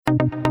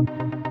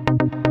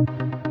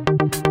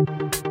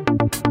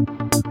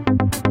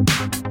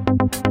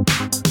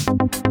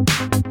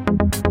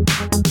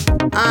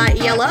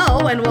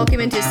Hello and welcome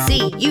into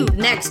See You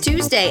Next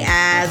Tuesday.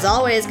 As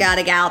always, got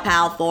a gal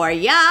pal for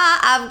ya.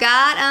 I've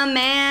got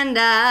Amanda.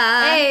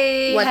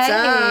 Hey, what's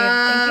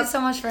up? Thank you so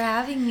much for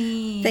having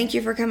me. Thank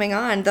you for coming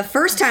on. The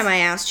first time I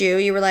asked you,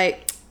 you were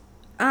like,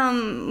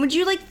 would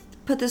you like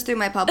put this through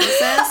my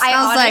publicist?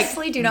 I was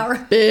honestly do not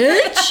remember.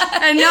 Bitch.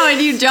 And no, and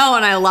you don't,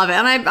 and I love it.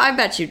 And I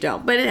bet you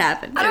don't, but it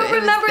happened. I don't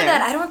remember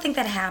that. I don't think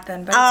that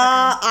happened. But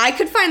I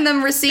could find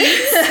them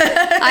receipts.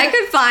 I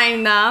could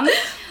find them.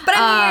 But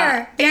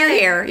I'm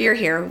here. You're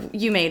here.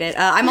 You made it.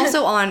 I'm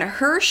also on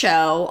her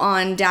show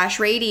on Dash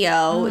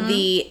Radio,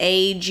 the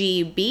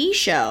AGB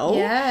show.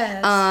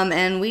 Yes.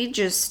 And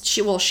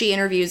she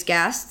interviews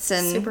guests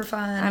and super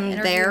fun. I'm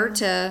there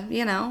to,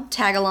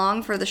 tag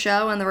along for the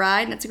show and the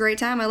ride, and it's a great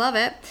time. I love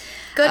it.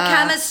 Good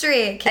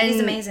chemistry. Katie's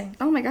amazing.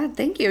 Oh my God,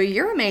 thank you.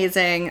 You're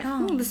amazing.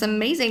 Oh, this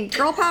amazing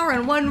girl power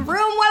in one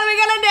room. What are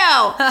we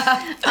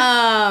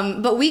gonna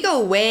do? But we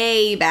go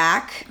way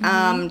back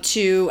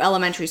to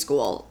elementary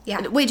school.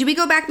 Yeah. Wait, did we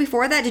go back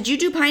before that? Did you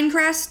do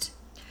Pinecrest?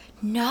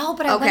 No,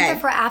 but I went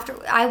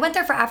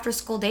there for after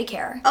school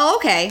daycare. Oh,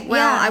 okay.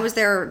 Well, Yeah. I was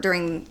there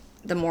during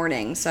the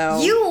morning, so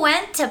You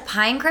went to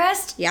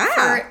Pinecrest?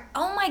 Yeah.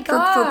 Oh my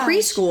God. for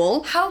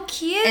preschool. How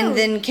cute. And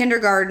then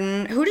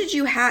kindergarten. Who did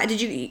you have?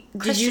 Did you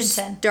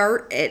Christensen.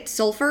 start at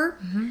Sulphur?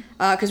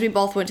 Because we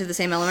both went to the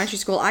same elementary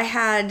school. I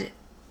had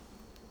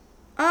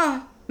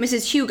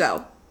Mrs.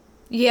 Hugo.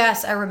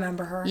 Yes, I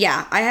remember her.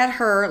 Yeah, I had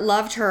her.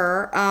 Loved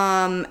her.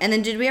 And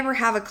then did we ever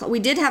have we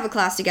did have a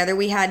class together.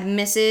 We had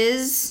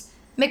Mrs.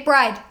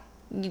 McBride.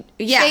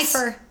 Yes.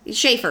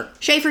 Schaefer.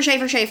 Schaefer.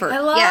 I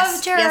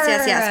loved her.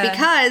 Yes.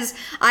 Because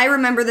I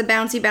remember the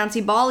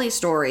Bouncy Bally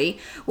story,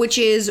 which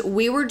is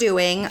we were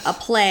doing a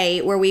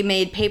play where we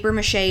made paper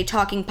mache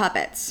talking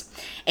puppets.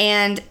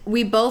 And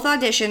we both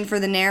auditioned for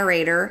the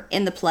narrator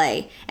in the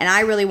play. And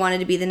I really wanted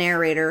to be the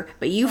narrator,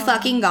 but you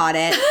fucking got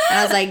it. And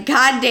I was like,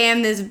 God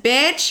damn this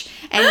bitch.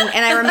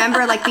 And I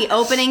remember like the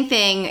opening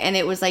thing, and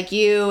it was like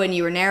you, and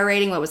you were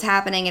narrating what was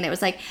happening, and it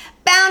was like,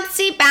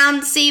 Bouncy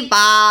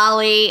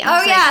Bally. I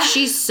was like,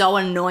 she's so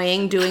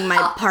annoying doing my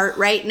part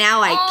right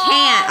now. I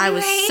can't. I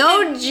was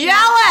so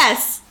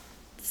jealous.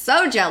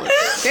 So jealous.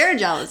 Very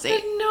jealousy. I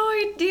had no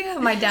idea.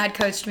 My dad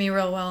coached me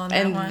real well on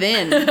that one.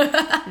 And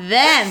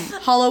then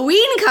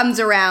Halloween comes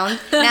around.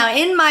 Now,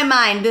 in my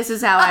mind, this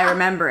is how I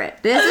remember it.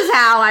 We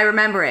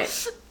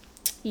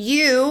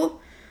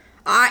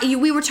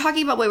were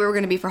talking about what we were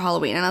going to be for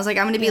Halloween, and I was like,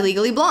 I'm going to be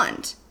Legally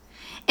Blonde.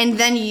 And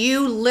then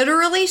you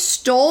literally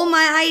stole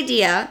my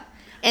idea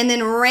and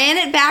then ran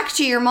it back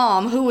to your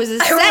mom, who was a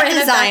set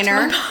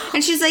designer.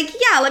 And she's like,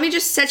 yeah, let me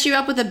just set you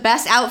up with the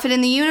best outfit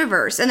in the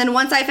universe. And then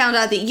once I found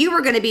out that you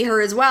were going to be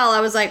her as well, I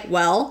was like,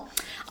 well,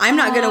 I'm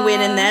not going to win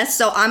in this,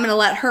 so I'm going to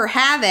let her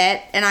have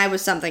it. And I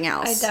was something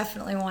else. I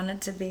definitely wanted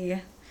to be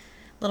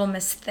Little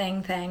Miss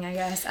Thing, I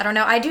guess. I don't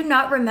know. I do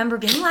not remember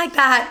being like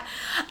that.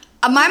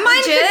 My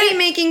mind could be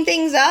making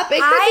things up.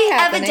 It could be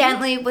happening.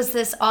 Evidently was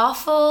this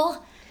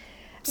awful...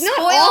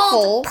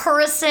 spoiled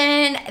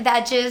person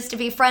that just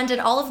befriended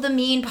all of the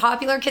mean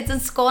popular kids in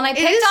school, and I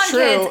picked on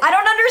kids. I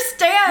don't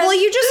understand. Well,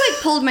 you just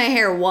like pulled my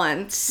hair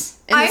once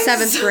in the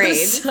 7th grade.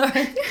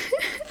 Sorry.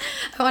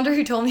 I wonder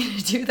who told me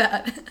to do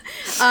that.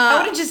 I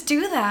wouldn't just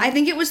do that. I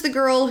think it was the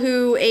girl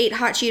who ate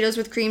hot Cheetos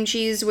with cream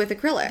cheese with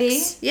acrylics.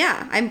 B?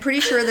 Yeah, I'm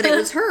pretty sure that it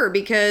was her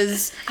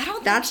because I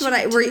don't. That's what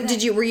I.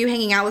 Were you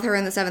hanging out with her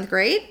in the 7th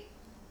grade?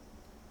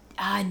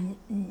 No.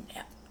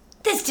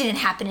 This didn't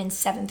happen in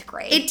 7th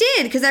grade. It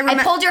did, because I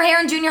remember... I pulled your hair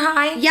in junior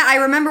high? Yeah, I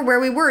remember where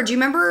we were. Do you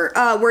remember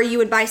where you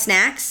would buy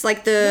snacks?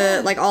 Like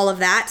like all of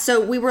that? So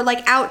we were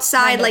like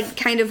outside,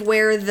 kind of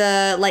where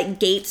the like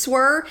gates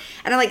were.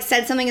 And I like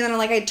said something, and then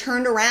I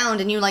turned around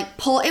and you like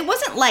pull... It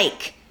wasn't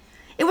like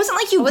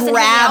you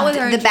grabbed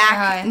the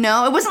back.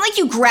 No, it wasn't like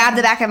you grabbed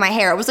the back of my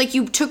hair. It was like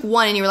you took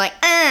one and you were like,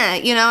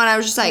 and I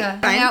was just like,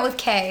 hang out with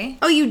Kay.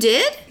 Oh, you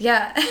did?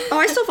 Yeah. Oh,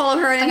 I still follow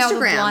her on Instagram. Hang out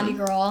with Blondie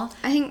girl.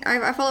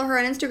 I follow her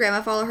on Instagram.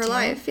 I follow her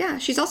life. Yeah,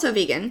 she's also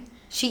vegan.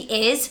 She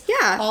is?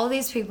 Yeah. All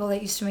these people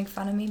that used to make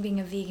fun of me being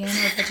a vegan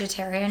or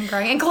vegetarian,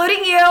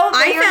 including you.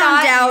 I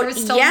found out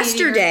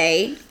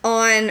yesterday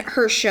on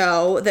her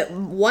show that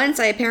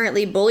once I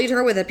apparently bullied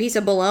her with a piece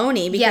of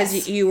bologna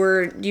because you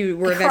were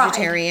a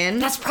vegetarian.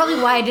 That's probably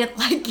why I didn't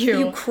like you.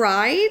 You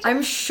cried?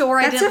 I'm sure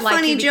I didn't like you. That's a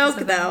funny joke,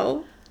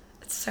 though.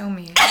 It's so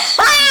mean.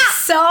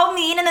 So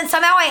mean. And then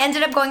somehow I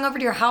ended up going over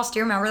to your house. Do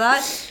you remember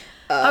that?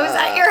 I was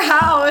at your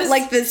house.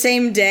 Like the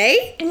same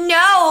day?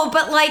 No,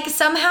 but like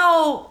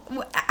somehow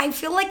I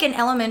feel like in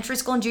elementary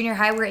school and junior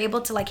high we were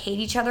able to like hate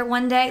each other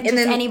one day. And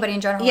just anybody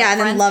in general. Yeah,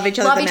 and then love each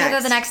other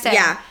the next day.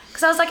 Yeah.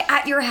 Because I was like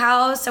at your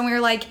house and we were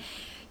like,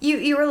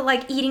 you were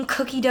like eating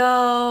cookie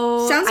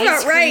dough. Sounds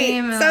about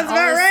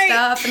right.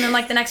 Stuff. And then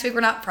like the next week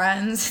we're not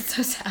friends. It's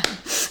so sad.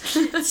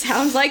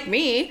 Sounds like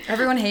me.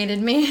 Everyone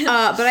hated me.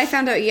 But I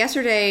found out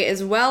yesterday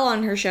as well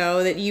on her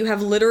show that you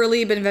have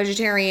literally been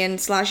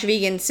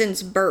vegetarian/vegan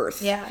since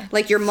birth. Yeah.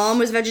 Like your mom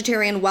was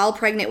vegetarian while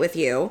pregnant with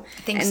you.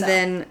 I think and so.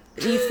 then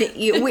she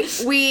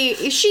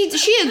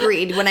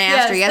agreed when I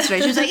asked her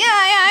yesterday. She was like, yeah,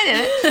 I did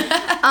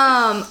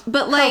it.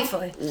 But like,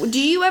 Hopefully. do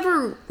you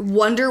ever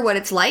wonder what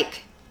it's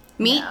like?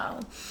 Meat?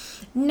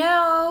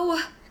 No.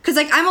 Because,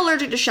 like, I'm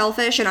allergic to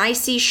shellfish, and I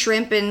see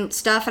shrimp and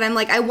stuff, and I'm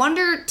like, I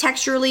wonder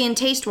texturally and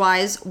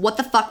taste-wise what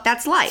the fuck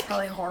that's like. It's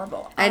probably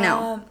horrible. I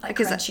know. Like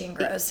crunchy and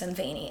gross and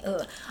veiny.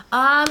 Ugh.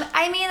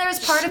 I mean,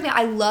 there's part of me,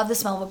 I love the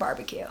smell of a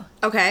barbecue.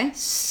 Okay.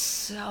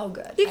 So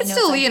good. You can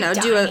still,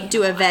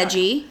 do a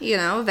veggie,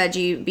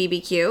 veggie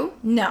BBQ.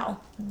 No.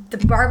 The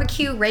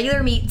barbecue,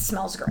 regular meat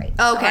smells great.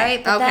 Okay.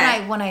 Right? But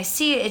then when I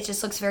see it, it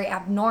just looks very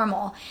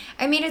abnormal.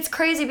 I mean, it's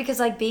crazy because,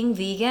 like, being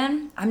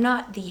vegan, I'm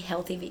not the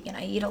healthy vegan.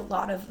 I eat a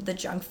lot of the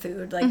junk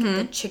food, like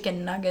the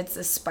chicken nuggets,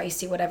 the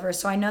spicy whatever.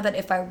 So I know that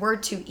if I were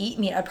to eat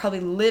meat, I'd probably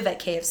live at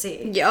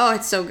KFC. Yeah, oh,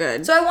 it's so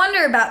good. So I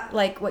wonder about,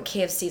 like, what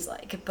KFC's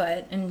like.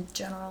 But in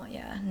general,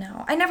 yeah,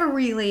 no. I never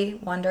really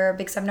wonder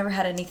because I've never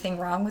had anything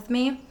wrong with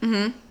me.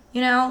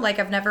 Mm-hmm. Like,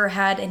 I've never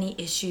had any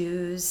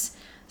issues.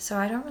 So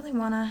I don't really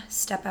want to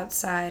step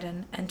outside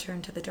and enter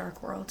into the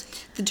dark world.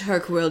 The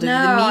dark world of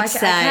the meat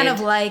side. I kind of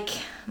like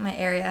my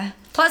area.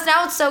 Plus,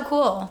 now it's so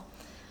cool.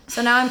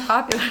 So now I'm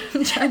popular.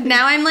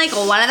 Now I'm like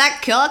one of the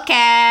cool kids.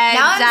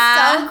 Now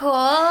I'm so cool.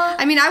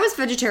 I mean, I was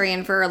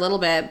vegetarian for a little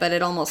bit, but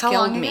it almost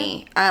killed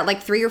me.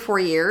 Like 3 or 4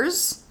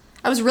 years.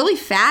 I was really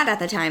fat at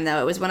the time,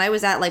 though. It was when I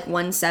was at like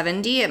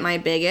 170 at my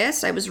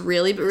biggest. I was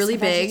really big.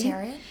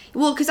 Vegetarian?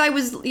 Well, because I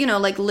was,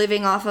 like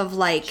living off of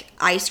like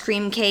ice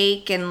cream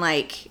cake and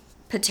like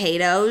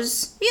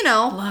potatoes,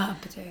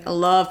 Love potatoes. I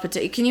love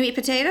potatoes. Can you eat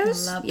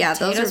potatoes? Love yeah,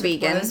 potatoes those are with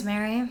vegan.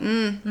 Rosemary.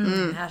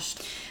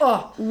 Mashed.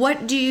 Oh.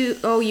 What do you...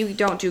 Oh, you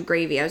don't do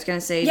gravy. I was going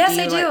to say... Yes,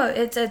 I do.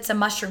 It's a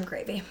mushroom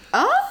gravy.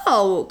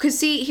 Oh, because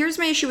see, here's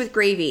my issue with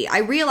gravy. I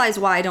realize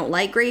why I don't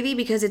like gravy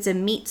because it's a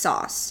meat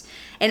sauce.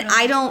 And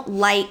I don't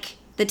like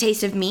the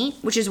taste of meat,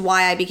 which is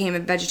why I became a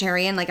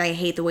vegetarian. Like, I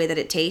hate the way that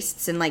it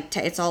tastes and, like,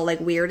 it's all, like,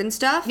 weird and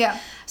stuff. Yeah.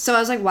 So I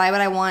was like, why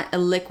would I want a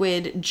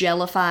liquid,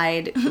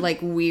 jellified, like,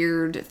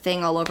 weird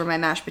thing all over my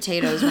mashed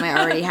potatoes when I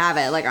already have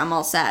it? Like, I'm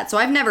all set. So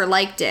I've never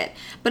liked it.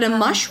 But a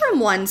mushroom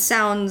one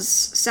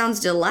sounds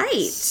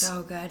delight.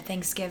 So good.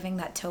 Thanksgiving,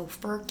 that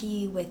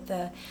tofurkey with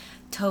the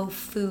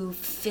tofu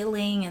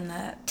filling and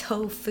the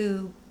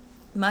tofu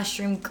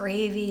mushroom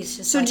gravy. It's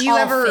just so do you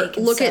ever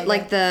look at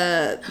like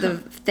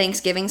the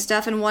Thanksgiving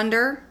stuff and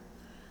wonder?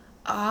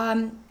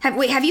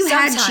 Have you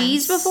had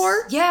cheese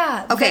before?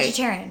 Yeah. Okay.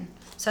 Vegetarian.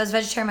 So I was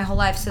vegetarian my whole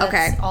life. So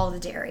that's all the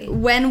dairy.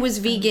 When was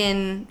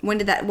vegan? When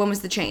was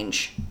the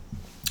change?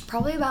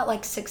 Probably about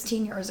like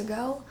 16 years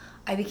ago.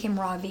 I became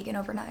raw vegan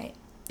overnight.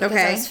 Because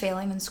I was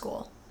failing in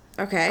school.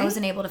 Okay. I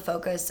wasn't able to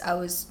focus. I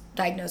was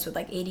diagnosed with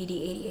like ADD,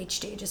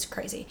 ADHD, just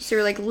crazy. So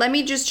you're like, let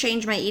me just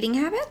change my eating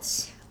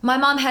habits? My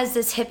mom has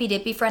this hippy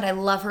dippy friend. I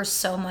love her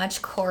so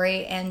much,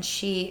 Corey, and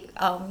she.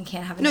 Oh, you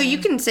can't have a name. No, you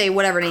can say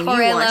whatever name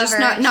Corey, you want. Just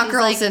not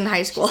girls in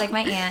high school. She's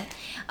like my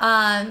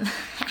aunt.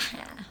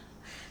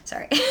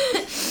 Sorry.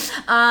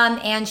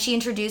 And she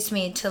introduced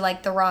me to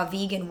like the raw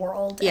vegan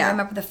world. Yeah. And I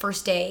remember the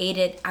first day I ate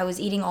it. I was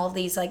eating all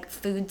these like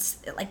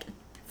foods, like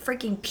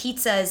freaking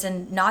pizzas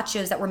and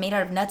nachos that were made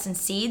out of nuts and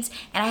seeds,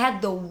 and I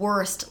had the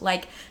worst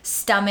like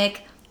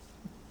stomach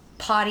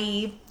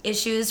potty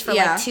issues for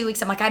like 2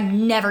 weeks. I'm like,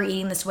 I'm never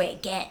eating this way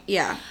again.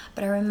 Yeah.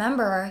 But I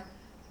remember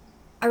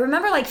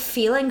like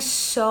feeling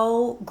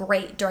so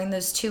great during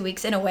those 2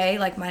 weeks in a way,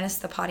 like minus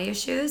the potty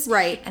issues.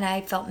 Right. And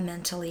I felt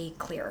mentally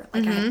clear.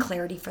 Like I had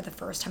clarity for the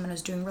first time and I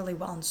was doing really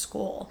well in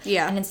school.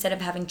 Yeah. And instead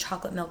of having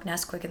chocolate milk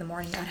Nesquik in the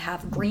morning, I'd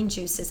have green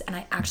juices and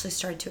I actually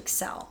started to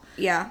excel.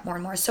 Yeah. More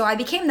and more. So I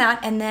became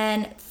that, and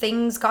then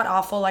things got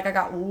awful. Like I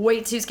got way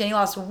too skinny,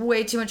 lost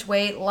way too much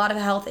weight, a lot of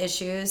health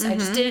issues. I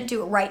just didn't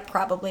do it right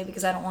probably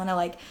because I don't want to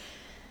like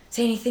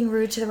say anything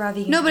rude to the raw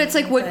vegan. No, but it's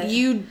like what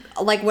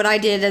I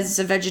did as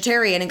a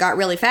vegetarian and got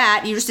really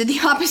fat. You just did the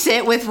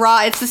opposite with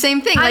raw. It's the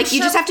same thing. Like, you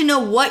just have to know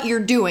what you're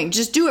doing.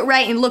 Just do it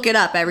right and look it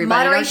up,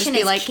 everybody. Moderation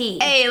Don't just be like, key.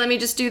 hey, let me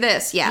just do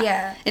this. Yeah.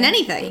 Yeah. And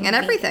anything and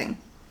everything.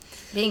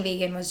 Being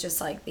vegan was just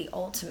like the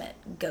ultimate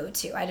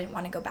go-to. I didn't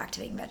want to go back to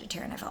being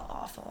vegetarian. I felt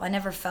awful. I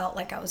never felt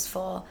like I was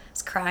full. I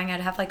was crying. I'd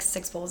have like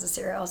 6 bowls of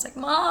cereal. I was like,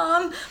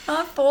 Mom, I'm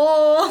not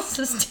full. This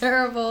is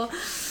terrible.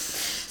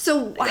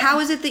 So how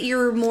is it that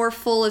you're more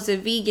full as a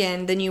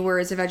vegan than you were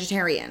as a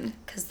vegetarian?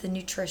 Because the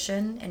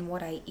nutrition and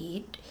what I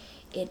eat,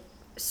 it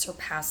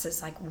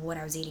surpasses like what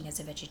I was eating as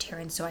a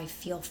vegetarian, so I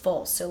feel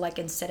full. So like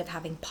instead of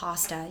having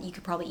pasta, you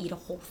could probably eat a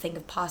whole thing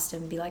of pasta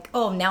and be like,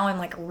 oh, now I'm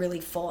like really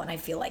full and I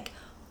feel like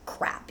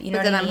crap. You know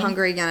what I mean? But then I'm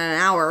hungry again in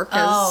an hour.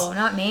 Oh,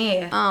 not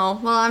me. Oh,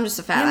 well, I'm just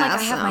a fat ass.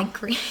 I have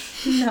my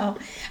no,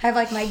 I have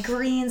like my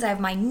greens, I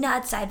have my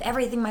nuts, I have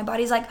everything. My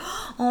body's like,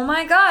 oh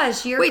my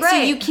gosh, you're great. Wait, so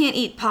you can't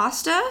eat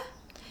pasta?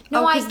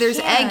 No, because there's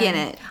egg in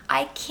it.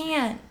 I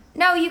can't.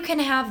 No, you can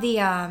have the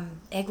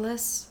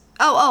eggless.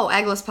 Oh,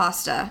 eggless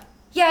pasta.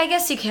 Yeah, I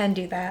guess you can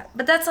do that.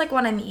 But that's like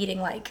when I'm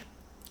eating like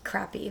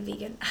crappy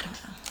vegan.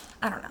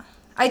 I don't know.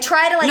 I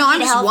try to like. No, eat I'm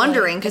just healthily.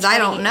 wondering because I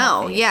don't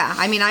know. Healthy. Yeah,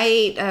 I mean, I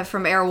ate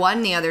from Air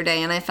One the other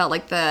day, and I felt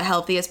like the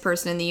healthiest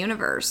person in the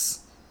universe.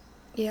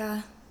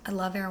 Yeah, I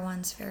love Air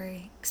One's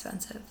very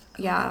expensive.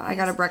 Yeah, I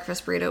got a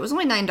breakfast burrito. It was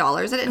only $9.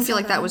 I didn't feel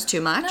like that was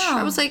too much. No,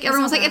 I was like, that's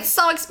everyone was not like, bad. it's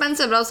so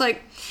expensive. And I was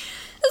like,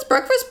 this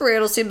breakfast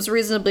burrito seems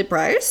reasonably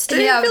priced.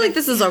 Yeah, I feel like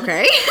this is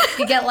okay.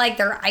 You get like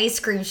their ice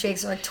cream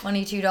shakes are like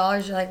 $22.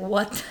 You're like,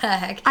 what the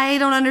heck? I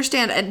don't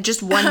understand. And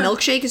just one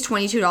milkshake is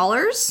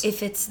 $22?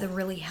 If it's the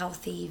really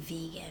healthy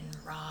vegan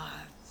raw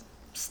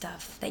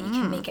stuff that you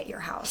can make at your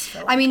house. For,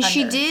 like, I mean,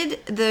 she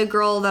did, the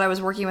girl that I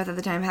was working with at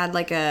the time had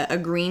like a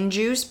green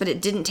juice, but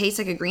it didn't taste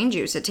like a green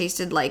juice. It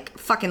tasted like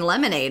fucking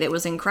lemonade. It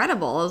was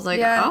incredible. I was like,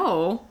 Yeah.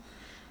 oh.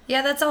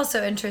 Yeah, that's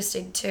also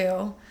interesting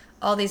too.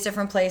 All these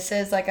different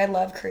places. Like, I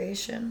love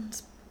Creation.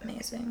 It's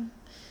amazing.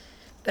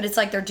 But it's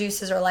like their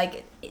juices are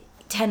like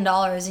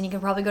 $10, and you can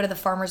probably go to the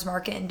farmer's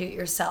market and do it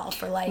yourself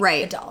for like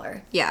Right.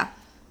 $1. Yeah.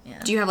 Yeah.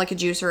 Do you have like a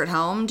juicer at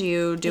home? Do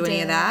you do I any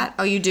do. of that?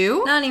 Oh, you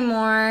do? Not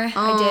anymore.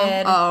 I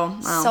did. oh.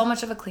 So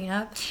much of a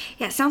cleanup.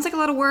 Yeah, it sounds like a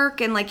lot of work,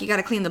 and like you got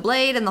to clean the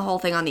blade and the whole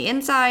thing on the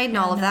inside and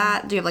all of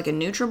that. Do you have like a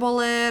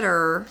NutriBullet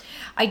or?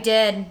 I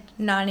did.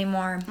 Not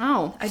anymore.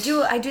 Oh, I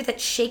do that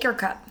shaker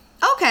cup.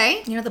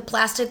 okay. You know, the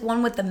plastic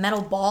one with the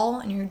metal ball,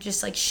 and you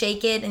just like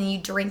shake it and you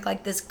drink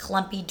like this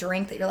clumpy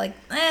drink that you're like,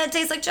 it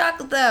tastes like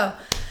chocolate though.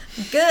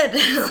 Good.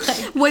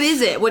 Like, What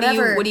is it? What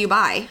whatever. do you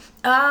buy?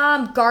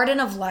 Garden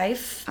of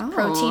Life Oh.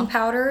 protein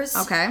powders.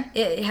 Okay.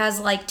 It has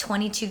like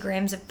 22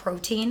 grams of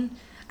protein.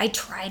 I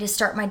try to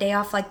start my day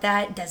off like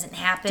that. It doesn't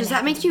happen. Does It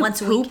that make happens you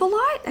once a poop week. a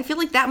lot? I feel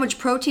like that much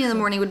protein in the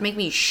morning would make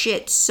me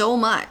shit so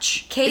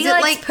much. Katie Is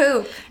it likes like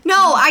poop.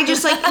 No, I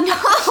just like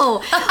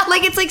no.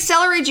 Like it's like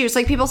celery juice.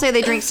 Like people say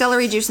they drink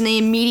celery juice and they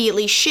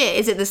immediately shit.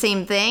 Is it the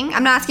same thing?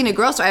 I'm not asking to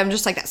gross. I'm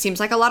just like that seems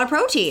like a lot of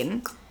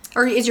protein.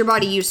 Or is your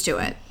body used to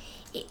it?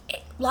 A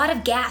lot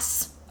of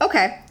gas.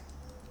 Okay.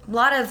 A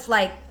lot of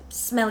like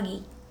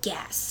smelly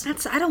gas.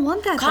 I don't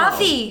want that.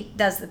 Coffee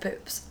does the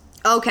poops.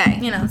 Though. Okay.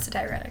 You know, it's a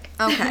diuretic.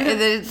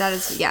 Okay. That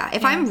is yeah.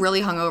 If I'm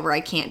really hungover, I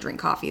can't drink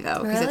coffee though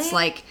because it's Really?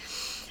 like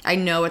I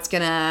know it's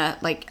gonna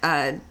like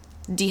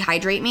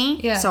dehydrate me.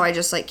 Yeah. So I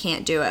just like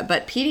can't do it.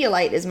 But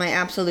Pedialyte is my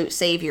absolute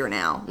savior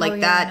now. Like yeah,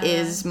 that I know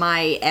is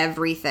my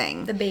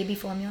everything. The baby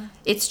formula.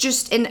 It's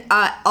just and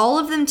all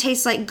of them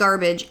taste like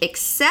garbage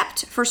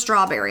except for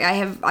strawberry.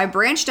 I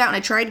branched out and I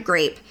tried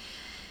grape.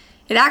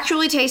 It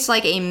actually tastes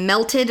like a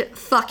melted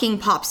fucking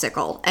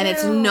popsicle, and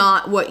it's Ew.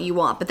 not what you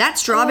want. But that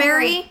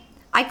strawberry,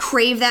 I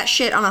crave that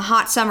shit on a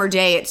hot summer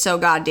day. It's so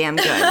goddamn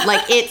good.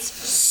 Like it's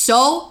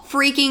so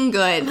freaking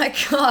good. Oh my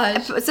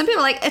god. Some people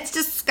are like, it's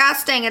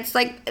disgusting. It's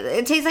like,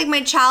 it tastes like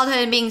my childhood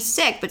and being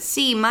sick. But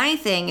see, my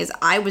thing is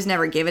I was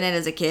never given it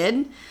as a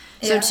kid.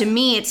 So Yeah. to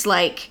me, it's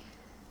like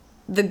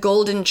the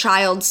golden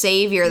child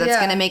savior that's Yeah.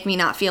 going to make me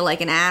not feel like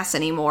an ass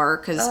anymore.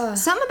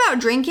 Because something about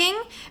drinking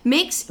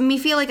makes me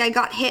feel like I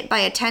got hit by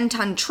a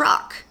 10-ton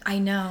truck. I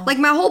know. Like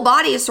my whole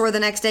body is sore the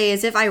next day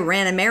as if I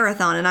ran a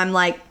marathon. And I'm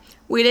like,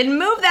 we didn't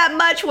move that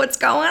much. What's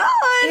going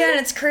on? yeah, and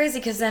it's crazy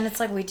because then it's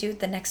like we do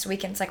it the next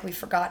week and it's like we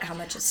forgot how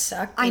much it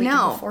sucked. The I weekend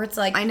know. Before it's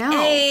like, I know.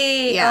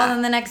 hey, Yeah. and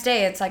then the next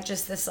day it's like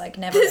just this like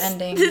never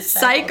ending this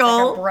cycle. It's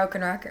cycle. like a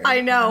broken record.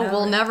 I know. you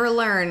We'll never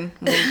learn.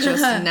 We'll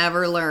just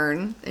never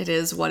learn. It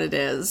is what it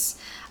is.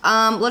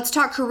 Let's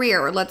talk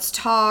career. Let's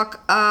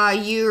talk,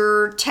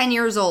 you're 10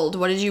 years old.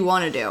 What did you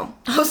want to do?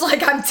 I was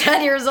like, I'm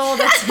 10 years old.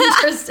 That's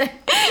interesting.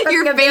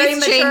 Your Like a very face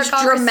mature changed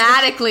conversation.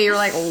 dramatically. You're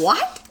like,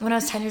 what? When I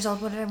was 10 years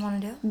old, what did I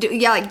want to do?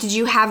 Yeah, like, did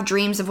you have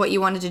dreams of what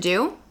you wanted to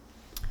do?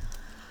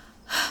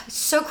 It's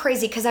so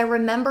crazy because I don't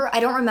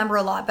remember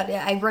a lot, but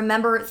I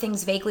remember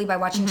things vaguely by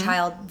watching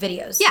child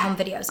videos, Yeah. home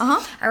videos.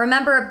 Uh-huh. I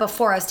remember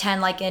before I was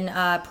 10, like in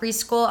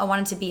preschool, I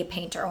wanted to be a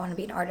painter. I wanted to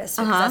be an artist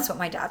because that's what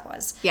my dad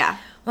was. Yeah.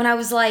 When I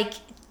was like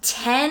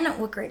 10,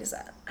 what grade is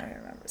that? I don't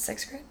remember.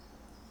 6th grade?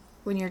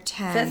 When you're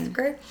 10. 5th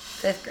grade?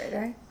 5th grade,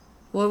 right?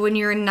 Well, when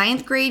you're in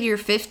 9th grade, you're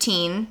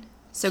 15.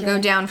 So go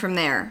Okay. down from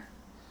there.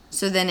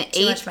 So then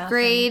Too much 8th math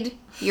grade,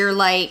 you're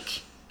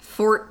like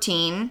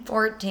 14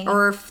 14.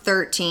 or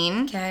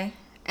 13. Okay.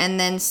 And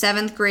then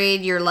 7th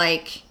grade, you're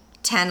like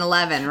 10,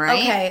 11, right?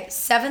 Okay,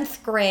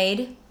 7th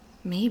grade.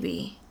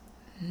 Maybe.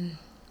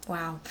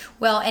 Wow.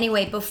 Well,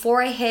 anyway,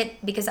 before I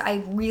hit, because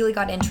I really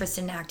got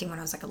interested in acting when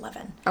I was like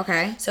 11.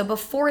 Okay. So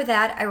before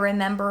that, I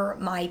remember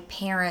my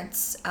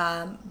parents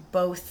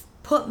both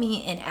put me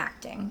in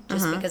acting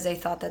just because they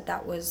thought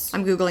that was...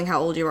 I'm Googling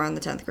how old you are in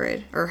the 10th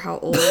grade. Or how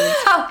old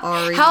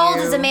are you? How old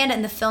is Amanda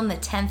in the film The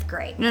 10th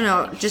Grade?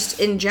 No, just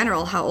in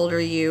general, how old are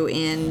you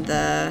in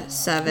the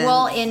 7th?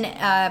 Well, in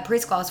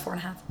preschool, I was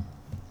 4.5.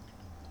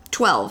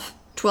 12.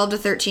 12 to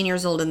 13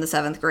 years old in the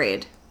 7th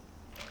grade.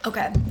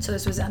 Okay, so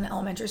this was in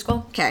elementary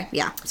school. Okay,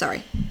 yeah,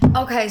 sorry.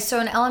 Okay, so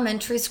in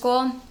elementary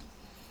school,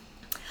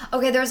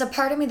 Okay, there was a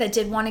part of me that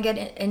did want to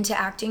get into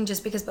acting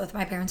just because both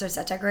my parents are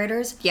set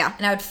decorators. Yeah.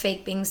 And I would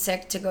fake being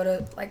sick to go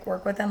to like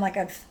work with them. Like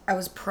I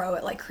was pro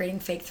at like creating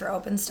fake throw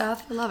up and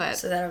stuff. I love it.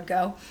 So that I would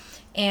go.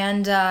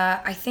 And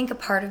I think a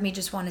part of me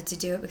just wanted to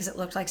do it because it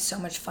looked like so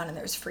much fun and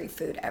there's free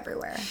food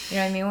everywhere. You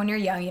know what I mean? When you're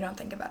young, you don't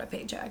think about a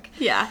paycheck.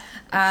 Yeah.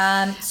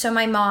 So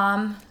my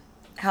mom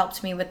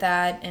helped me with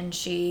that and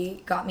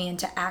she got me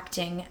into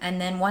acting. And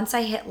then once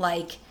I hit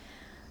like,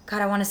 God,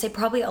 I want to say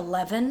probably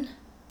 11,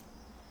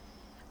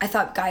 I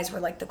thought guys were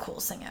like the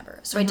coolest thing ever.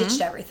 So I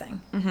ditched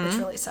everything, which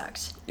really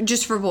sucked.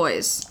 Just for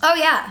boys. Oh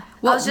yeah.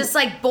 I was just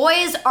like,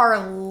 boys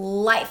are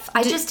life.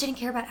 I just didn't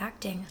care about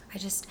acting.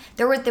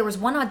 There was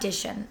one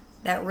audition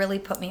that really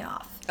put me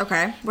off.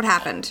 Okay. What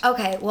happened?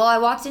 Okay, well, I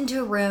walked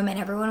into a room and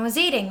everyone was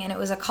eating and it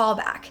was a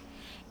callback.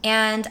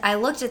 And I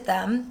looked at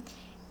them.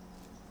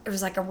 It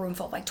was like a room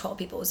full of like 12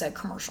 people. It was a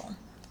commercial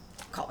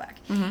callback.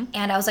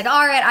 And I was like,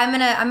 all right, I'm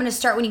gonna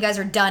start when you guys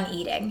are done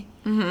eating.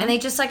 And they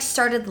just like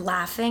started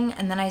laughing.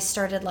 And then I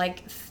started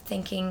like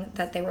thinking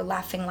that they were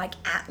laughing like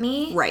at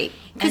me. Right.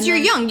 Because you're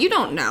young. You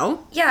don't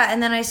know. Yeah,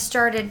 and then I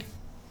started...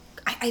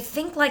 I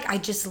think like I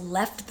just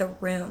left the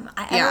room.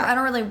 I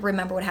don't really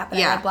remember what happened.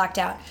 I like blacked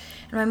out.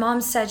 And my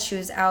mom said she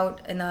was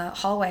out in the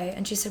hallway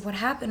and she said, what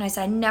happened? I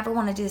said, I never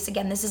want to do this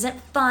again. This isn't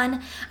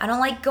fun. I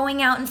don't like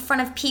going out in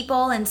front of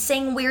people and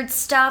saying weird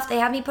stuff. They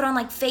have me put on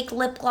like fake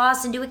lip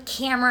gloss and do a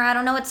camera. I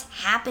don't know what's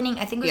happening.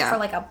 I think it was for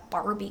like a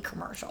Barbie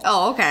commercial.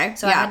 Oh, okay.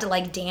 So I had to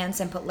like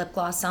dance and put lip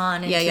gloss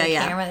on and do a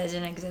camera that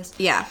didn't exist.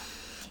 Yeah.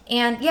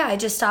 And yeah, I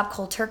just stopped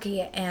cold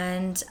turkey,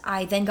 and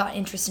I then got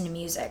interested in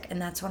music,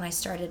 and that's when I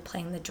started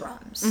playing the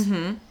drums.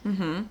 And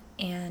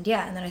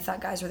yeah, and then I thought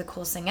guys were the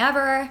coolest thing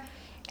ever.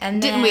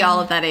 And didn't we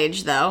all at that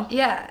age though?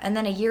 Yeah, and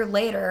then a year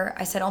later,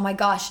 I said, "Oh my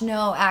gosh,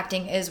 no,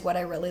 acting is what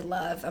I really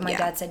love." And my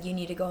dad said, "You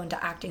need to go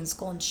into acting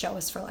school and show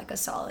us for like a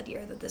solid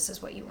year that this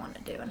is what you want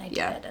to do." And I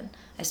did, and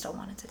I still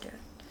wanted to do it.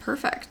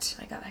 Perfect.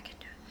 So I got back into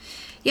it.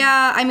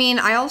 Yeah, I mean,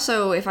 I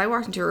also, if I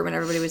walked into a room and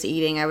everybody was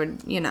eating, I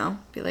would, be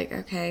like,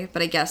 okay.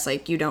 But I guess,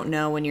 like, you don't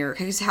know when you're,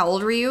 because how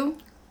old were you?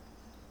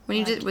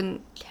 When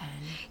 10.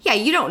 Yeah,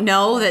 you don't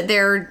know that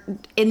they're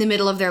in the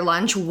middle of their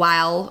lunch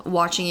while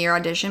watching your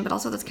audition, but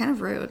also that's kind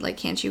of rude. Like,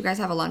 can't you guys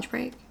have a lunch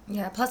break?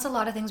 Yeah, plus a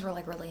lot of things were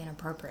like really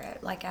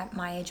inappropriate. Like at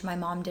my age, my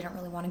mom didn't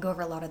really want to go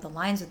over a lot of the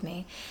lines with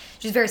me.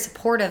 She was very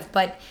supportive,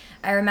 but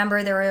I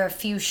remember there were a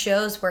few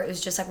shows where it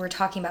was just like we were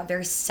talking about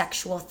very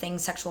sexual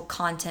things, sexual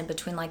content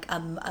between like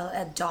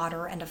a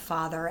daughter and a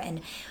father,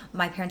 and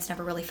my parents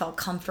never really felt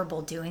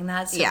comfortable doing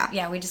that. So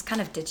yeah, we just kind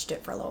of ditched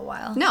it for a little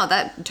while. No,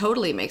 that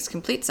totally makes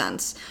complete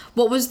sense.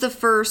 What was the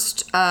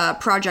first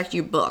project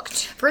you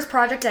booked? First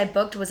project I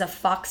booked was a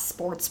Fox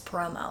Sports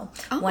promo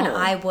when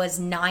I was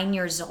 9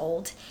 years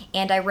old,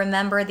 and I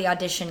remember the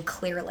audition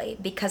clearly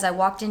because I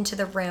walked into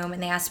the room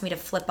and they asked me to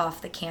flip off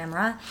the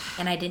camera,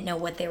 and I didn't know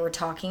what they were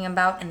talking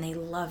about, and they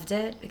loved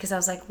it because I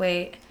was like,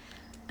 wait,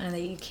 I know that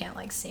you can't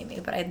like see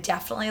me, but I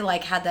definitely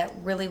like had that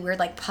really weird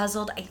like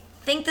puzzled, I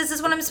think this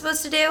is what I'm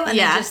supposed to do, and they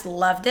just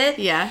loved it.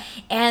 Yeah.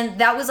 And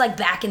that was like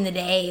back in the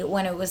day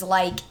when it was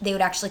like they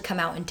would actually come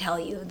out and tell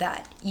you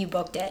that you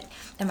booked it.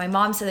 And my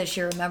mom said that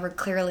she remembered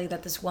clearly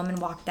that this woman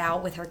walked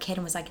out with her kid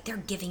and was like, they're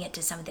giving it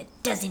to someone that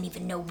doesn't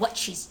even know what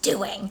she's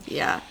doing.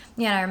 Yeah.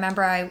 Yeah, and I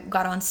remember I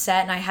got on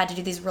set and I had to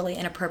do these really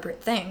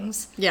inappropriate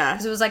things. Yeah.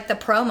 Because it was like the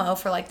promo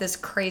for like this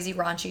crazy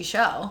raunchy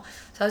show.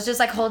 So I was just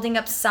like holding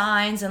up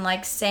signs and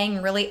like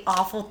saying really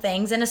awful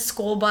things in a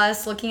school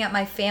bus, looking at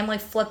my family,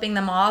 flipping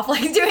them off,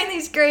 like doing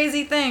these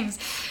crazy things.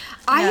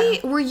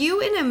 Were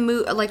you in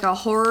like a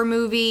horror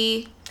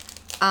movie,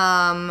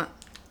 like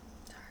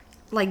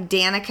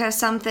Danica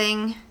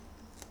something,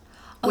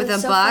 with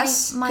a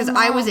bus? Because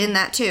I was in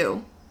that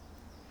too.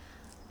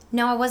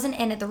 No, I wasn't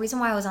in it. The reason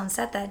why I was on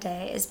set that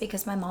day is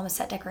because my mom was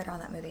set decorator on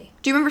that movie.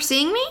 Do you remember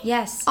seeing me?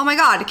 Yes. Oh my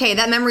God. Okay,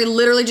 that memory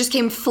literally just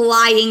came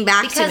flying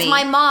back to me. Because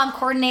my mom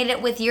coordinated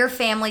it with your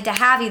family to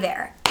have you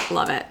there.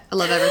 Love it. I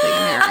love everything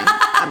I'm hearing.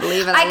 I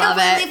believe it. I love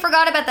it. I completely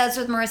forgot about that. It's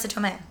with Marissa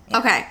Tomei. Yeah.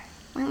 Okay.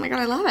 Oh my God,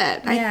 I love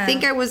it. Yeah. I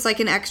think I was like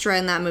an extra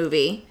in that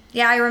movie.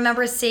 Yeah, I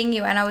remember seeing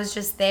you, and I was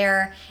just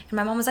there, and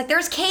my mom was like,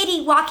 "There's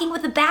Katie walking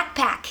with a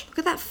backpack." Look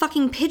at that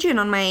fucking pigeon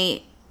on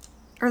my...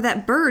 Or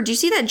that bird. Do you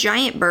see that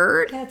giant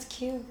bird? Yeah, it's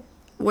cute.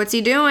 What's he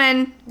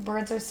doing?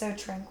 Birds are so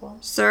tranquil.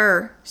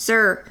 Sir.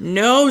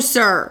 No,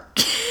 sir.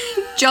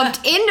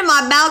 Jumped into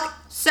my balcony.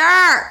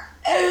 Sir.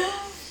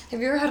 Have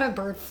you ever had a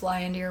bird fly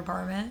into your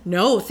apartment?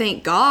 No,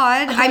 thank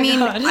God. Oh I mean,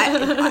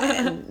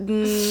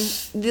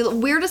 the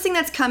weirdest thing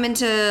that's come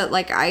into,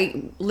 like,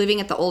 I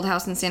living at the old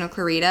house in Santa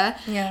Clarita,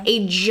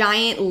 a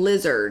giant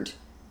lizard.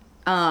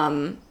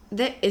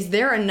 Is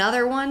there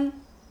another one?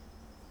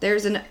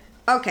 There's an...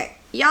 Okay.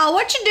 Y'all,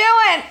 what you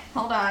doing?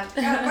 Hold on.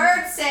 Got a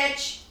bird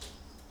sitch.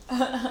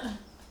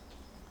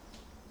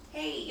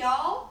 Hey,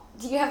 y'all.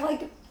 Do you have,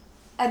 like,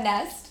 a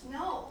nest?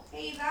 No.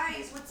 Hey, you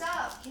guys, what's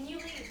up? Can you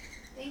leave?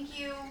 Thank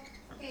you.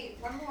 Okay,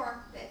 one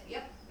more.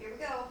 Yep, here we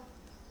go.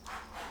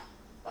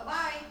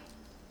 Bye-bye.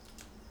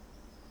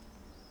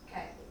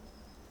 Okay.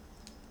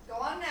 Go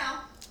on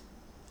now.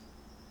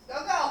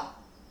 Go.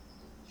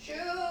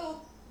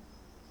 Shoo.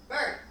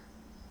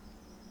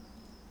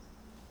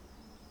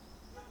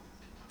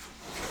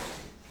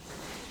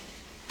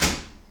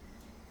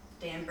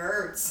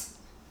 birds.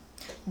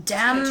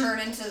 Damn. Turn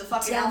into the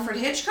fucking Alfred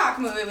Hitchcock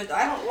movie with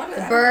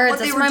the birds.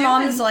 That's my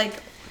mom's like.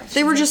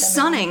 They were just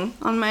sunning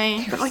on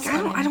my. But like, I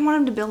don't want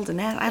them to build a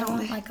nest. I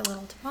don't like a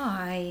little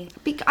why.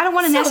 I don't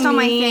want a nest on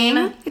my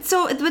thing. It's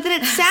so. But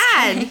then it's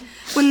sad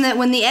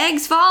when the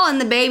eggs fall and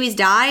the babies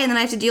die, and then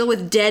I have to deal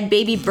with dead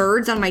baby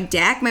birds on my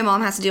deck. My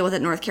mom has to deal with it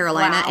in North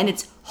Carolina, and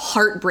it's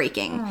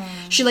heartbreaking.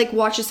 She like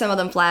watches some of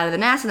them fly out of the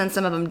nest, and then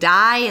some of them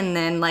die, and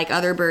then like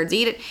other birds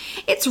eat it.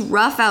 It's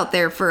rough out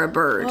there for a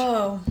bird.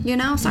 You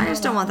know, so I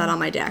just don't want that on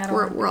my deck.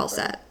 We're all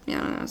set. You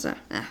know, so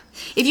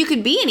if you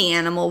could be any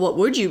animal, what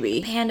would you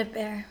be? Panda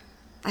bear.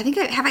 I think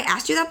have I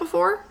asked you that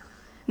before?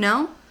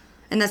 No?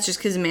 And that's just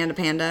because Amanda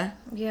Panda.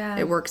 Yeah.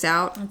 It works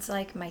out. It's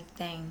like my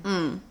thing.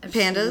 I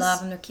Pandas?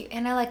 love them. They're cute.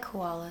 And I like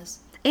koalas.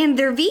 And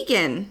they're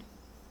vegan.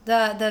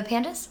 The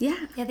pandas? Yeah.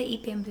 Yeah, they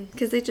eat bamboo.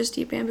 Because they just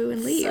eat bamboo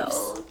and leaves.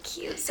 So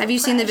cute. So have you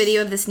seen the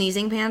video of the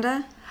sneezing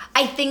panda?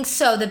 I think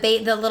so. The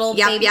little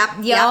baby. Yep.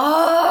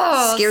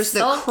 Oh, scares the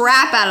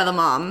crap out of the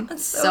mom.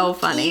 That's so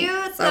funny.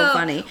 Cute, so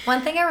funny.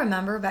 One thing I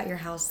remember about your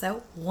house,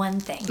 though,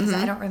 because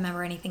I don't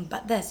remember anything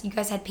but this. You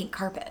guys had pink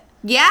carpet.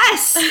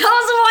 Yes. That was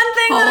one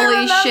thing that I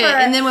remember. Holy shit.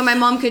 And then when my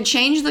mom could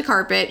change the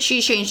carpet,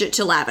 she changed it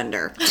to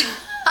lavender.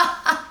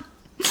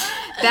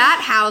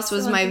 That house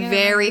was my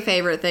very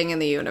favorite thing in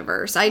the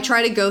universe. I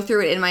try to go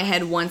through it in my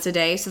head once a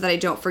day so that I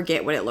don't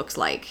forget what it looks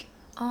like.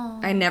 Oh.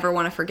 I never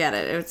want to forget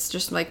it. It's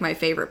just like my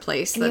favorite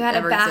place and that you had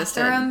ever a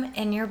existed. bathroom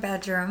in your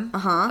bedroom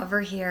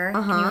over here.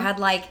 And you had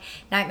like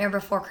Nightmare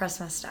Before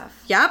Christmas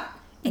stuff. Yep.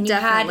 And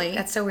definitely. you had,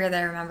 that's so weird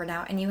that I remember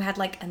now. And you had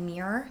like a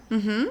mirror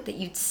that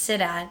you'd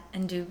sit at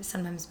and do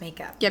sometimes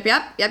makeup. Yep.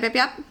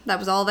 That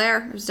was all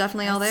there. It was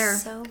definitely all there.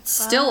 So it's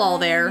still all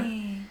there.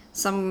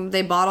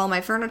 They bought all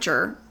my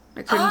furniture.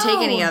 I couldn't take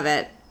any of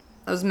it.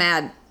 I was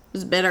mad. It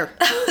was bitter.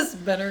 That was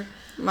bitter.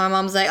 My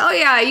mom's like, oh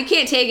yeah, you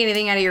can't take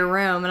anything out of your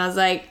room. And I was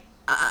like,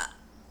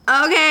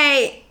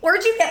 okay.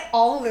 Where'd you get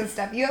all of this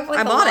stuff? You have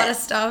like a lot of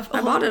stuff.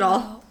 I bought it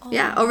all.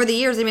 Yeah, over the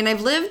years. I mean,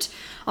 I've lived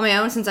on my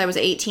own since I was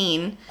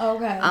 18.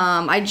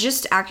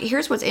 Okay.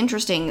 Here's what's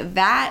interesting.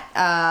 That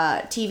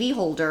TV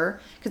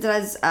holder, because it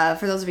has,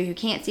 for those of you who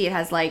can't see, it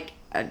has like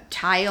a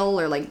tile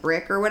or like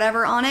brick or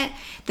whatever on it.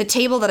 The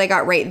table that I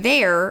got right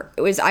there,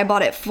 I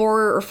bought it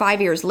 4 or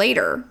 5 years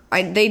later.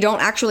 They don't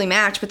actually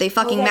match, but they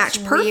fucking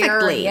match perfectly.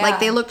 Weird, yeah.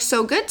 Like they look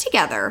so good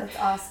together. That's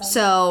awesome.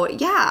 So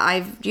yeah,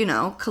 I've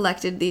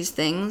collected these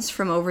things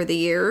from over the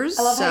years.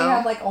 I love how you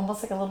have like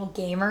almost like a little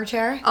gamer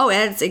chair. Oh,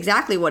 it's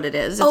exactly what it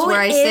is. It's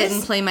where I sit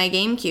and play my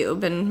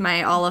GameCube and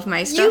all of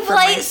my stuff from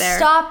right there.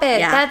 Stop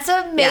it. Yeah. That's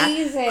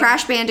amazing. Yeah.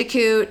 Crash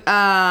Bandicoot,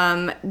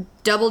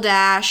 Double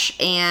Dash,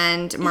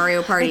 and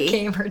Mario Party.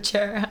 Gamer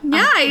chair.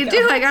 Yeah, I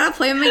do. I gotta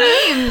play my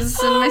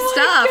games and my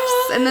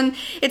stuffs. And then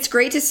it's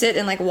great to sit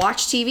and like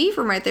watch TV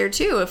from right there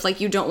too. If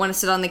like you don't want to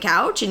sit on the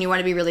couch and you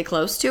want to be really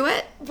close to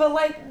it.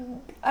 But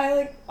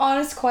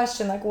honest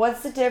question, like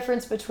what's the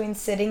difference between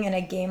sitting in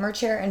a gamer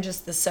chair and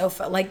just the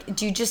sofa? Like,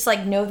 do you just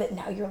like know that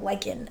now you're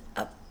like in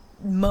a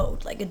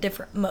mode, like a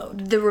different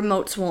mode? The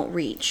remotes won't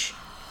reach.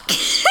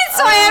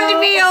 So I have to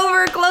be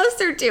over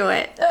closer to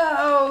it.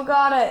 Oh,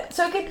 got it.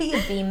 So it could be a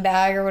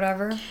beanbag or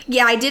whatever.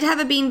 Yeah, I did have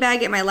a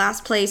beanbag at my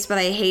last place, but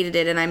I hated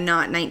it, and I'm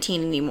not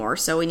 19 anymore,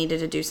 so we needed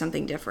to do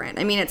something different.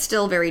 I mean, it's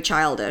still very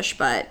childish,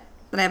 but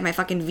then I have my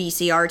fucking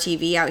VCR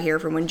TV out here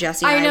from when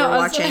Jesse and I were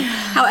watching.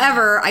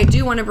 However, I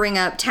do want to bring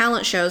up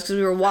talent shows, because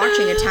we were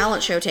watching a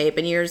talent show tape,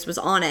 and yours was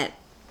on it.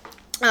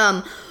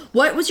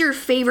 What was your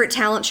favorite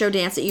talent show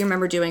dance that you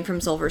remember doing from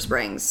Silver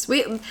Springs?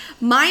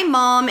 My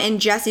mom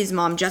and Jesse's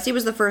mom. Jesse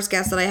was the first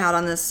guest that I had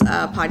on this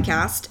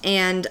podcast,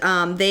 and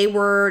they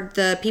were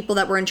the people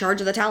that were in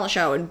charge of the talent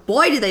show. And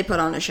boy, did they put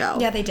on a show!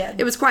 Yeah, they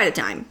did. It was quite a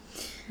time.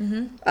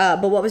 Mm-hmm.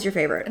 But what was your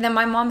favorite? And then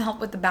my mom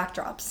helped with the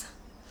backdrops.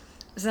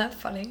 Isn't that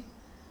funny?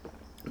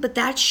 But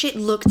that shit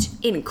looked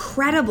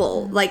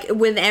incredible. Like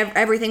when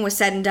everything was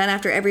said and done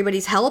after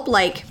everybody's help,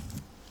 like.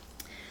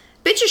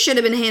 Bitches should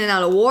have been handing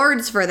out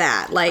awards for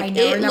that. Like, I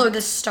know. Remember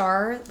the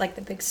star, like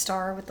the big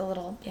star with the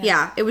little.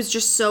 Yeah, it was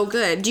just so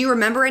good. Do you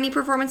remember any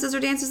performances or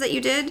dances that you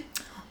did?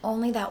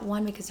 Only that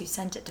one because you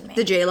sent it to me.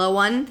 The J-Lo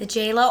one. The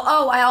J-Lo.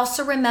 Oh, I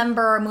also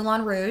remember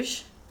Moulin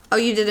Rouge. Oh,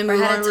 you did a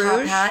Moulin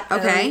Rouge. Hat.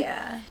 Okay. Oh,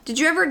 yeah. Did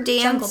you ever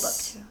dance? Jungle Book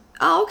too.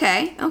 Oh,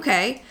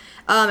 okay.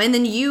 And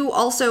then you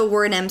also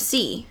were an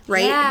MC,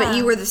 right? Yeah. But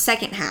you were the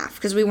second half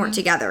because we weren't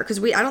together.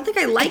 Because I don't think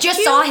I liked you. I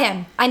just saw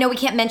him. I know we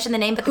can't mention the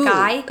name, but the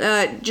guy.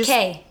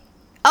 Kay.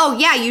 Oh,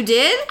 yeah, you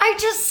did? I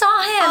just saw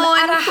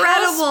him at incredible.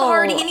 A house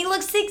party, and he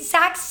looks the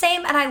exact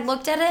same, and I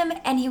looked at him,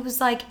 and he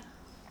was like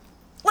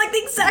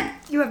the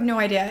exact, you have no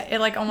idea. It,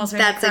 like, almost made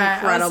me cry. That's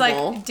incredible. I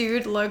was like,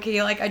 dude,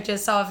 low-key, like, I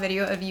just saw a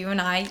video of you and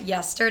I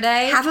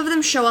yesterday. Half of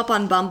them show up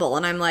on Bumble,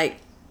 and I'm like,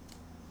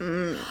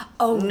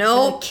 oh,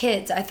 no. For the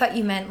kids. I thought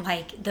you meant,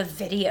 like, the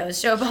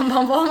videos show up on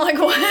Bumble. I'm like,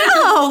 what?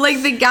 No,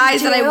 like, the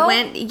guys that I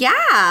went,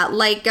 yeah,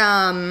 like,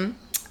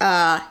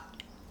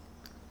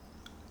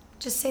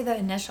 just say the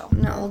initial.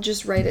 No, I'll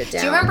just write it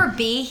down. Do you remember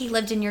B? He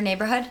lived in your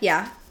neighborhood?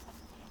 Yeah.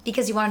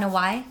 Because you want to know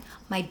why?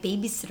 My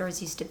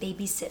babysitters used to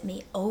babysit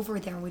me over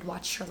there and we'd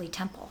watch Shirley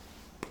Temple.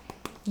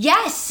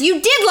 Yes.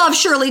 You did love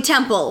Shirley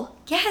Temple.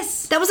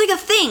 Yes. That was like a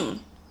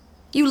thing.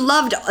 You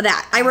loved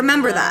that. I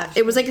remember that.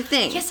 It was like a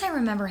thing. Yes, I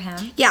remember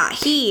him. Yeah,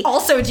 he...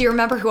 Also, do you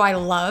remember who I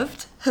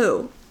loved?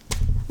 Who?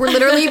 We're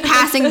literally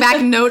passing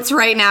back notes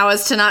right now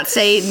as to not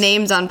say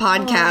names on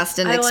podcast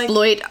and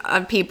exploit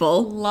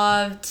people.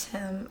 Loved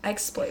him. I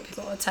exploit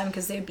people all the time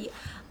because they'd be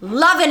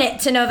loving it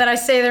to know that I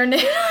say their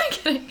name. I'm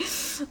kidding.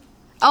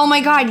 Oh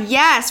my God,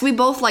 yes. We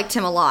both liked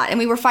him a lot. And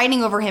we were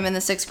fighting over him in the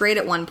 6th grade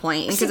at one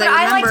point. See, but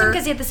I liked him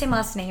because he had the same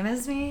last name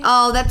as me.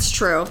 Oh, that's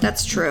true.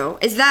 That's true.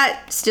 Is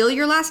that still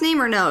your last name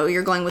or no?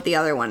 You're going with the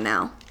other one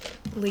now?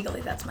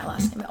 Legally, that's my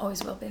last name. It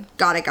always will be.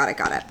 Got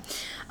it.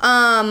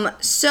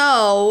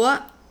 So...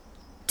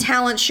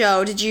 talent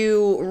show, did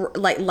you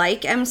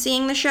like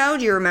emceeing the show?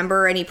 Do you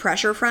remember any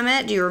pressure from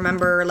it? Do you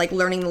remember like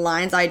learning the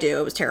lines? I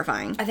do. It was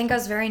terrifying. I think I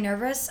was very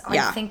nervous.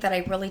 Yeah. I think that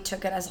I really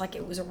took it as like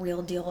it was a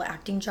real deal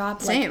acting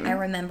job. Same. Like I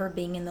remember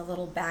being in the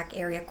little back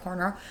area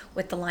corner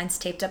with the lines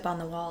taped up on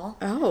the wall.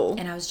 Oh.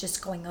 And I was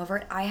just going over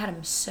it. I had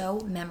them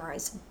so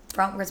memorized.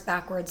 Frontwards,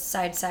 backwards,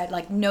 side,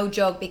 like no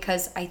joke,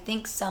 because I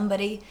think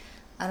somebody,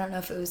 I don't know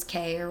if it was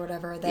Kay or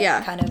whatever,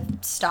 that kind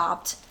of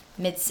stopped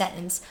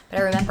mid-sentence, but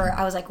I remember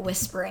I was like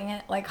whispering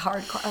it like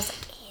hardcore. I was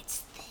like,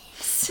 it's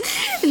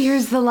this.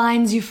 Here's the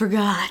lines you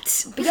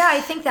forgot. But yeah,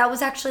 I think that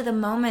was actually the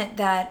moment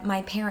that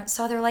my parents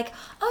saw. They're like,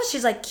 oh,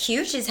 she's like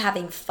cute. She's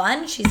having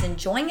fun. She's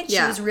enjoying it.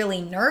 She was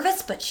really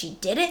nervous, but she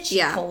did it.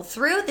 She pulled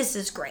through. This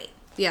is great.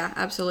 Yeah,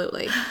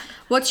 absolutely.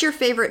 What's your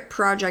favorite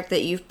project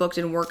that you've booked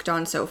and worked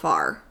on so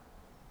far?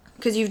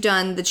 Because you've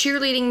done the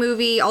cheerleading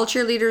movie, All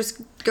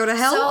Cheerleaders Go to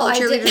Hell, All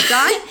Cheerleaders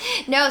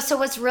Die? No, so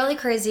what's really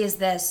crazy is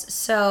this.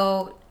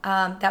 So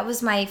that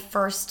was my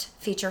first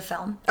feature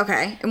film.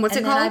 Okay, and what's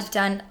it called? And then I've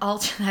done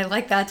I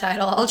like that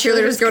title. All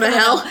Cheerleaders Go to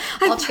Hell.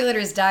 All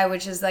Cheerleaders Die,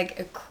 which is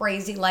like a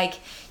crazy, like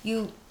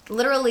you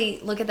literally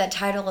look at that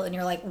title and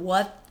you're like,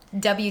 what?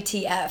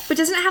 WTF. But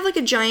doesn't it have like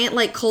a giant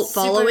like cult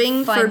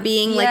following for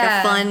being like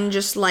a fun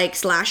just like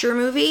slasher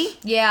movie?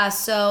 Yeah,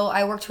 so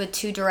I worked with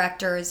two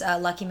directors,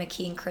 Lucky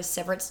McKee and Chris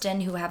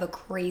Sivertson, who have a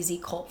crazy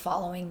cult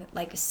following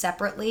like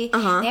separately.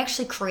 They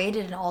actually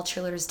created an All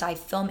Cheerleaders Die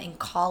film in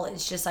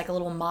college, just like a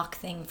little mock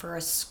thing for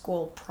a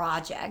school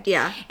project.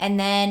 Yeah. And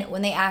then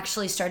when they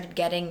actually started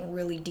getting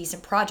really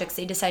decent projects,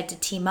 they decided to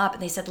team up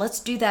and they said, let's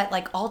do that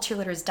like All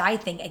Cheerleaders Die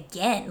thing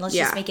again. Let's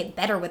just make it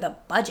better with a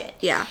budget.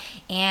 Yeah.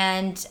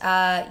 And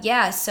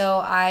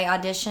so I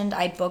auditioned,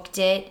 I booked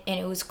it, and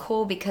it was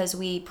cool because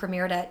we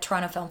premiered at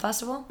Toronto Film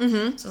Festival. So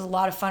it was a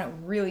lot of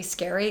fun, really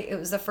scary. It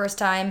was the first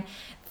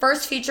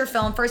feature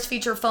film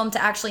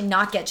to actually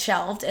not get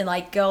shelved and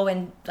like go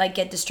and like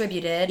get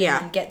distributed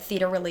and get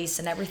theater release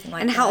and everything like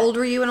that. And how old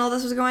were you when all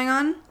this was going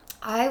on?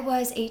 I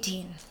was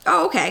 18.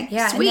 Oh, okay.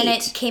 Yeah, sweet. And then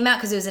it came out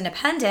because it was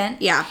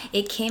independent. Yeah.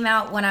 It came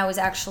out when I was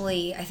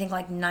actually, I think,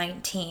 like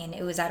 19.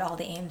 It was at all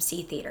the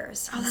AMC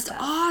theaters. Oh, that's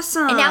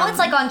awesome. And now it's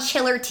like on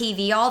Chiller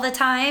TV all the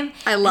time.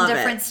 I love and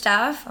different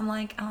stuff. I'm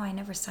like, oh, I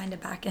never signed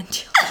it back in.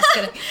 Just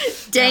kidding.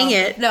 Dang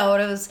it. No,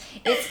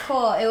 it's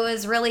cool. It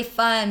was really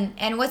fun.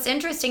 And what's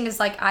interesting is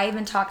like I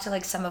even talked to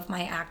like some of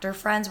my actor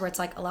friends where it's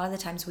like a lot of the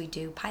times we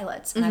do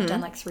pilots. And I've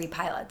done like 3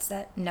 pilots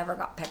that never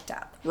got picked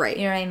up. Right.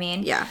 You know what I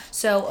mean? Yeah.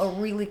 So a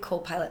really cool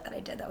pilot that I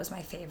did that was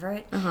my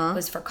favorite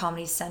was for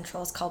Comedy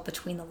Central. It's called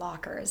Between the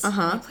Lockers. And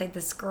I played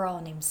this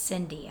girl named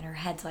Cindy, and her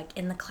head's like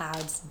in the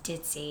clouds,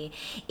 ditzy.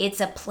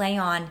 It's a play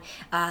on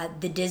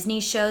the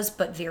Disney shows,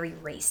 but very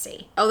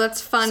racy. Oh,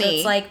 that's funny. So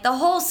it's like the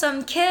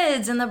wholesome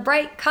kids and the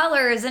bright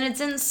colors, and it's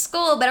in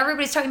school, but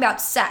everybody's talking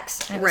about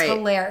sex. And it was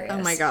hilarious. Oh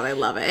my God, I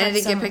love it. And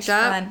it didn't get picked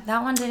up?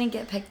 That one didn't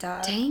get picked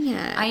up. Dang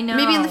it. I know.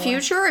 Maybe in the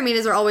future? I mean,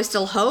 is there always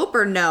still hope,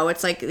 or no?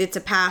 It's like it's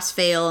a pass,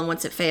 fail, and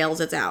once it fails,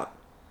 it's out.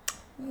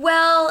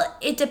 Well,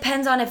 it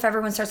depends on if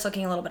everyone starts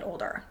looking a little bit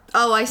older.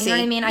 Oh, I see. You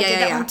know what I mean? I did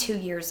that one 2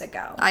 years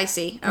ago. I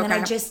see. Okay. And then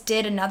I just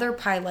did another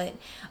pilot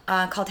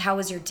called How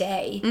Was Your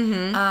Day?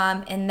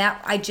 And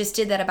that I just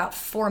did that about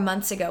 4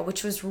 months ago,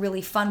 which was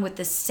really fun with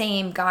the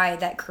same guy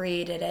that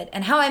created it.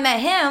 And how I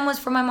met him was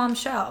for my mom's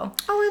show.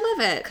 Oh, I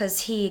love it.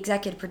 Because he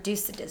executive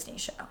produced the Disney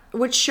show.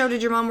 Which show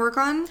did your mom work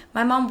on?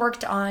 My mom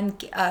worked on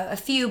a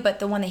few, but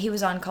the one that he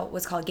was on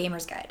was called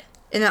Gamer's Guide.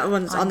 And that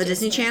one's on the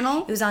Disney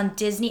Channel? It was on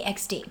Disney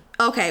XD.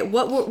 Okay.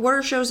 What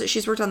are shows that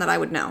she's worked on that I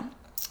would know?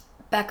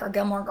 Beck or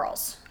Gilmore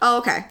Girls. Oh,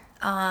 okay.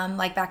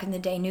 Like back in the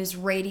day, news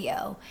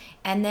radio.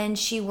 And then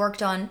she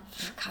worked on,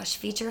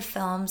 feature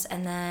films.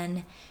 And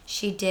then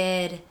she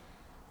did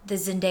the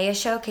Zendaya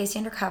show, Casey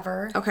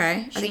Undercover.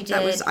 Okay. I think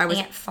that was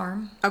Ant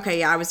Farm.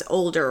 Okay, yeah, I was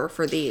older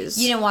for these.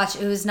 You didn't watch,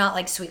 it was not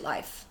like Sweet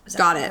Life.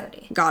 Got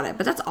it.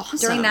 But that's awesome.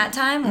 During that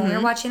time, when we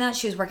were watching that,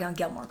 she was working on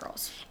Gilmore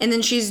Girls. And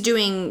then she's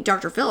doing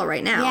Dr. Phil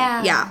right now.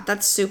 Yeah. Yeah,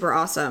 that's super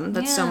awesome.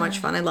 That's so much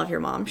fun. I love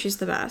your mom. She's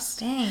the best.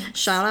 Thanks.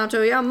 Shout out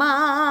to your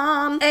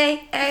mom.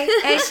 Hey.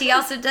 She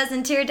also does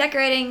interior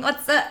decorating.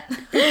 What's up?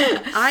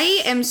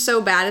 I am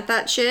so bad at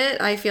that shit.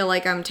 I feel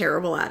like I'm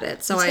terrible at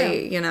it. So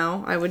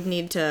I would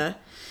need to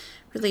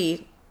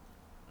really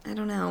I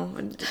don't know,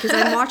 because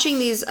I'm watching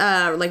these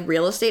like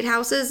real estate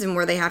houses and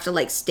where they have to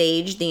like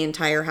stage the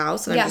entire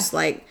house, and I'm just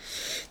like,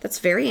 that's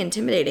very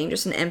intimidating.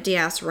 Just an empty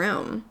ass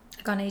room.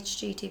 Like on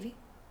HGTV.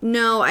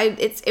 No,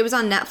 it was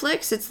on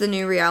Netflix. It's the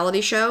new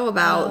reality show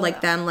about like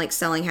them like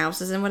selling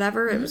houses and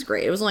whatever. It was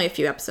great. It was only a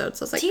few episodes,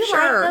 so I was like, do you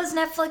sure. like those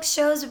Netflix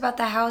shows about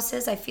the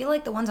houses? I feel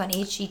like the ones on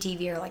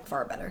HGTV are like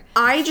far better.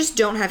 I just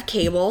don't have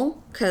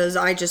cable because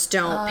I just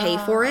don't pay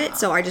for it,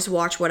 so I just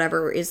watch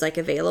whatever is like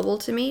available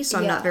to me. So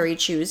I'm not very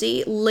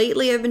choosy.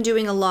 Lately, I've been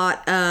doing a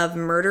lot of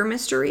murder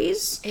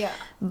mysteries. Yeah.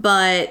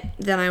 But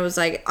then I was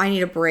like, I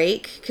need a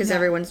break because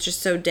everyone's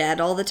just so dead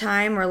all the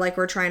time, or like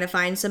we're trying to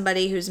find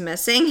somebody who's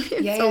missing.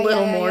 It's a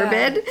little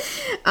morbid.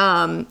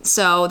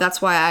 So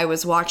that's why I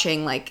was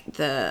watching like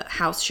the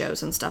house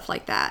shows and stuff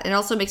like that. It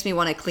also makes me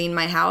want to clean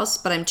my house,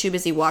 but I'm too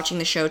busy watching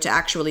the show to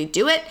actually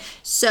do it.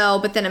 So,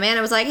 but then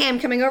Amanda was like, hey, I'm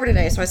coming over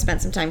today. So I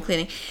spent some time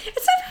cleaning.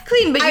 It's not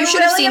clean, but you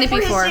should have seen it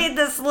before. I appreciate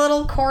this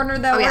little corner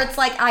though where it's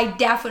like, I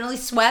definitely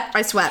swept.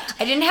 I swept.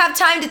 I didn't have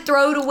time to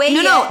throw it away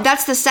yet. No,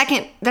 that's the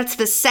second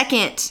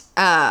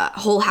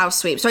whole house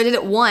sweep. So I did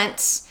it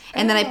once,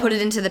 and then I put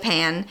it into the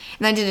pan, and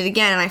then I did it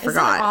again, and I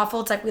forgot. Isn't it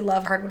awful? It's like we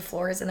love hardwood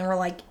floors, and then we're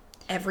like,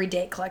 every day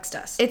it collects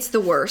dust. It's the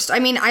worst. I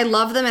mean, I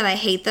love them and I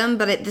hate them,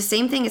 but the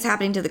same thing is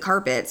happening to the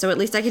carpet. So at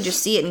least I could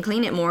just see it and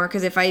clean it more,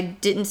 because if I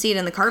didn't see it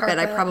in the carpet,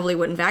 I probably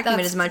wouldn't vacuum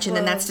it as much, and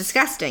then that's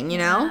disgusting, you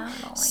know? Yeah,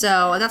 I don't like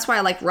so that's why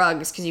I like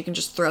rugs, because you can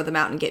just throw them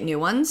out and get new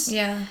ones.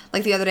 Yeah.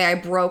 Like the other day, I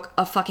broke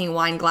a fucking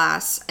wine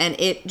glass, and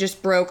it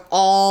just broke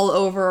all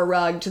over a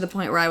rug to the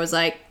point where I was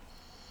like,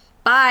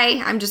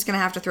 bye, I'm just going to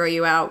have to throw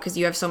you out because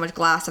you have so much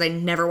glass that I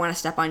never want to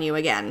step on you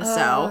again.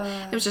 So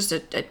it was just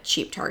a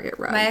cheap Target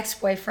rug. My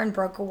ex-boyfriend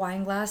broke a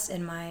wine glass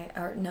in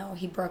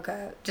he broke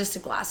just a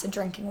glass, a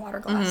drinking water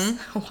glass.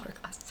 A water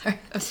glass, sorry,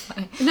 that was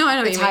funny. No, I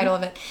know the title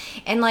of it.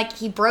 And like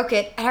he broke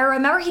it, and I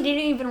remember he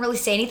didn't even really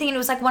say anything, and it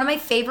was like one of my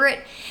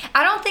favorite,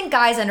 I don't think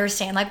guys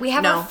understand, like we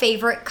have our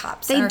favorite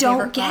cups. They and our don't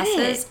favorite get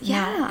glasses. it.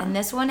 Yeah. And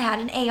this one had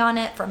an A on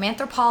it from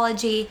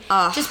Anthropology.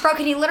 Just broke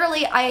it. He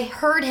literally, I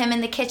heard him in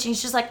the kitchen,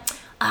 he's just like,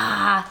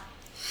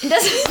 it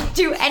doesn't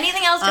do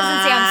anything else,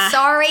 doesn't say I'm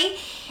sorry.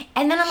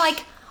 And then I'm like,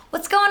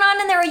 what's going on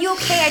in there? Are you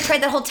okay? I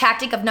tried that whole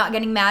tactic of not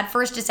getting mad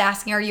first, just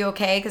asking, are you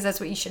okay? Because that's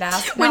what you should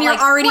ask. When you're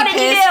already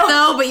pissed,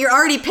 though, but you're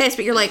already pissed,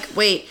 but you're like,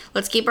 wait,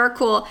 let's keep our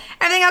cool.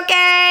 Everything okay?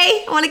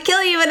 I want to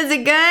kill you, but is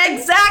it good?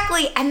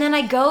 Exactly. And then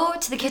I go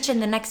to the kitchen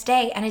the next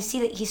day, and I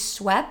see that he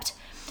swept,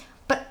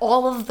 but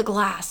all of the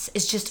glass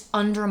is just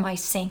under my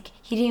sink.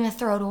 He didn't even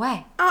throw it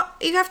away. Oh,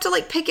 you have to,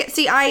 like, pick it.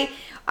 See,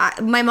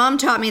 my mom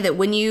taught me that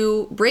when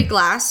you break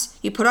glass,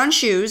 you put on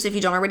shoes, if you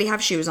don't already have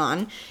shoes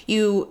on,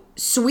 you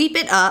sweep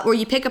it up, or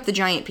you pick up the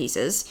giant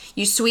pieces,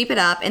 you sweep it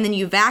up, and then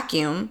you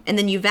vacuum, and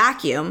then you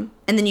vacuum,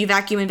 and then you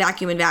vacuum and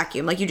vacuum and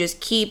vacuum. Like, you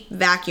just keep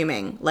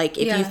vacuuming. Like,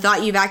 if you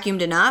thought you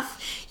vacuumed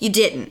enough, you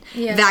didn't.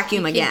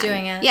 Vacuum again. Keep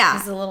doing it. Yeah.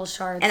 It's the little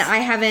shards. And I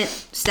haven't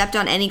stepped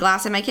on any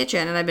glass in my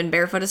kitchen, and I've been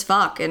barefoot as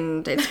fuck,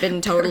 and it's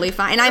been totally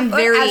fine. And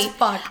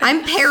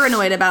I'm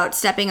paranoid about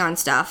stepping on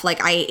stuff. Like,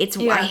 I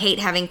hate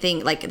having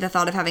like, the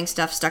thought of having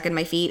stuff stuck in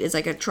my feet is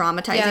like a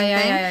traumatizing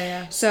thing.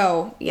 Yeah.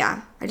 So,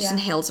 yeah. I just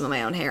inhaled some of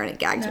my own hair, and it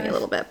gagged me a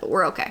little bit, but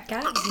we're okay.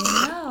 Gagged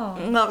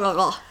you,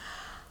 no.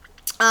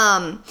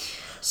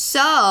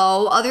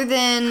 So, other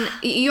than,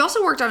 you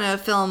also worked on a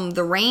film,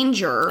 The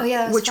Ranger,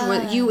 which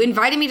was, you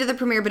invited me to the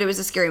premiere, but it was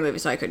a scary movie,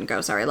 so I couldn't go.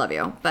 Sorry, I love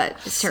you, but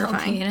it's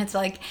terrifying. And it's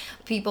like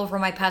people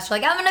from my past are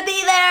like, I'm gonna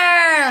be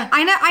there.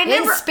 I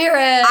never, in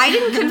spirit. I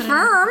didn't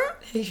confirm.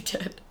 You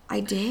did.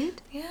 I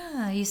did?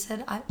 Yeah, you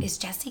said, is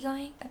Jessie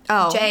going?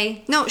 Oh.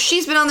 Jay? No,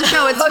 she's been on the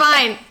show. It's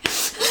fine.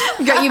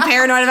 Got you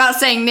paranoid about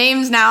saying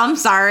names now. I'm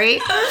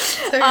sorry.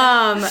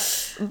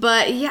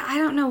 But yeah, I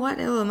don't know what.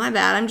 Oh, my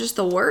bad. I'm just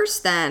the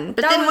worst then.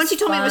 But then once you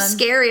told me it was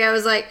scary, I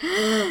was like,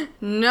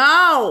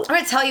 no. I'm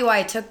going to tell you why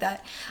I took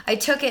that. I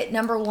took it,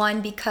 number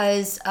one,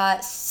 because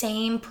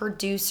same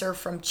producer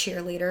from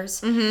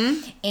Cheerleaders.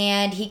 Mm-hmm.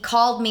 And he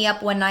called me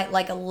up one night,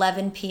 like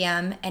 11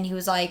 p.m. And he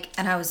was like,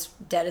 and I was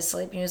dead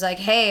asleep. And he was like,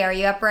 hey, are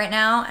you up right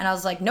now? And I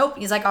was like, nope.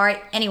 He's like, all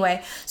right,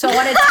 anyway. So I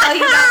want to tell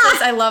you about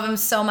this. I love him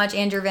so much.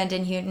 Andrew Van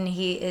Den Houten.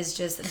 He is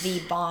just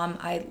the bomb.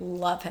 I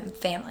love him.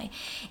 Family.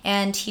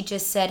 And he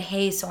just said,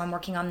 hey, so I'm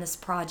working on this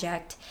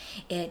project.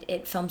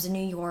 It films in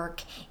New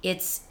York.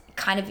 It's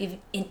kind of an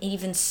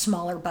even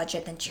smaller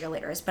budget than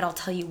Cheerleaders, but I'll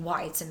tell you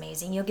why it's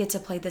amazing. You'll get to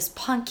play this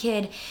punk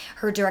kid,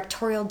 her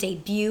directorial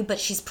debut, but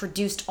she's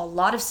produced a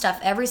lot of stuff.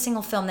 Every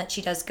single film that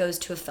she does goes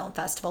to a film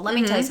festival. Let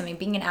me tell you something,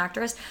 being an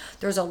actress,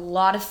 there's a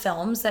lot of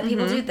films that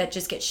people do that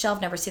just get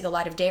shelved, never see the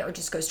light of day, or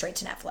just go straight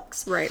to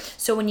Netflix. Right.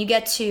 So when you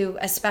get to,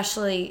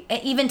 especially,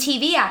 even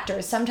TV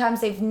actors,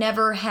 sometimes they've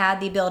never had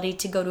the ability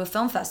to go to a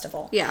film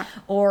festival. Yeah.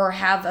 Or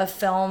have a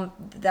film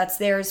that's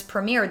theirs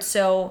premiered.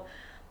 So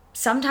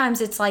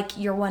sometimes it's like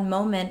your one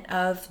moment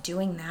of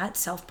doing that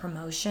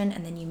self-promotion,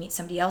 and then you meet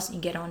somebody else and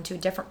you get on to a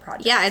different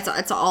project. Yeah,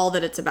 it's all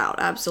that it's about.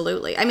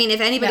 Absolutely. I mean,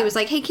 if anybody was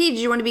like, hey, Kate, did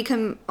you want to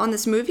become on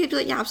this movie? I'd be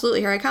like, yeah, absolutely.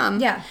 Here I come.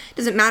 Yeah.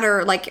 Doesn't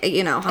matter, like,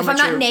 you know, how if much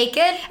I'm not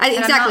naked.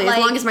 Exactly. As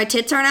long as my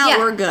tits aren't out, Yeah.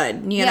 we're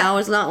good. You know,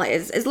 as long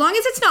as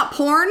it's not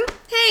porn.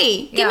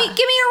 Hey, give me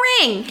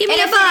a ring. Give me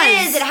a if buzz.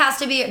 it is, it has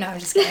to be. No, I'm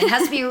just kidding. It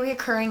has to be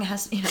reoccurring. It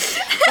has to,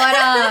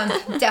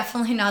 but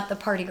definitely not the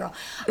party girl.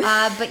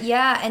 But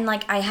yeah, and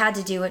like I had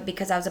to do it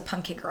because I was a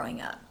punk kid growing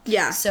up.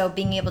 Yeah. So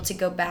being able to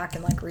go back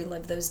and like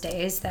relive those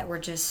days that were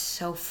just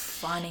so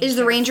fun. Is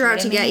the ranger out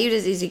to get you?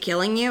 Is he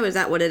killing you? Is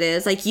that what it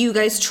is? Like you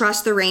guys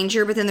trust the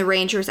ranger, but then the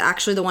ranger is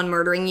actually the one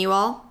murdering you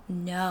all?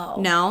 No.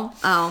 No?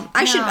 Oh.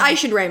 I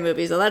should write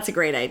movies though. That's a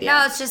great idea.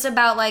 No, it's just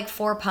about like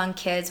 4 punk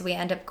kids. We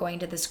end up going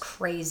to this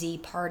crazy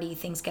party.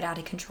 Things get out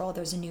of control.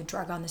 There's a new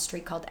drug on the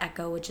street called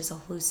Echo, which is a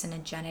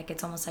hallucinogenic.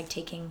 It's almost like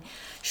taking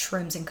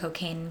shrooms and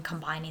cocaine and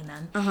combining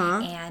them.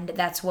 And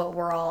that's what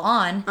we're all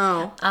on.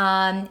 Oh.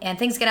 And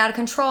things get out of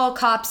control.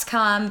 Cops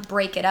come,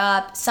 break it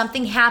up.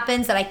 Something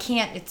happens that I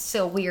can't, it's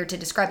so weird to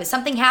describe it.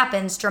 Something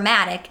happens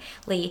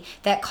dramatically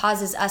that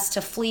causes us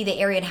to flee the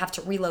area and have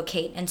to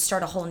relocate and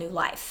start a whole new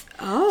life.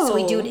 Oh. So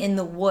we do it in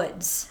the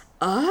woods.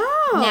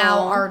 Oh.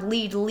 Now our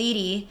lead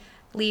lady,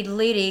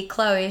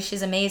 Chloe,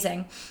 she's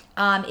amazing.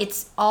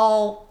 It's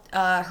all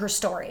her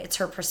story. It's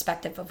her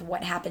perspective of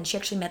what happened. She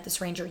actually met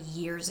this ranger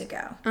years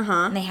ago.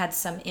 And they had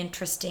some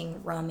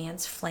interesting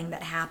romance fling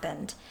that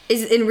happened.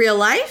 Is it in real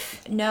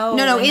life? No,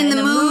 in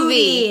the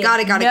movie. Got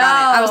it.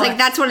 I was like,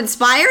 that's what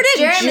inspired it?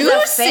 Jeremy's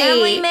Juicy. a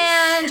family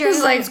man.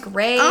 Jeremy's like, like,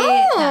 great.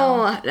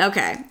 Oh,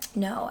 okay.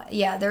 No,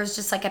 yeah, there's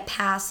just like a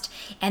past,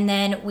 and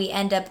then we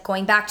end up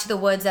going back to the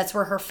woods. That's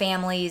where her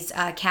family's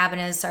cabin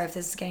is. Sorry if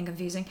this is getting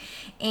confusing.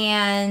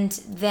 And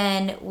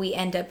then we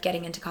end up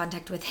getting into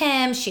contact with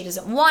him. She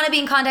doesn't want to be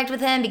in contact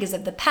with him because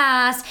of the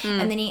past,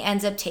 and then he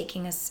ends up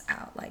taking us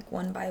out like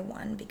one by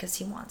one because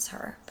he wants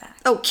her back.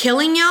 Oh,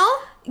 killing y'all?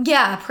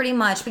 Yeah, pretty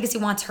much because he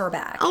wants her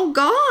back. Oh,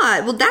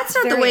 God. Well, that's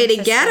not the Very way to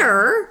interesting. get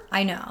her.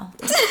 I know.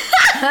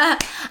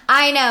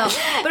 I know.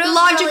 But it was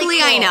Logically,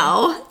 really cool. I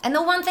know. And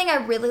the one thing I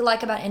really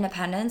like about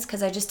Independence,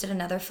 because I just did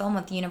another film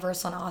with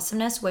Universal and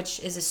Awesomeness, which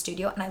is a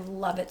studio, and I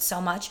love it so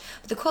much.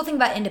 But the cool thing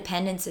about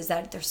Independence is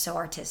that they're so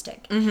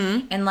artistic.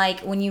 And like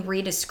when you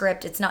read a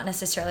script, it's not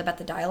necessarily about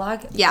the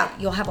dialogue. Yeah.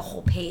 But you'll have a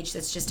whole page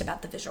that's just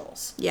about the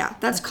visuals. Yeah,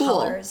 that's the cool.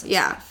 colors and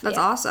Yeah, stuff. that's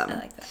Yeah, awesome. I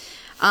like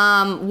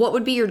that. What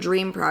would be your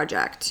dream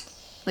project?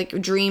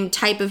 Like dream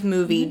type of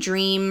movie,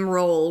 dream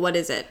role, what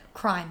is it?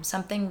 Crime,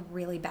 something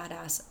really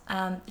badass.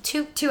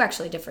 Two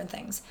actually different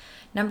things.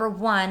 Number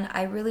one,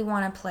 I really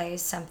want to play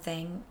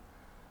something.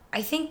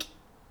 I think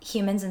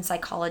humans and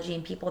psychology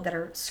and people that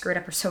are screwed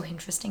up are so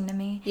interesting to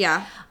me.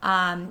 Yeah.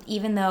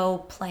 Even though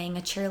playing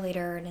a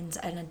cheerleader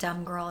and a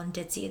dumb girl and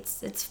ditzy,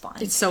 it's fun.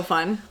 It's so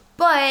fun.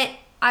 But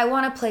I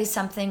want to play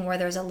something where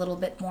there's a little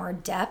bit more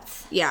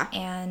depth. Yeah.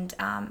 And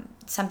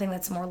something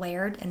that's more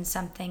layered and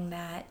something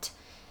that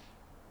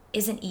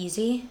isn't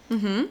easy.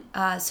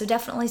 So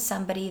definitely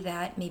somebody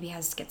that maybe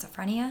has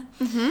schizophrenia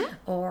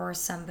or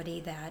somebody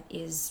that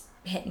is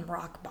hitting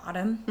rock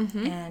bottom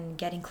and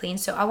getting clean.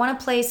 So I want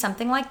to play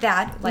something like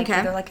that, like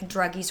either like a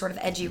druggy sort of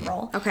edgy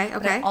role. Okay.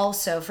 But I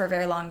also, for a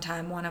very long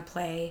time, want to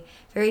play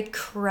very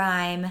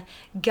crime,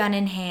 gun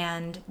in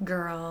hand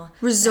girl.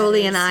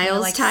 Rizzoli that and is,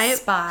 Isles like type?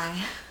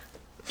 Spy.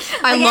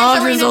 I Like love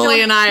Angelina Rizzoli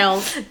Jolie. and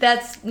Isles.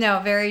 That's,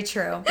 very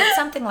true. But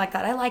something like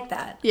that. I like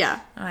that. Yeah.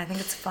 I think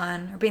it's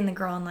fun. Or being the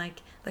girl in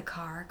like the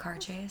car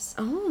chase.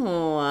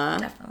 Oh.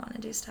 Definitely want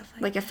to do stuff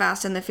Like a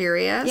Fast and the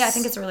Furious? Yeah, I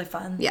think it's really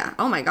fun. Yeah.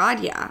 Oh my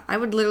God, yeah. I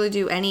would literally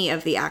do any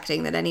of the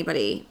acting that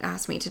anybody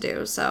asked me to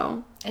do,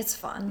 so It's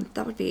fun.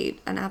 that would be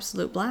an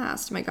absolute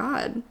blast. My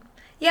God.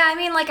 Yeah, I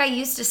mean, like, I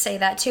used to say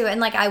that, too. And,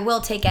 like, I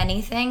will take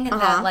anything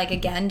that, like,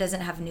 again,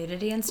 doesn't have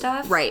nudity and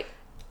stuff. Right.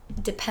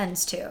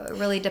 Depends, too. It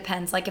really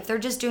depends. Like, if they're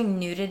just doing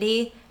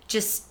nudity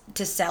just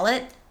to sell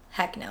it,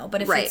 heck no.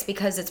 But if it's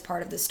because it's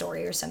part of the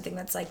story or something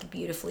that's, like,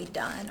 beautifully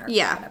done or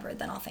whatever,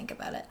 then I'll think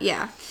about it.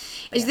 Yeah.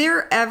 Is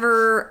there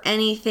ever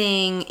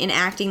anything in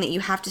acting that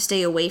you have to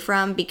stay away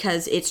from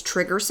because it's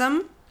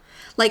triggersome?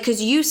 Like,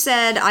 because you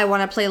said, I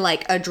want to play,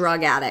 like, a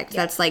drug addict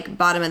that's, like,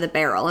 bottom of the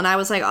barrel. And I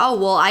was like, oh,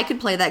 well, I could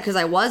play that because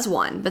I was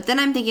one. But then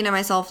I'm thinking to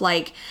myself,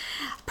 like,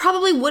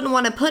 probably wouldn't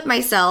want to put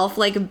myself,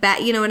 like,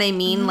 you know what I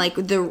mean? Like,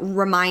 the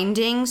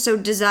reminding. So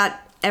does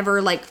that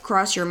ever, like,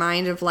 cross your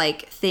mind of,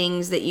 like,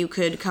 things that you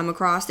could come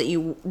across that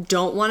you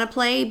don't want to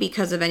play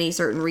because of any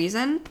certain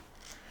reason?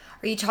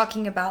 Are you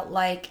talking about,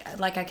 like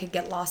I could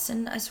get lost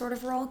in a sort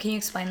of role? Can you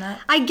explain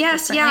that? I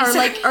guess, yeah,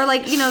 or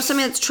like, you know,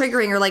 something that's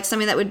triggering, or like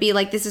something that would be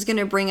like, this is going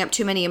to bring up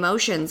too many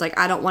emotions. Like,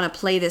 I don't want to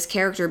play this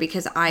character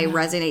because I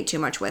resonate too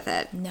much with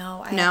it.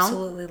 No, I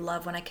absolutely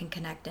love when I can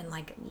connect and,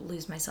 like,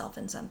 lose myself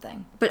in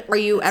something. But are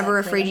you ever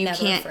Exactly. afraid I'm you never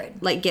can't, afraid.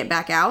 like, get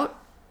back out?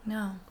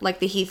 No. Like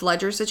the Heath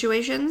Ledger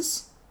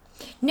situations?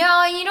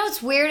 No, you know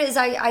what's weird is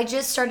I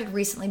just started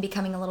recently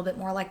becoming a little bit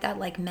more like that,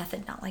 like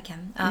method, not like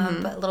him,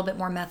 but a little bit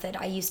more method.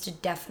 I used to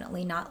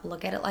definitely not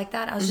look at it like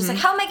that. I was just like,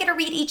 how am I going to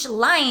read each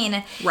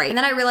line? Right. And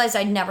then I realized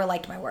I never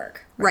liked my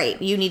work.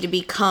 Right. You need to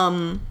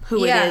become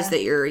who it is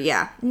that you're,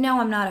 No,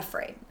 I'm not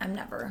afraid. I'm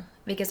never.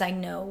 Because I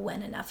know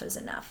when enough is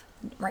enough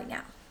right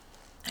now.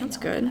 That's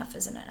good. When enough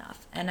isn't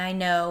enough. And I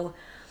know...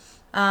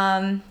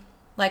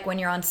 like when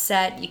you're on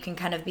set, you can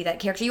kind of be that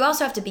character. You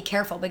also have to be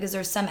careful because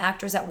there's some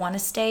actors that want to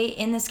stay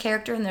in this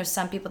character and there's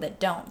some people that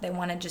don't. They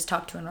want to just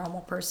talk to a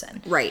normal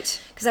person.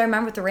 Right. Because I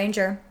remember with The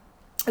Ranger,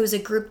 it was a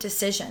group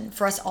decision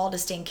for us all to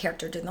stay in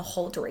character during the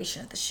whole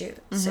duration of the shoot.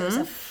 So it was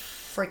a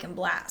freaking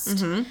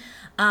blast.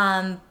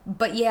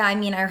 But yeah, I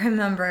mean, I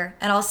remember,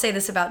 and I'll say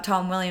this about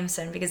Tom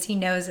Williamson because he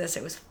knows this.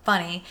 It was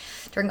funny.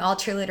 During All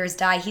Cheerleaders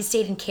Die, he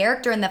stayed in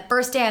character. And the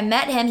first day I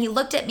met him, he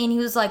looked at me and he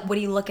was like, what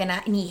are you looking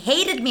at? And he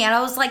hated me. And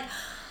I was like...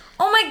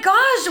 oh my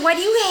gosh, why do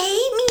you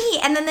hate me?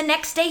 And then the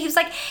next day he was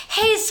like,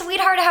 hey,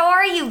 sweetheart, how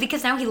are you?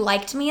 Because now he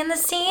liked me in the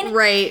scene.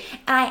 Right.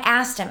 And I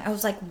asked him, I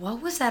was like,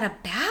 what was that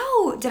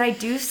about? Did I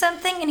do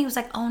something? And he was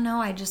like, oh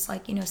no, I just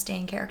like, stay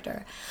in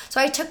character.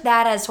 So I took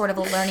that as sort of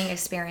a learning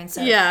experience.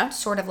 Of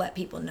sort of let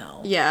people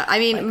know. Yeah. I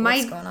mean, like,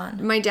 what's going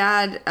on. My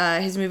dad,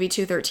 his movie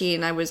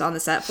 213, I was on the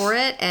set for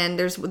it. And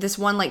there's this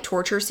one like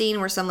torture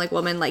scene where some like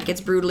woman like gets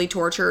brutally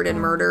tortured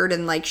and murdered.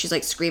 And like she's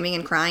like screaming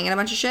and crying and a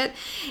bunch of shit.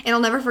 And I'll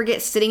never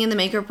forget sitting in the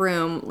makeup room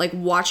like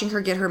watching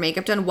her get her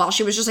makeup done while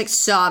she was just like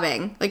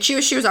sobbing. Like she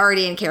was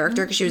already in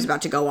character because she was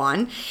about to go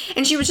on,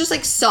 and she was just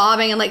like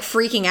sobbing and like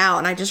freaking out.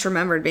 And I just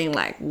remembered being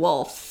like,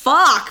 well,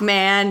 fuck,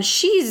 man,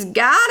 she's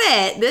got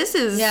it. This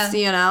is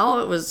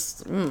it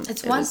was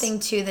it's one thing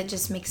too that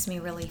just makes me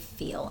really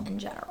feel in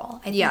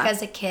general. I think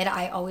as a kid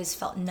I always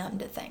felt numb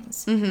to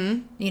things.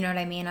 You know what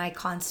I mean? I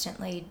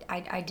constantly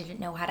I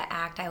didn't know how to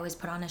act. I always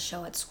put on a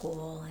show at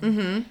school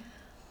and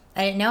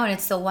I didn't know, and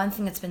it's the one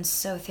thing that's been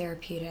so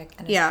therapeutic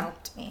and it's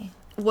helped me.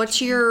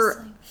 What's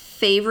your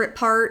favorite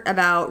part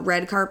about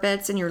red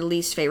carpets and your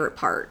least favorite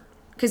part?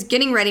 Because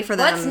getting ready for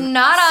them. What's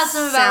not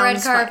awesome about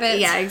red carpets?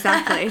 Yeah,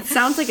 exactly. It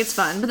sounds like it's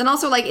fun. But then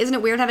also, like, isn't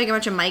it weird having a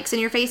bunch of mics in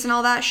your face and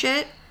all that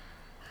shit?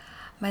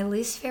 My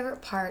least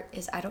favorite part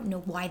is I don't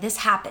know why this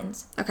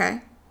happens.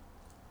 Okay.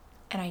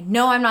 And I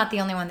know I'm not the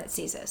only one that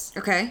sees this.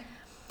 Okay.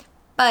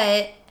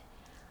 But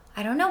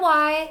I don't know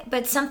why,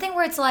 but something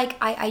where it's like,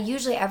 I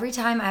usually, every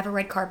time I have a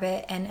red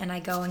carpet and I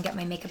go and get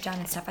my makeup done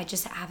and stuff, I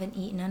just haven't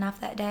eaten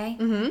enough that day.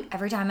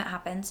 Every time it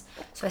happens.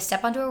 So I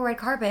step onto a red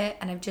carpet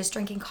and I'm just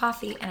drinking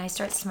coffee and I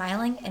start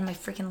smiling and my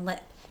freaking lip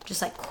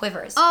just like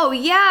quivers. Oh,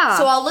 yeah.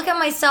 So I'll look at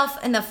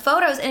myself in the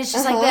photos and it's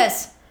just like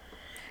this.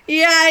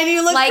 Yeah, and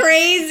you look like,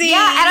 crazy.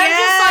 Yeah, and I'm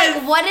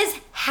just like, what is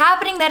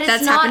happening that is not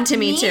me? That's happened to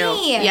me too.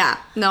 Yeah,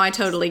 no, I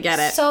totally get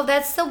it. So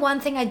that's the one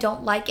thing I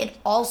don't like. It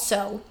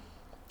also...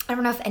 I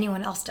don't know if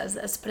anyone else does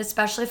this, but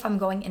especially if I'm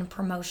going in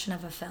promotion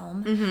of a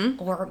film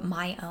or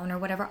my own or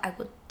whatever, I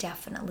will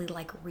definitely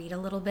like read a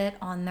little bit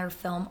on their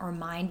film or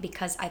mine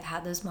because I've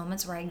had those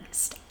moments where I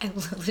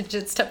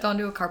legit stepped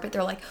onto a carpet.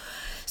 They're like,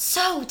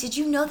 so did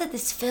you know that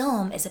this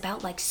film is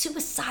about like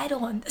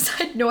suicidal and this?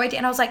 I had no idea.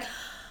 And I was like,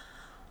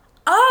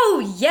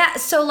 oh yeah.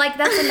 So like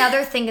that's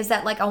another thing is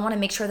that like I want to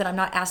make sure that I'm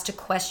not asked a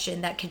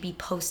question that could be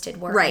posted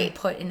where I'm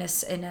put in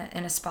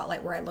a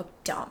spotlight where I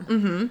look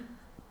dumb.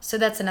 So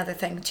that's another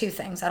thing, two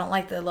things. I don't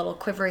like the little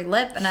quivery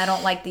lip, and I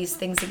don't like these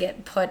things that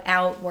get put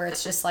out where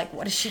it's just like,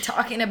 what is she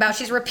talking about?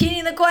 She's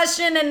repeating the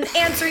question and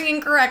answering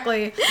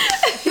incorrectly.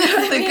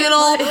 the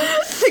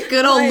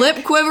good old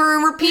lip quiver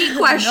and repeat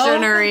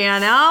questioner, you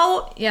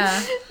know?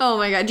 Yeah. Oh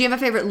my God. Do you have a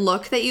favorite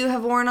look that you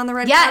have worn on the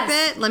red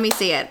carpet? Let me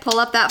see it. Pull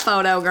up that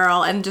photo,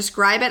 girl, and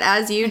describe it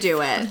as you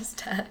do it.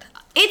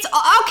 It's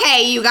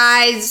okay, you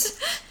guys.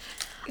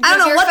 I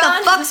don't know what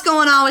the fuck's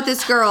going on with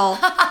this girl,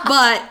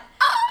 but...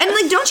 And,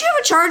 like, don't you have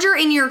a charger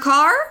in your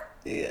car?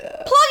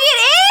 Yeah. Plug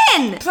it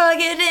in! Plug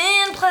it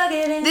in, plug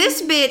it in.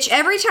 This bitch,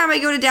 every time I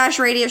go to Dash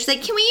Radio, she's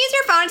like, can we use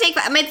your phone and take...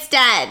 It's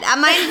dead.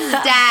 Mine's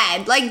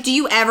dead. Like, do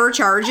you ever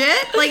charge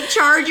it? Like,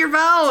 charge your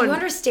phone. Do you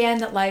understand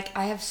that, like,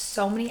 I have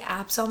so many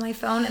apps on my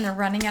phone, and they're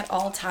running at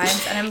all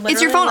times, and I'm literally,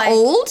 is your phone like,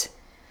 old?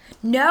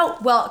 No.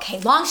 Well, okay,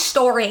 long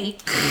story.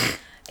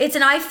 It's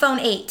an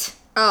iPhone 8.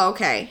 Oh,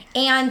 okay.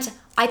 And...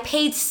 I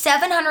paid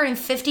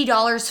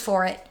 $750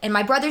 for it, and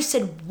my brother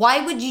said,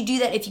 why would you do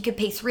that if you could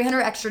pay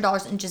 $300 extra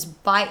and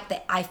just buy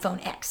the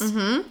iPhone X?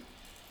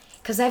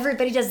 Because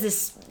everybody does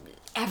this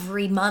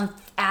every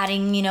month,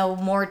 adding,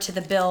 more to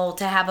the bill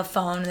to have a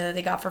phone that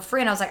they got for free.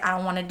 And I was like, I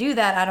don't want to do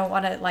that. I don't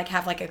want to, like,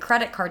 have, like, a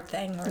credit card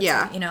thing. Or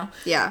Yeah.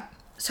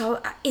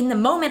 So in the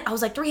moment, I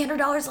was like,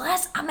 $300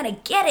 less, I'm going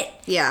to get it.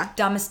 Yeah.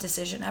 Dumbest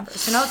decision ever.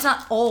 So now it's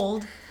not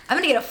old. I'm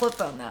going to get a flip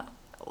phone, though.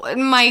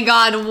 My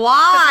God,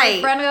 why?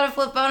 My friend got a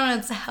flip phone and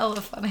it's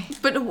hella funny.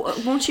 But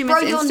won't you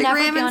miss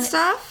Instagram and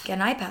stuff? Get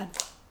an iPad.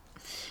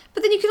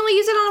 But then you can only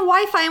use it on a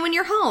Wi-Fi when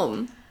you're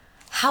home.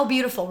 How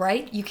beautiful,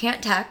 right? You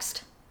can't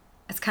text.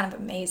 It's kind of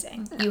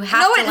amazing. You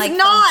have to, it's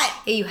not.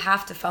 You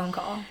have to phone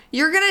call.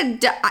 You're gonna.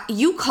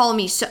 You call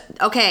me so.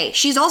 Okay,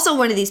 she's also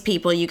one of these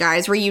people, you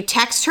guys, where you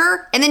text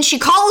her and then she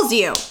calls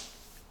you.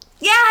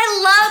 Yeah, I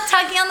love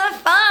talking on the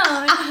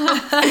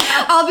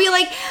phone. I'll be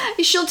like,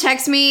 she'll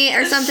text me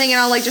or something, and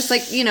I'll like just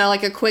like, you know,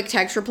 like a quick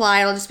text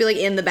reply. I'll just be like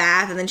in the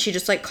bath, and then she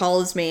just like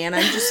calls me, and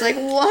I'm just like,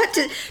 what?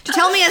 To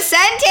tell me a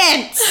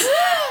sentence.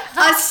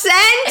 A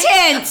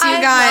sentence,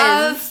 you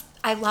guys.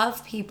 I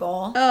love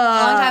people. A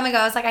long time ago,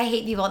 I was like, I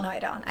hate people. No, I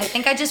don't. I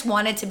think I just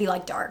wanted to be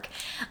like dark.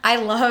 I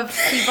love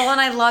people and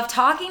I love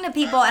talking to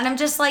people, and I'm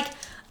just like,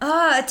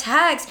 a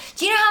text.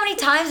 Do you know how many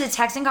times a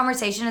texting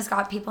conversation has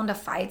got people into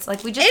fights?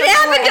 Like we just. It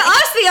happened to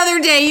us the other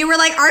day. You were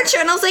like, aren't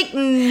you? And I was like,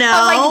 no.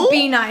 I was like,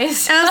 be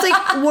nice. And I was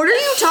like, what are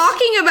you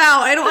talking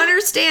about? I don't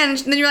understand.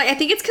 And then you're like, I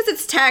think it's because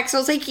it's text. I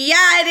was like,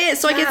 yeah, it is.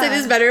 So I guess it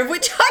is better if we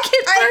talk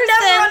in person.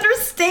 I never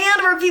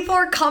understand where people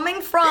are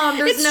coming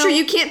from. It's true.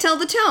 You can't tell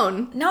the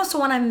tone. No, so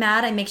when I'm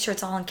mad, I make sure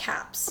it's all in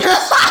caps.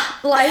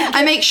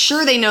 I make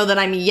sure they know that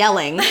I'm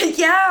yelling.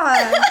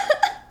 Yeah.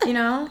 You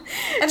know?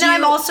 And then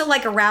I'm also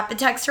like a rapid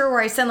texter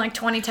where I send like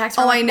 20 texts.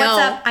 Oh, I know.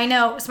 What's up? I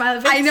know.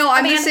 Smiley face. I know.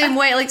 I'm the same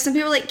way. Like some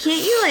people are like,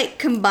 can't you like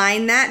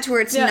combine that to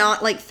where it's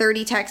not like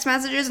 30 text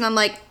messages? And I'm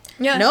like,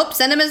 nope,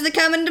 send them as they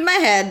come into my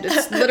head.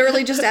 It's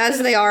literally just as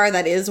they are.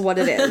 That is what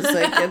it is.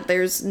 Like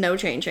there's no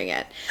changing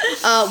it.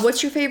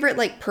 What's your favorite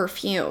like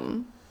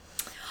perfume?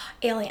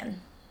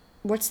 Alien.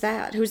 What's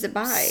that? Who's it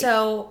by?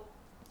 So,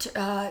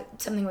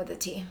 something with a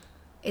T.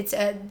 It's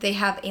they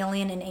have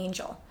Alien and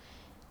Angel.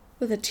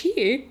 With a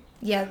T?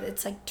 Yeah,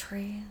 it's like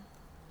tree.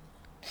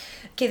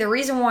 Okay, the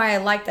reason why I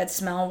like that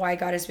smell, why I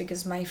got it, is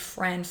because my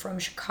friend from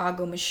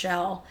Chicago,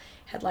 Michelle,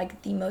 had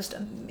like the most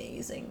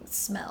amazing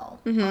smell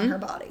on her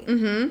body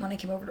when I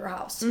came over to her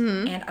house.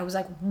 And I was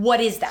like,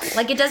 what is that?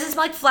 Like, it doesn't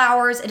smell like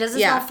flowers. It doesn't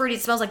smell fruity.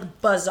 It smells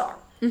like bazaar.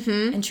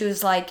 And she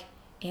was like,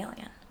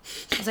 Alien.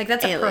 I was like,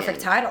 that's a perfect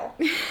title.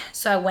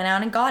 So I went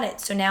out and got it.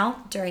 So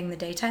now, during the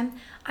daytime,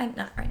 I'm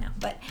not right now,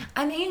 but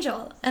I'm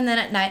Angel. And then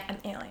at night, I'm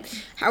Alien.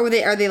 How are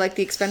they? Are they like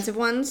the expensive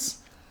ones?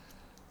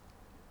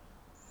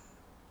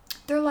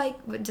 They're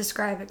like,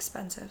 describe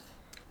expensive.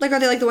 Like, are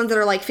they like the ones that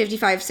are like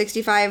 55,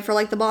 65 for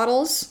like the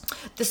bottles?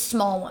 The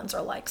small ones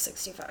are like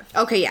 65.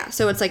 Okay, yeah.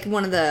 So it's like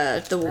one of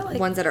the like,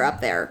 ones that are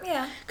up there.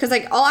 Yeah. Because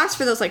like I'll ask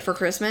for those like for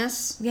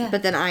Christmas. Yeah.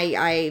 But then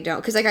I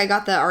don't, because like I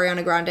got the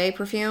Ariana Grande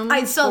perfume.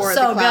 It smells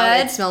so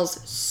good. It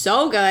smells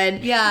so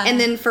good. Yeah. And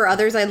then for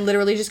others, I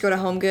literally just go to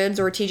Home Goods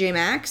or TJ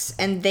Maxx,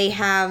 and they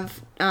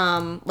have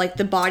like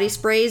the body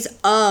sprays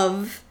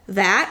of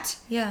that.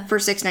 Yeah. For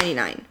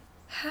 $6.99.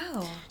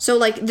 How? So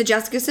like the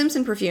Jessica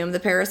Simpson perfume, the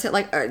Paris,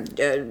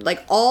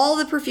 like all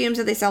the perfumes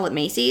that they sell at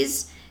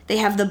Macy's, they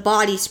have the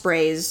body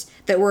sprays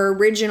that were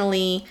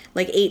originally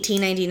like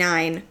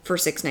 $18.99 for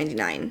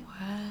 $6.99.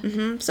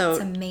 What? So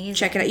that's amazing.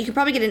 Check it out. You could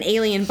probably get an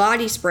Alien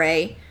body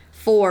spray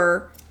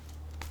for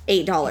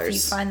 $8. If you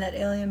find that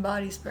Alien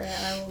body spray,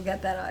 I will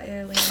get that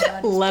Alien body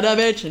spray. Let a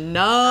bitch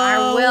know.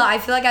 I will. I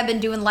feel like I've been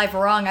doing life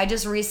wrong. I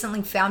just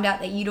recently found out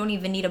that you don't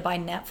even need to buy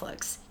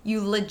Netflix.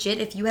 You legit,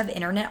 if you have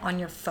internet on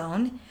your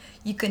phone,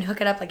 you can hook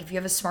it up. Like if you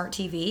have a smart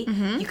TV,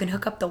 you can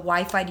hook up the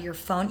Wi-Fi to your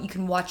phone. You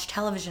can watch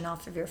television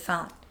off of your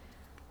phone.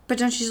 But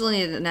don't you still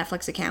need a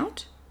Netflix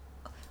account?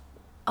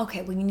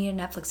 Okay, well you need a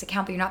Netflix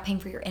account, but you're not paying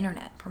for your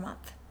internet per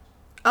month.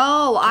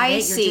 Oh,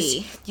 I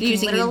see. You're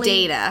using your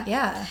data.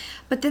 Yeah.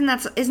 But then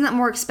isn't that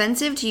more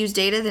expensive to use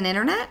data than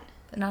internet?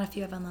 But not if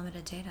you have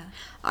unlimited data.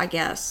 I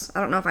guess.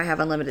 I don't know if I have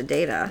unlimited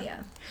data.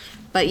 Yeah.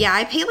 But yeah,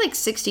 I pay like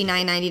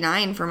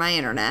 $69.99 for my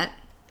internet.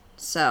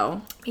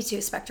 So. Me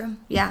too, Spectrum.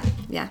 Yeah.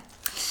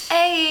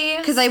 Hey.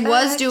 Because I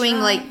was doing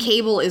like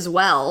cable as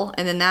well,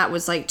 and then that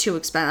was like too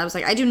expensive. I was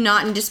like, I do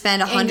not need to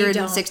spend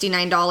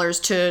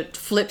 $169 to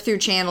flip through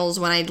channels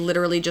when I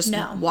literally just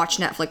watch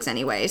Netflix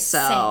anyway.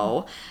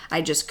 So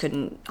I just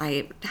couldn't.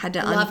 I had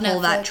to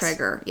unpull that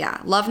trigger. Yeah,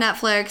 love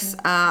Netflix.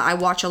 I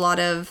watch a lot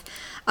of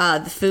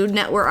the Food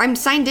Network. I'm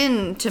signed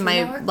in to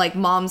my like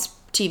mom's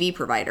TV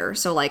provider,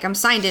 so like I'm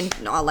signed in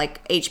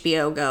like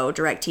HBO Go,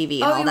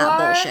 DirecTV, and all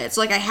that bullshit. So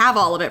like I have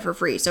all of it for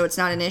free, so it's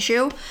not an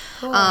issue.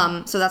 Cool.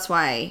 So that's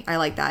why I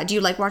like that. Do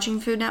you like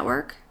watching Food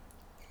Network?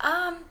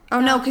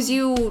 No, because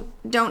you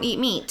don't eat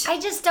meat.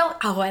 I just don't.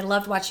 Oh, I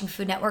loved watching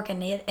Food Network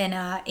in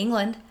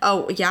England.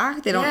 Oh yeah,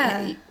 they don't.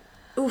 Yeah.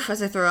 Oof,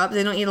 as I throw up,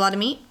 they don't eat a lot of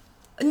meat.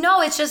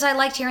 No, it's just I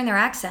liked hearing their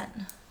accent.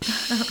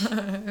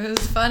 It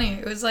was funny.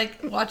 It was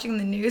like watching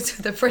the news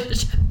with a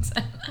British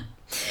accent.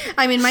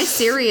 I mean, my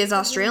Siri is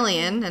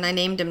Australian, and I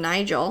named him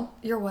Nigel.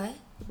 Your what?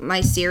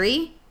 My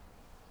Siri.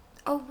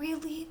 Oh,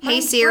 really? Hey,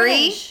 Mine's Siri.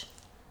 British.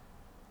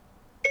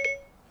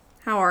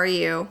 How are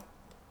you?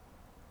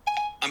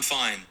 I'm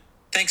fine.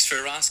 Thanks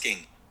for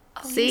asking.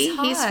 Oh, see,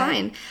 he's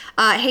fine.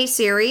 Hey,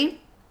 Siri.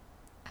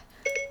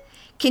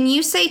 Can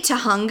you say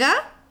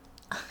Tahunga?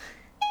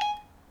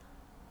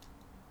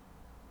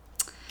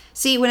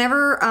 See,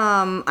 whenever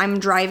I'm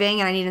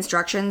driving and I need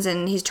instructions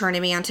and he's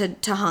turning me onto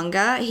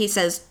Tahunga, he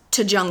says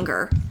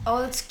Tajunger.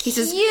 Oh, that's cute.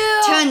 He says,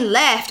 turn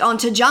left on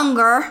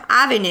Tajunger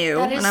Avenue.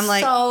 That is and I'm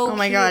like, so oh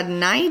my cute. God,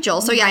 Nigel.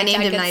 So yeah, I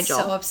named him I Nigel.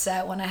 get so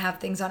upset when I have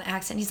things on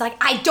accent. He's like,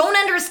 I don't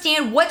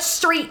understand what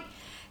street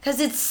Because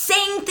it's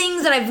saying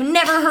things that I've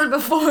never heard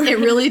before. It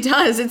really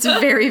does. It's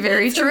very,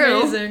 very It's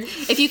true. amazing.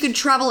 If you could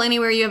travel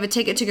anywhere, you have a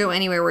ticket to go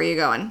anywhere, where are you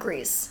going?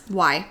 Greece.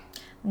 Why?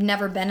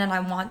 Never been, and I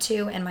want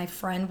to. And my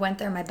friend went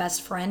there, my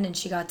best friend, and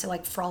she got to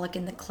like frolic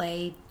in the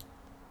clay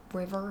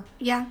river.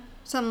 Yeah,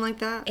 something like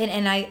that.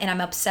 And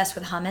I'm obsessed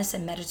with hummus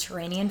and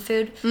Mediterranean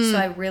food, so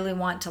I really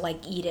want to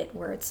like eat it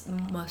where it's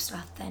most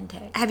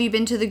authentic. Have you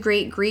been to the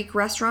Great Greek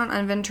restaurant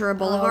on Ventura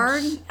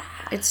Boulevard?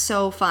 It's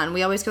so fun.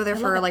 We always go there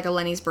for like a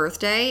Lenny's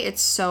birthday.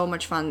 It's so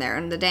much fun there.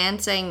 And the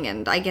dancing,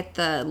 and I get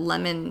the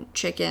lemon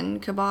chicken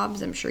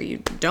kebabs. I'm sure you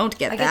don't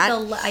get that.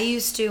 I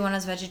used to when I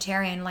was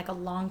vegetarian like a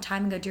long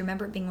time ago. Do you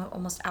remember it being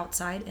almost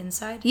outside,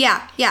 inside?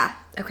 Yeah, yeah.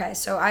 Okay,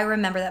 so I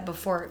remember that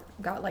before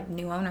it got like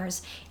new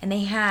owners, and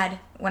they had,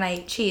 when I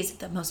ate cheese,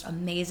 the most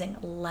amazing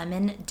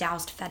lemon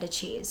doused feta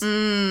cheese.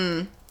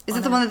 Is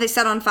it the one that they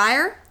set on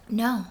fire?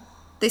 No.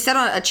 They set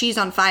a cheese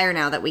on fire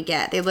now that we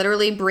get. They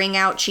literally bring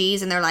out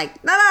cheese and they're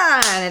like,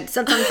 nah, and it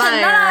sets on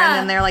fire, and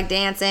then they're like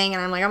dancing,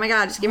 and I'm like, oh my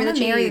god, just give me the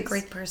cheese. Marry a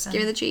Greek person.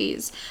 Give me the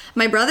cheese.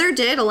 My brother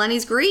did a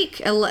Lenny's Greek.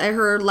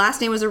 Her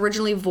last name was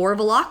originally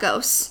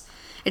Vorvalakos.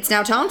 It's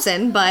now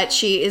Thompson, but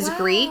she is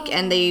Greek,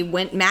 and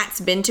Matt's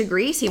been to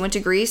Greece. He went to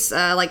Greece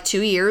like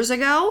 2 years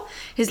ago.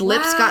 His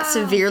lips got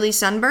severely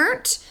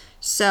sunburnt.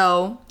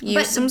 So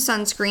use some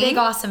sunscreen. Big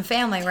awesome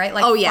family, right?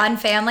 Like fun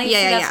family. Yeah,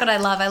 See, yeah, that's what I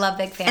love. I love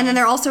big families. And then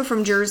they're also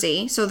from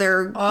Jersey, so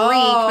they're Greek,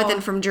 but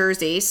then from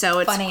Jersey. So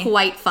it's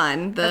quite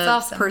fun. The That's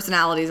awesome.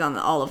 personalities on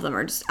all of them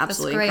are just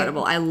absolutely great.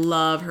 incredible. I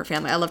love her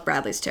family. I love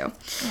Bradley's too.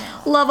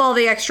 Love all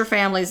the extra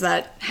families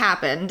that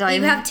happened.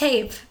 You have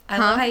tape. I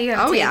love how you have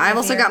tape. Oh yeah, I've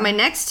also got my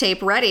next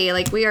tape ready.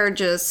 Like we are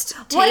just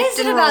taped What is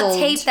it and about rolled.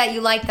 tape that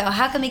you like though?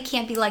 How come it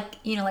can't be like,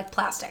 like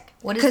plastic?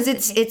 What is it?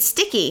 Because it's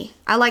sticky.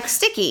 I like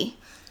sticky.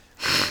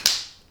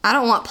 I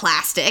don't want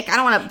plastic. I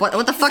don't want to.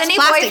 What the fuck's Has any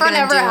plastic boyfriend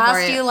gonna ever do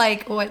asked for you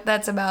like what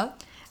that's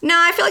about? No,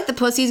 I feel like the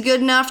pussy's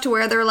good enough to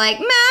where they're like,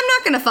 man, I'm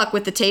not gonna fuck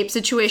with the tape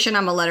situation.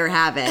 I'm gonna let her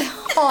have it.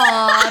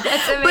 Aw,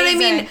 that's amazing. But I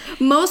mean,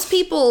 most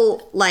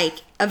people like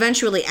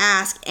eventually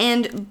ask,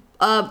 and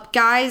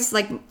guys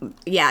like,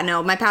 yeah,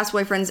 no, my past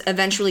boyfriends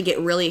eventually get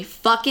really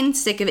fucking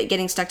sick of it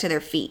getting stuck to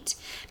their feet,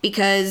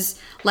 because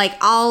like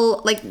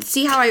I'll like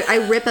see how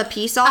I rip a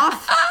piece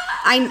off.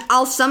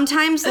 I'll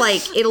sometimes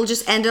like it'll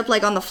just end up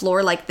like on the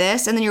floor like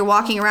this, and then you're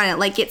walking around and it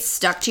like gets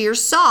stuck to your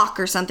sock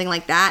or something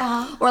like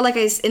that, or like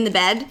in the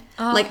bed.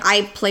 Like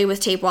I play with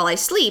tape while I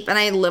sleep, and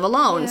I live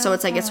alone, so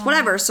it's like it's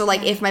whatever. So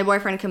like if my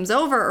boyfriend comes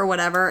over or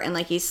whatever, and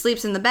like he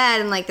sleeps in the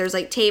bed, and like there's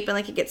like tape, and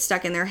like it gets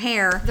stuck in their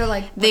hair, They're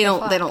like, what they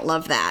the don't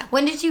love that.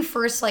 When did you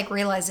first like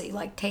realize that you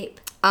like tape?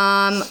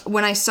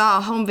 When I saw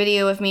a home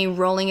video of me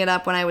rolling it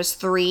up when I was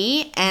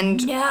 3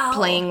 and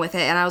playing with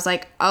it, and I was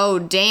like, oh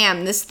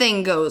damn, this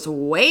thing goes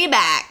way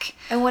back.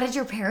 And what did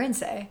your parents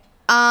say?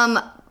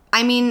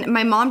 I mean,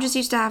 my mom just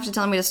used to have to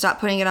tell me to stop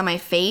putting it on my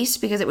face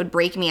because it would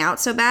break me out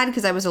so bad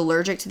because I was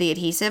allergic to the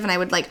adhesive, and I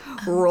would like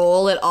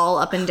roll it all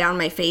up and down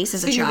my face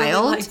as a child.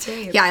 Really liked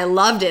tape. Yeah, I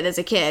loved it as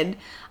a kid.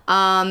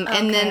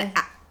 And then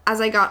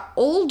as I got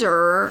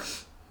older,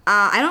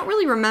 I don't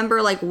really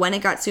remember like when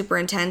it got super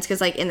intense,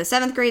 because like in the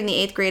 7th grade and the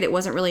 8th grade it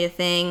wasn't really a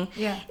thing.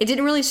 Yeah. It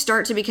didn't really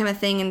start to become a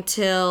thing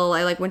until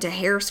I like went to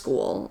hair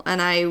school,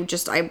 and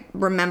I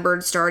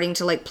remembered starting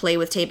to like play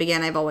with tape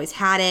again. I've always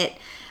had it.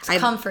 It's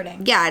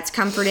comforting. Yeah, it's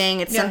comforting.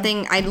 It's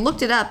something, I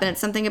looked it up, and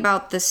it's something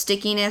about the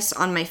stickiness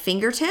on my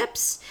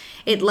fingertips.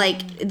 It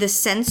like, the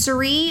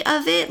sensory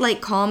of it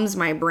like calms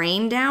my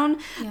brain down.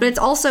 Yeah. But it's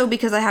also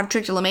because I have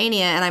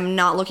trichotillomania, and I'm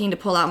not looking to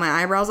pull out my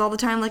eyebrows all the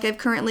time like I've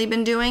currently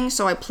been doing.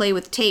 So I play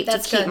with tape to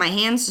keep my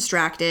hands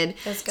distracted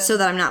so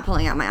that I'm not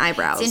pulling out my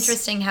eyebrows. It's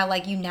interesting how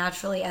like you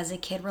naturally as a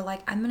kid were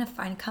like, I'm going to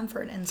find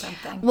comfort in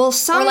something. Well,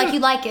 or like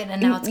you like it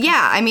and now it's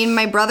yeah, I mean,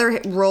 my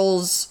brother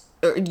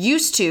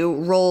used to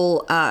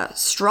roll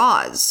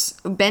straws,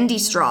 bendy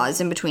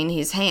straws in between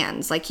his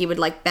hands. Like he would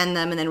like bend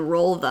them and then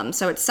roll them.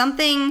 So it's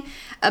something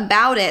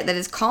about it that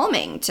is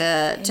calming to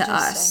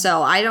us.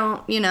 So I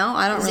don't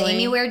really. Is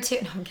Amy weird too?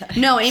 No, I'm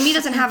kidding. No, Amy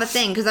doesn't have a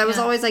thing, because I was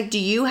always like, do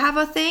you have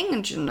a thing?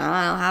 And she's no,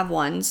 I don't have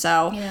one.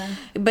 So,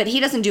 but he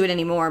doesn't do it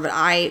anymore.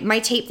 But my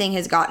tape thing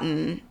has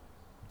gotten,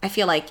 I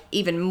feel like,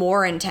 even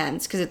more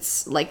intense, because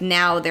it's like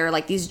now they're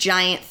like these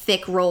giant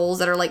thick rolls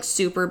that are like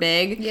super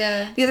big.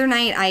 Yeah. The other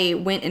night I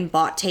went and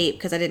bought tape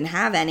because I didn't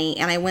have any,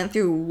 and I went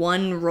through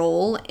one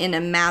roll in a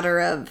matter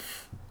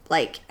of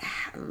like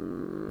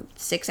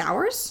 6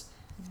 hours.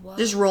 Whoa.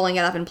 Just rolling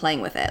it up and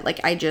playing with it. Like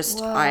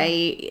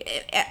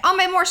on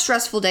my more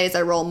stressful days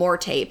I roll more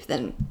tape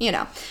than,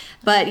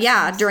 But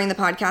yeah, during the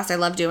podcast I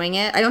love doing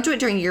it. I don't do it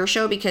during your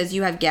show because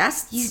you have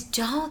guests. You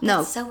don't? No.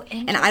 That's so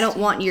interesting. And I don't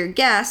want your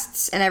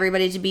guests and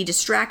everybody to be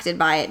distracted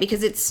by it,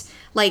 because it's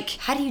like,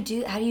 how do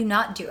you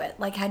not do it?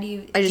 Like, how do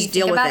you I just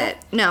deal with it?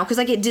 No, because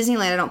like at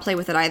Disneyland I don't play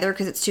with it either,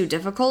 because it's too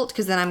difficult,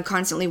 because then I'm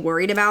constantly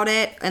worried about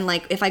it. And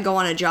like if I go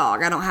on a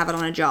jog, I don't have it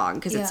on a jog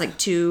because it's like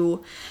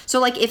too, so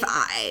like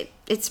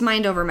it's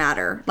mind over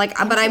matter. Like,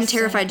 but I'm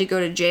terrified to go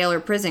to jail or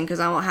prison because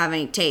I won't have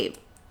any tape.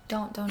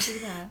 Don't do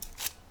that.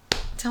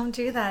 Don't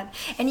do that.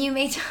 And you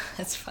made...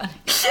 That's funny.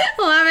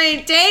 Let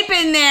me tape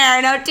in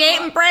there. No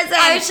tape in prison.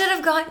 I should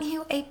have gotten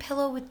you a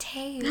pillow with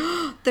tape.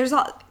 There's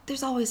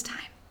always time.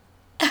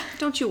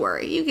 Don't you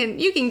worry. You can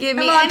give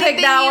me I'll anything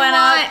pick that you one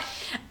want. up.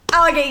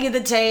 I'll get you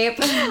the tape.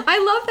 I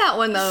love that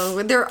one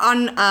though. They're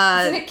on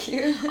Isn't it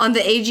cute? on the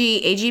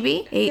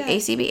AGB.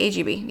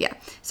 Yeah.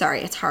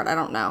 Sorry, it's hard. I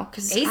don't know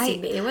because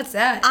ACB. What's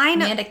that? I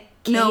know. Amanda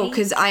No, Katie?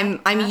 because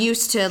I'm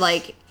used to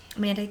like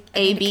Amanda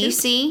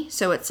ABC,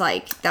 so it's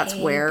like that's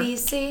where.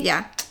 ABC?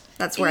 Yeah.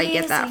 That's where I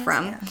get that ABC,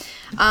 from.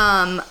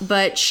 yeah.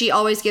 But she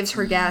always gives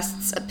her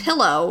guests a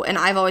pillow, and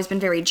I've always been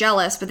very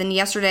jealous. But then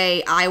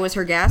yesterday I was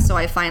her guest, so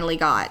I finally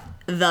got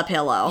the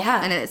pillow.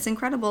 Yeah. And it's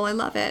incredible. I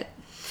love it.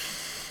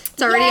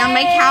 It's already on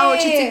my couch.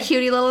 It's a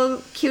cutie little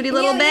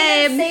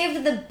babe. You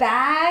saved the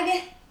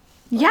bag.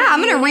 Yeah,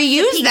 I'm gonna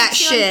reuse that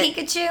shit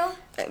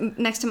Pikachu.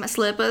 next to my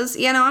slippers.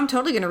 Yeah, no, I'm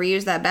totally gonna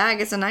reuse that bag.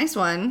 It's a nice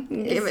one.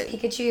 Is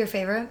Pikachu your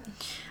favorite?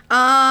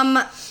 I'm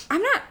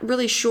not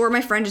really sure.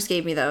 My friend just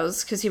gave me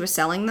those because he was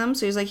selling them.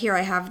 So he was like, "Here,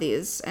 I have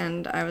these,"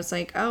 and I was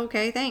like, "Oh,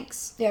 okay,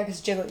 thanks." Yeah,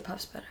 because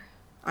Jigglypuff's better.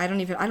 I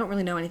don't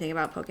really know anything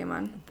about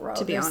Pokemon, Bro,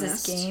 to be there's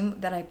honest. this game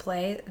that I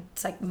play.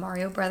 It's like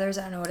Mario Brothers.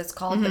 I don't know what it's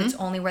called, but it's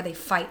only where they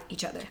fight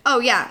each other. Oh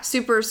yeah,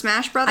 Super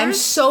Smash Brothers. I'm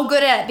so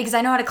good at it because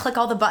I know how to click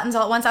all the buttons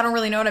all at once. I don't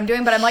really know what I'm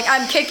doing, but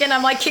I'm kicking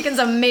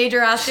some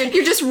major ass dude.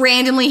 You're just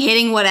randomly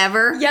hitting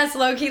whatever. Yes,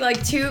 low-key,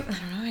 like two. I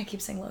don't know why I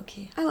keep saying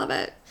low-key. I love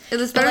it. It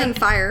was better than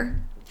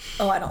Fire.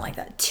 Oh, I don't like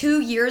that.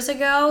 2 years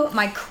ago,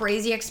 my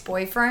crazy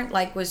ex-boyfriend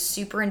was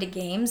super into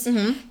games.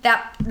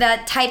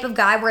 That type of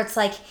guy where it's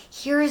like,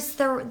 here's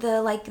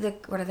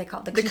the what are they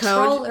called? The code?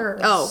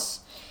 controllers. Oh.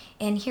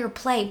 And here,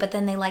 play. But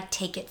then they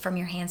take it from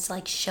your hands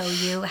to show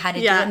you how to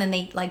do it, and then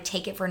they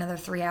take it for another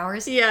 3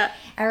 hours. Yeah.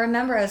 I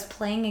remember I was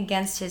playing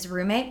against his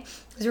roommate.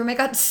 His roommate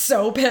got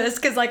so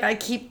pissed because I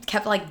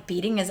kept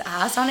beating his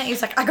ass on it. He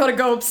was like, I gotta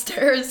go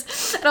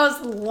upstairs. And I was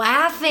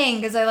laughing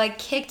because I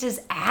kicked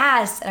his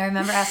ass. And I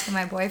remember asking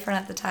my boyfriend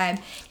at the time.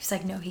 He was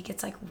like, no, he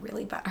gets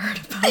really bad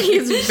about it.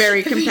 He's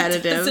very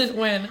competitive. He doesn't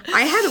win.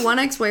 I had one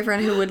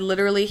ex-boyfriend who would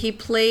he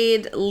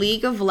played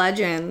League of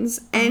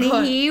Legends and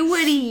he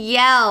would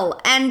yell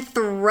and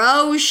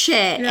throw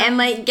shit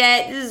and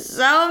get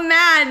so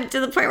mad to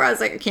the point where I was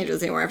like, I can't do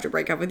this anymore. I have to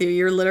break up with you.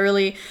 You're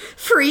literally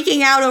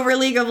freaking out over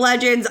League of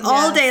Legends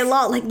all day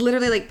long.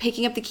 Literally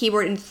picking up the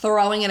keyboard and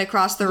throwing it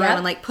across the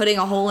room and putting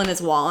a hole in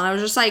his wall. And I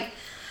was just like,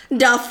 the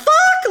fuck?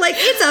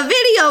 It's a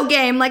video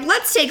game.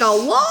 Let's take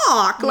a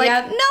walk. No.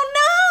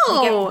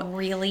 You get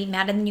really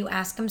mad and then you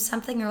ask him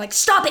something. You're like,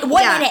 stop it,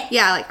 1 minute.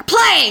 Yeah,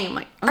 playing. I'm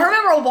like, oh. I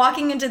remember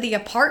walking into the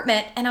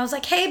apartment and I was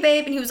like, hey,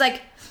 babe. And he was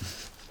like,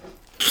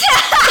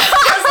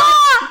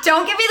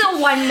 don't give me the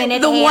 1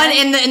 minute. The one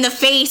in the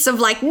face of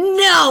no. And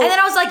then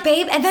I was like,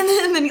 babe. And then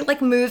he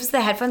moves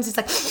the headphones. He's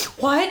like,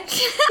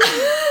 what?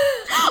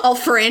 All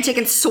frantic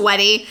and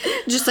sweaty,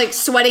 just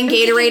sweating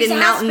Gatorade and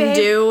Mountain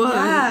Dew,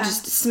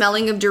 just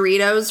smelling of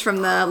Doritos from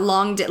the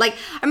long day. I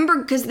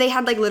remember because they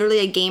had literally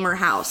a gamer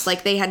house.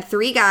 They had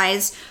 3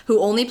 guys who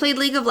only played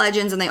League of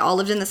Legends and they all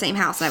lived in the same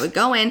house. And I would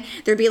go in,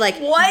 there'd be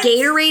what?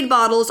 Gatorade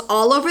bottles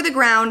all over the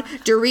ground,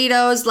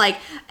 Doritos,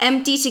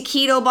 empty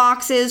taquito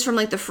boxes from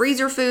the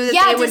freezer food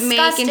that they would make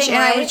and shit.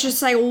 Right? And I was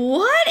just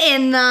what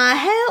in the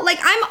hell?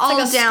 I'm all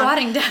down.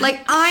 Squatting down.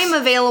 I'm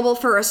available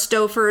for a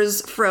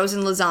Stouffer's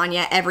frozen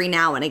lasagna every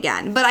now and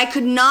again, but I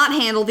could not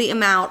handle the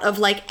amount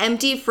of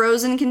empty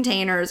frozen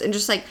containers and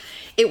just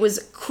it was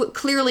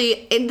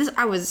clearly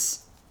I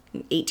was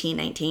 18,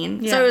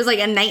 19. So it was a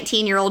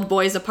 19-year-old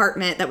boy's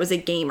apartment that was a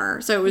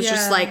gamer. So it was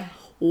just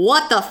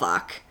what the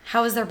fuck?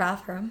 How was their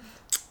bathroom?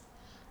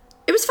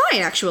 It was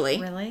fine, actually.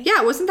 Really?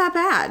 Yeah, it wasn't that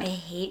bad. I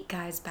hate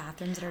guys'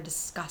 bathrooms that are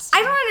disgusting.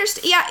 I don't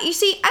understand. Yeah, you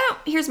see,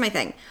 here's my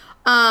thing.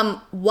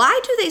 Why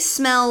do they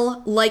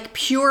smell like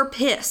pure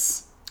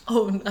piss?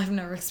 Oh, I've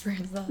never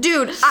experienced that.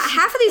 Dude,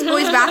 half of these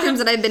boys' bathrooms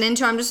that I've been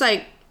into, I'm just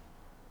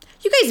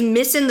you guys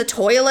missing the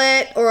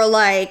toilet or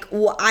I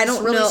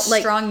don't really know,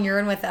 strong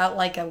urine without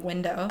a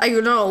window. I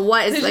don't know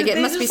what is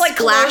it must be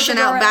splashing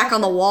out back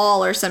on the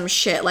wall or some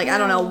shit. I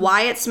don't know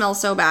why it smells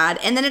so bad.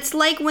 And then it's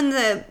when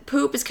the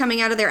poop is coming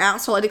out of their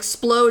asshole, it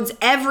explodes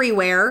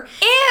everywhere.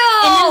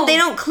 Ew! And then they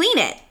don't clean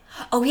it.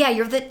 Oh yeah,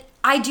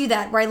 I do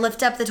that where I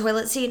lift up the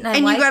toilet seat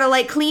and you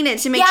gotta clean it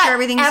to make sure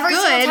everything's every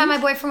good. single time my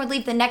boyfriend would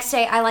leave the next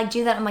day, I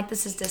do that. I'm like,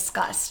 this is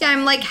disgusting. Yeah,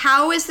 I'm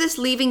how is this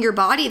leaving your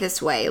body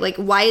this way?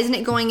 Why isn't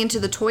it going into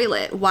the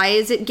toilet? Why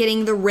is it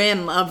getting the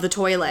rim of the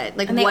toilet?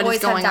 And they what always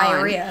is going have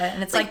diarrhea, on?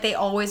 and it's they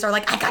always are I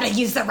gotta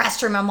use the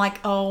restroom. I'm like,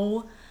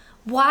 oh,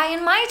 why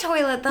in my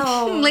toilet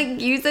though?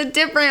 Use a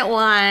different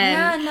one.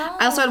 Yeah, no.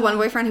 I also had one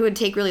boyfriend who would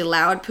take really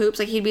loud poops.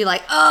 He'd be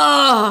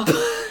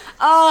oh.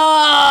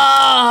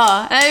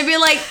 Oh, and I'd be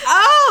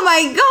oh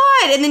my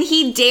God. And then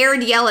he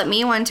dared yell at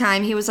me one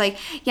time. He was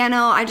yeah,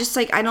 no, I just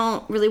I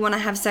don't really want to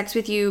have sex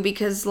with you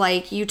because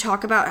you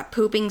talk about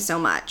pooping so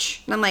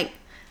much. And I'm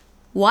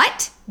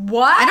what?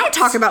 What? I don't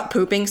talk about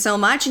pooping so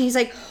much. And he's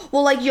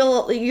well,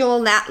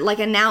 you'll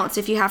announce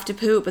if you have to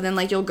poop and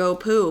then you'll go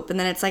poop. And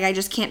then it's I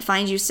just can't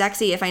find you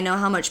sexy if I know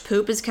how much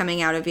poop is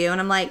coming out of you.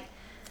 And I'm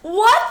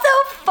What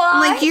the fuck? I'm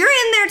like, you're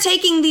in there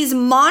taking these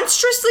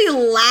monstrously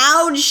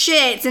loud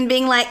shits and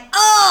being like, and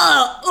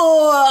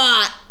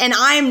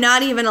I'm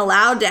not even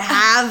allowed to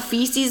have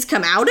feces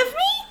come out of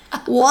me?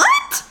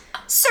 What?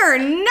 Sir,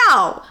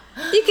 no.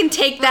 You can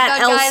take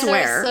that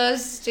elsewhere. Guys are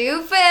so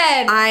stupid.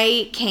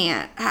 I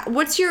can't.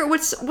 What's your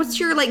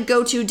like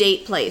go-to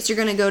date place? You're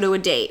gonna go to a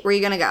date. Where are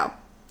you gonna go?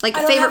 Like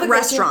a favorite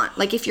restaurant.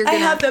 Like if you're gonna. I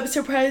have them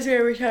surprise me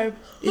every time.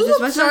 Is this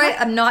what's sorry,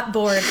 I'm not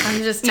bored.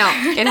 I'm just no.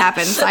 It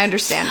happens. I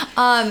understand.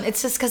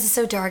 It's just because it's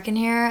so dark in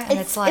here, and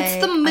it's like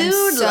it's the mood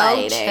I'm so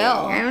lighting.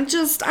 chill.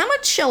 I'm a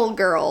chill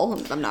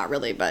girl. I'm not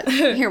really, but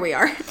here we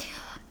are.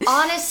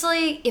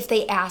 Honestly, if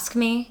they ask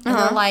me and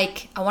they're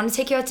like, I want to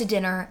take you out to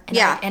dinner,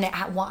 and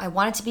I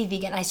want it to be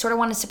vegan, I sort of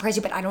want to surprise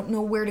you, but I don't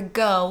know where to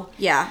go.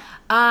 Yeah.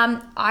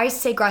 I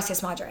say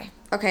Gracias Madre.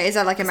 Okay, is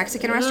that like a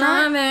Mexican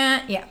restaurant?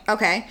 Yeah.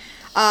 Okay.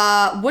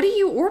 What do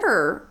you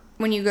order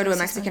when you go to a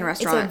Mexican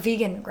restaurant?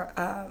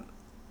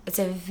 It's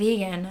a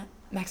vegan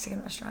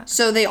Mexican restaurant.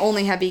 So they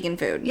only have vegan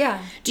food?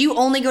 Yeah. Do you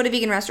only go to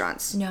vegan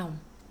restaurants? No.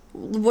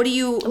 What do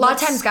you... A lot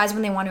of times guys,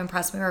 when they want to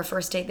impress me or a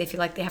first date, they feel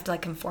like they have to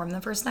like conform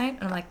the first night.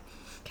 And I'm like,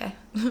 okay.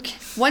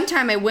 One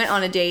time I went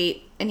on a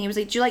date and he was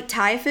like, do you like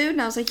Thai food?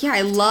 And I was like, yeah,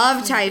 I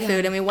love Thai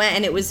food. And we went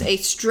and it was a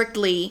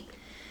strictly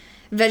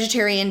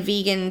vegetarian,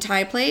 vegan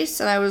Thai place.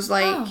 And I was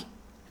like,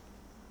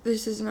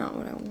 this is not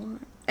what I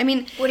want. I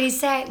mean, what did he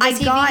say? Was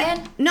he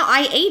vegan? No,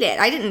 I ate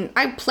it.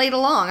 I played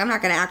along. I'm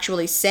not going to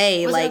actually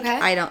say was like, it okay?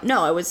 I don't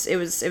know. It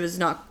was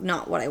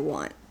not what I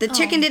want. The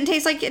chicken didn't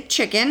taste like a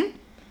chicken.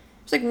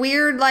 It's like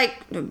weird,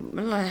 like,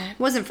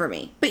 wasn't for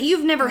me. But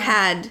you've never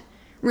had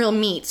real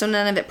meat, so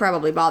none of it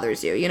probably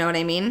bothers you. You know what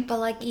I mean? But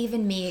like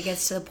even me, it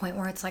gets to the point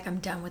where it's like I'm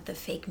done with the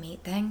fake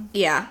meat thing.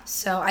 Yeah.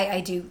 So I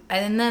do,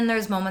 and then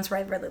there's moments where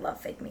I really love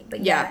fake meat.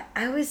 But yeah,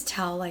 I always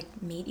tell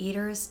like meat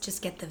eaters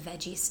just get the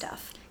veggie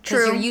stuff.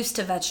 Because you're used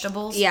to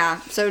vegetables. Yeah.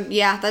 So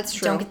yeah, that's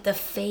true. Don't get the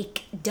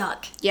fake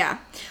duck. Yeah.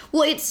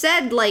 Well, it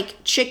said like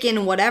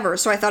chicken whatever,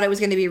 so I thought it was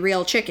going to be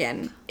real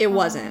chicken. It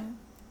wasn't.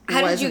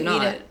 How did you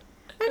eat it?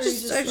 I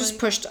just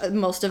pushed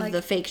most of the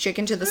fake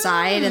chicken to the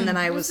side, and then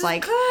I was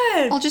like,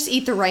 good. I'll just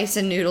eat the rice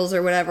and noodles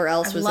or whatever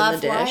else was in the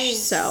dish.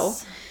 Rice. So,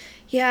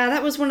 yeah,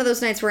 that was one of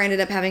those nights where I ended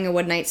up having a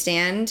one night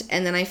stand,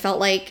 and then I felt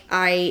like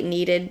I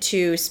needed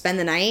to spend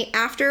the night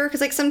after,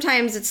 because like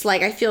sometimes it's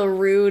like I feel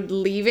rude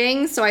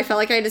leaving, so I felt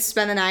like I had to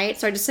spend the night,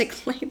 so I just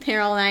like laid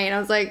there all night, and I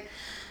was like,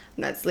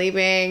 I'm not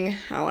sleeping.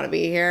 I want to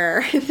be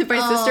here.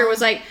 My sister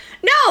was like,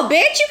 no, bitch,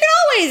 you can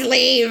always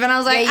leave. And I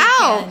was like,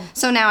 ow. Can.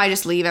 So now I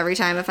just leave every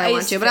time if I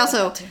want to. But I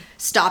also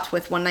stopped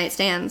with one night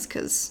stands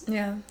because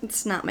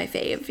it's not my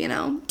fave, you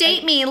know.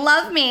 Date me,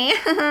 love me.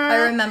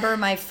 I remember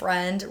my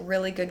friend,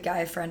 really good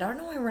guy friend. I don't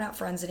know why we're not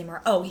friends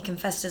anymore. Oh, he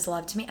confessed his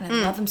love to me and I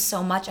love him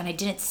so much and I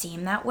didn't see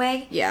him that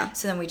way. Yeah.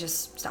 So then we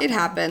just stopped. It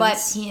happens.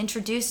 But he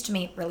introduced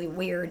me really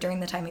weird during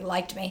the time he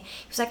liked me.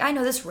 He was like, I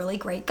know this really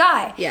great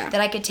guy that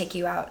I could take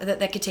you out,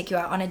 that could take you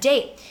out on a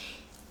date.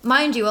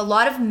 Mind you, a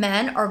lot of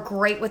men are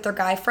great with their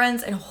guy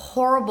friends and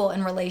horrible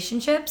in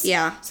relationships.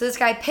 Yeah. So this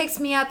guy picks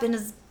me up in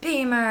his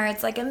Beamer.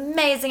 It's like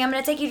amazing. I'm going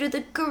to take you to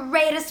the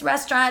greatest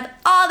restaurant with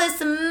all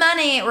this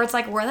money. Or it's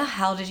like, where the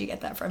hell did you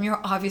get that from?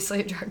 You're obviously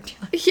a drug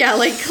dealer. Yeah,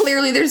 like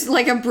clearly there's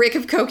like a brick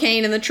of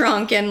cocaine in the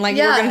trunk and like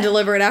we're going to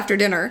deliver it after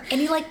dinner.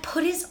 And he like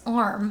put his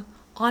arm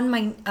on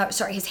my,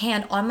 his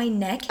hand on my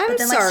neck. I'm but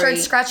then sorry. like started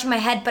scratching my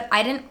head. But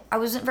I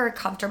wasn't very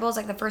comfortable. It was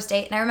like the first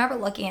date. And I remember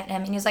looking at him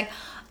and he was like,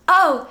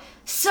 oh,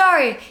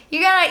 sorry,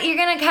 you're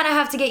gonna kind of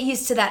have to get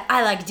used to that.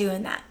 I like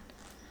doing that.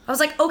 I was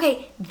like,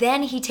 okay.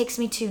 Then he takes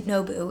me to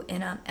Nobu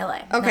in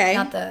LA. Okay.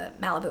 Not the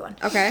Malibu one.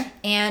 Okay.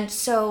 And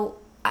so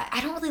I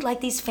don't really like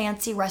these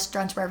fancy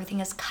restaurants where everything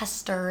is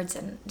custards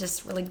and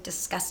just really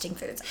disgusting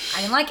foods.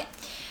 I didn't like it.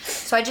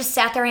 So I just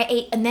sat there and I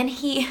ate. And then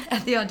he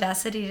had the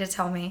audacity to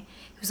tell me,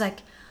 he was like,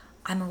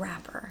 I'm a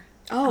rapper.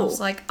 Oh. I was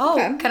like, oh,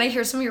 okay. Can I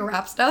hear some of your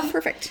rap stuff?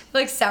 Perfect. He,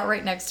 like sat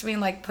right next to me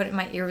and like put it in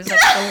my ear. It was like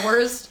the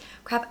worst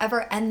crap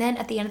ever. And then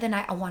at the end of the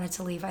night, I wanted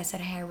to leave. I said,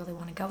 hey, I really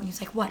want to go. And he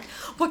was like, what?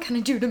 What can I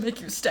do to make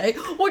you stay?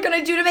 What can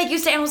I do to make you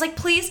stay? And I was like,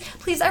 please,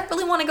 I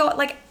really want to go.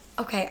 Like,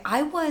 okay,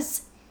 I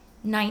was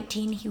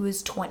 19. He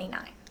was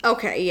 29.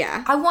 Okay,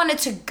 yeah. I wanted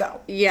to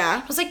go.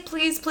 Yeah. I was like,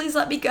 please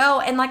let me go.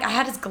 And like I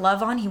had his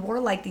glove on. He wore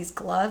like these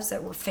gloves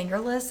that were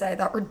fingerless that I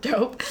thought were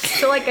dope.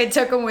 So like I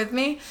took them with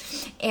me.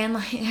 And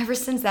like ever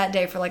since that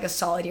day for like a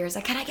solid year, I was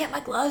like, can I get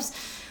my gloves?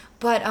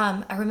 But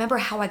I remember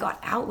how I got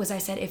out was I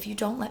said, if you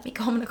don't let me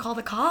go, I'm going to call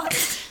the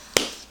cops.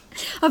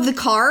 Of the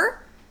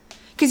car?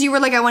 Because you were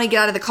like, I want to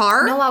get out of the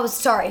car? No, I was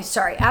sorry.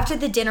 After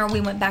the dinner,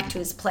 we went back to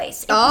his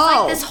place. It was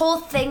like this whole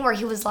thing where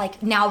he was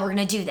like, now we're going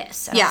to do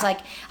this. And I was like,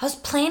 I was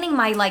planning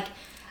my like,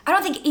 I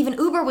don't think even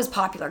Uber was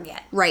popular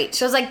yet. Right.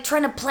 So I was like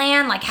trying to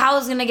plan like how I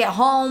was going to get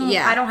home.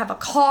 Yeah. I don't have a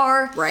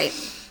car. Right.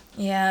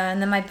 Yeah,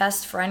 and then my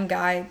best friend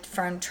tried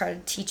to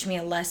teach me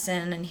a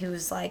lesson, and he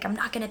was like, I'm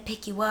not going to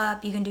pick you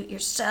up. You can do it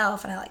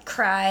yourself. And I, like,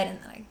 cried, and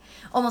then I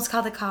almost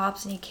called the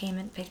cops, and he came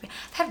and picked me.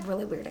 I've had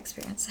really weird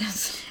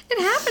experiences.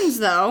 It happens,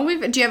 though.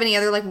 Do you have any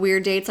other, like,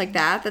 weird dates like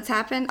that's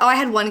happened? Oh, I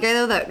had one guy,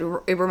 though, that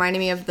it reminded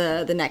me of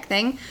the neck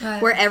thing,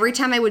 where every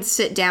time I would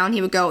sit down,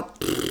 he would go,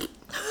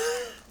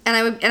 and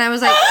I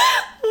was like,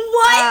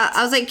 what?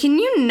 I was like, can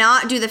you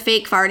not do the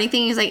fake farting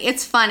thing? He's like,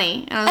 it's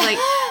funny. And I was like,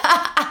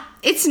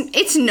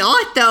 it's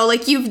not, though.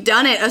 Like, you've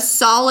done it a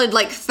solid,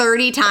 like,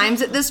 30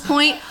 times at this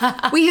point.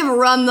 We have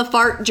run the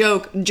fart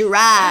joke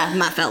dry,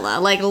 my fella.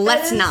 Like,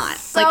 let's not.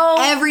 So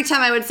like, every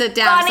time I would sit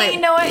down, funny, it's like,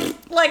 you know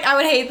what? Like, I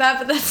would hate that,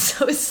 but that's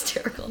so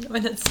hysterical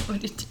knowing that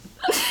somebody did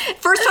that.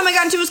 First time I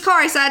got into his car,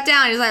 I sat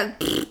down. He was like,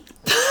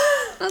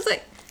 I was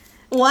like,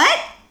 what?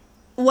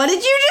 What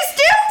did you just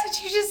do?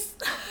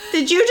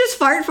 Did you just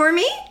fart for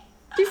me?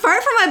 Did you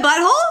fart for my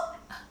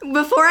butthole?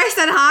 Before I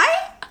said hi?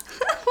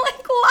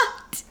 Like,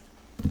 what?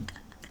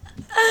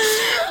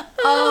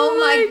 Oh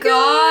my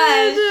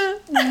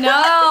gosh.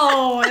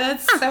 No,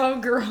 that's so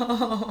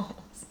gross.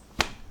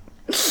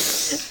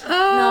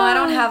 No, I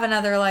don't have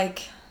another,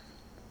 like...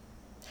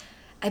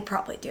 I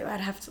probably do. I'd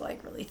have to,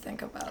 like, really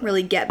think about it.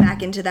 Really get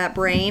back into that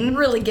brain.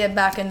 Really get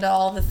back into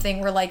all the thing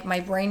where, like, my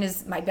brain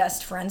is my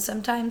best friend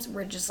sometimes,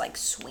 where it just, like,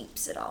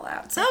 sweeps it all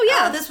out. It's like,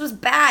 oh, this was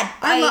bad.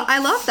 I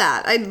love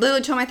that. I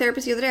literally told my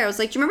therapist the other day, I was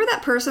like, do you remember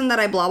that person that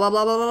I blah, blah,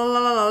 blah, blah, blah, blah,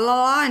 blah, blah,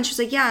 blah? And she was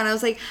like, yeah. And I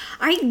was like,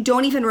 I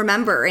don't even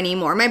remember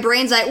anymore. My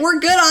brain's like, we're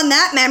good on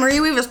that memory.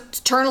 We have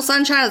Eternal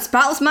Sunshine of the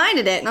Spotless Mind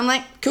in it. And I'm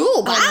like,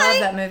 cool, bye.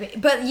 I love that movie.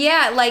 But,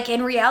 yeah, like,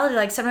 in reality,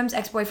 like, sometimes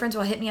ex-boyfriends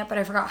will hit me up, but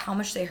I forgot how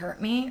much they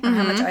hurt me or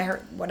how much I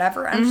hurt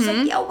whatever. I'm just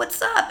like, yo,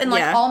 what's up? And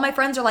like all my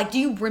friends are like, do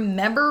you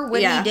remember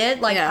what he did?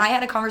 Like I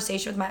had a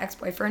conversation with my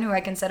ex-boyfriend who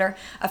I consider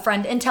a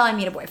friend until I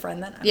meet a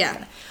boyfriend.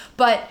 Then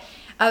but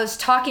I was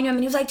talking to him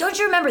and he was like, don't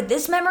you remember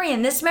this memory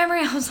and this memory?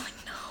 I was like,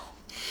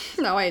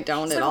 no. No, I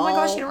don't at all. Oh my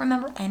gosh, you don't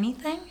remember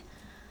anything?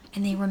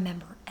 And they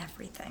remember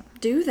everything.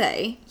 Do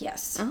they?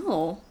 Yes.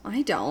 Oh,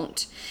 I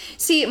don't.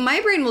 See,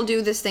 my brain will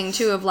do this thing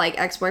too of like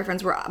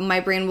ex-boyfriends where my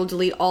brain will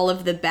delete all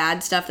of the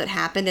bad stuff that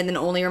happened and then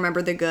only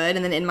remember the good.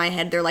 And then in my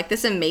head, they're like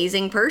this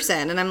amazing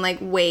person. And I'm like,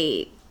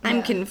 wait,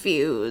 I'm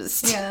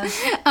confused. Yeah.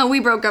 We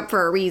broke up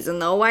for a reason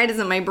though. Why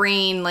doesn't my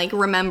brain like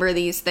remember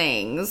these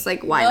things?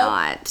 Like, why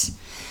not?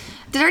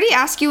 Did I already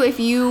ask you if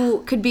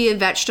you could be a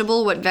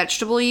vegetable, what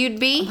vegetable you'd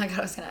be? Oh my god,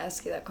 I was gonna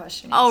ask you that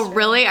question. Oh,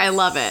 really? I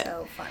love it.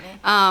 So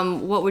funny.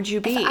 What would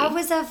you be? If I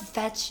was a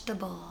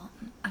vegetable.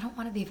 I don't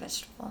want to be a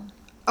vegetable.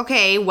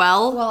 Okay,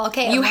 well,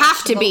 okay, you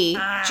have to be.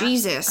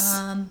 Jesus.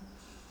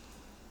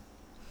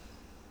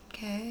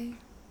 Okay.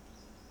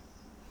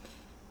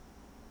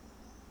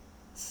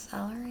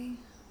 Celery.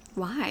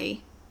 Why?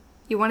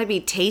 You want to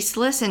be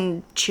tasteless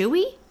and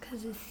chewy?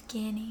 Because it's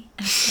skinny.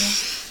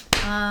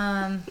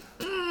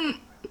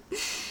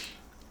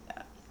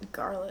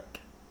 Garlic.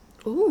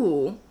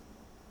 Ooh.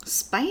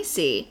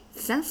 Spicy,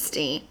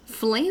 zesty,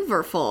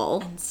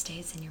 flavorful. And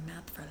stays in your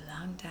mouth for a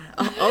long time.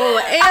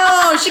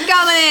 Ew, she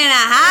coming in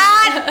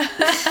hot.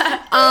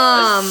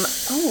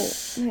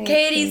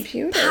 Katie's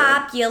computer.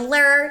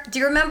 Popular. Do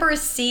you remember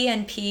C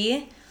and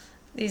P?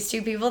 These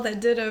two people that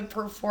did a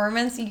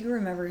performance. You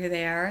remember who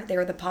they are. They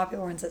were the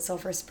popular ones at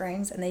Sulphur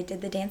Springs, and they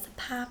did the dance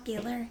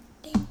Popular.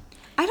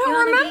 I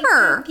don't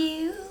remember.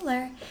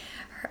 Popular.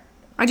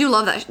 I do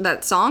love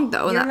that song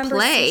though, and that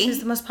play. She's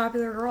the most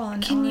popular girl in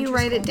Can you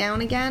write it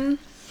down again?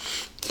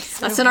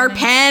 So Us in our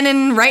pen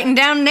and writing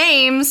down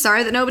names.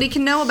 Sorry that nobody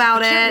can know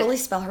about I it. can't really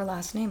spell her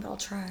last name, but I'll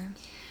try.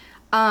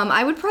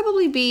 I would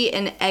probably be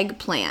an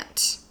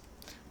eggplant.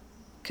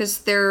 Because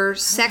they're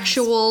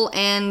sexual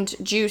and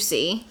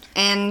juicy,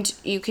 and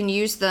you can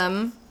use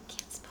them. I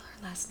can't spell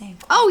her last name.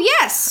 Oh,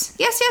 yes.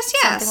 Yes.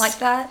 Something like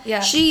that?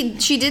 Yeah. She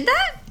did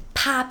that?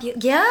 Popular.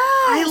 Yeah.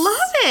 I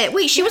love it.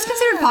 Wait, she was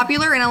considered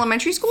popular in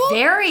elementary school?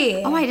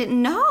 Very. Oh, I didn't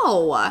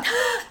know.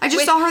 I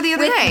just saw her the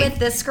other day. With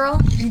this girl?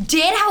 You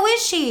did? How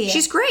is she?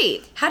 She's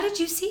great. How did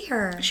you see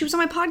her? She was on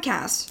my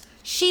podcast.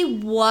 She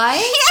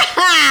was?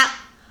 Yeah.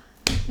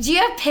 Do you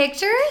have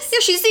pictures? Yeah,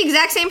 she's the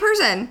exact same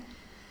person.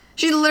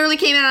 She literally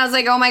came in and I was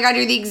like, oh my god,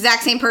 you're the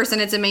exact same person.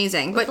 It's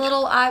amazing. With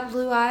little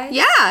blue eyes?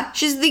 Yeah,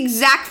 she's the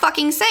exact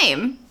fucking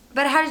same.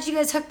 But how did you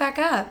guys hook back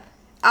up?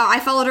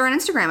 I followed her on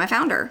Instagram. I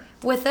found her.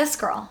 With this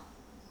girl?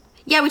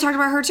 Yeah, we talked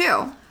about her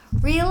too.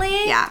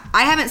 Really? Yeah.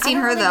 I haven't seen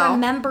her though. I don't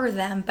remember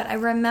them, but I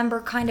remember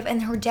kind of,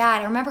 and her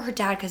dad. I remember her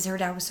dad because her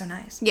dad was so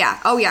nice. Yeah.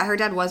 Oh yeah, her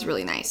dad was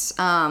really nice.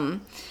 But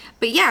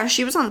yeah,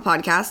 she was on the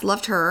podcast.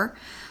 Loved her.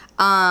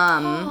 Oh,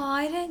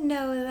 I didn't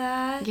know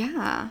that.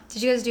 Yeah.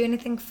 Did you guys do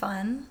anything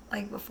fun,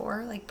 like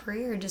before, like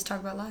pre, or just talk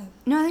about life?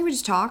 No, I think we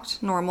just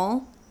talked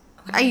normal.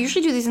 I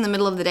usually do these in the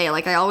middle of the day.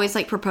 Like, I always,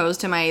 like, propose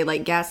to my,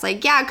 like, guests,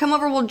 like, yeah, come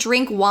over, we'll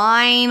drink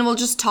wine, we'll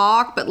just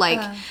talk. But, like,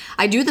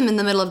 I do them in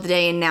the middle of the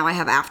day, and now I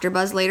have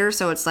AfterBuzz later,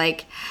 so it's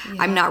like,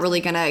 I'm not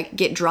really gonna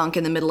get drunk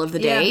in the middle of the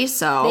day,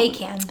 so. They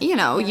can. You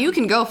know, you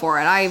can go for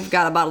it. I've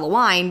got a bottle of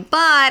wine,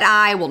 but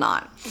I will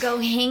not. Go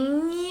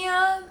hang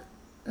ya?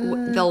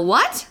 They'll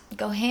what?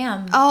 Go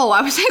ham. Oh,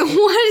 I was like,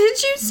 what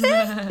did you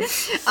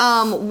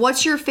say?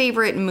 What's your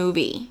favorite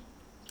movie?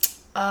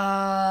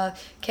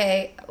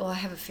 Okay. Well, I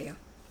have a few.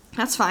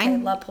 That's I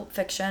fine. love Pulp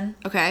Fiction.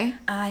 Okay.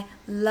 I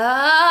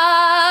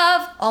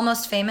love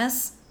Almost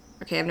Famous.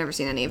 Okay, I've never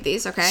seen any of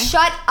these. Okay.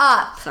 Shut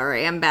up.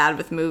 Sorry, I'm bad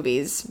with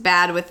movies.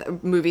 Bad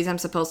with movies I'm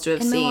supposed to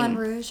have And seen. Moulin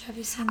Rouge, have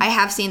you seen that? I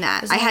have seen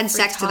that. There's I no had free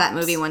sex to that tops.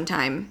 movie one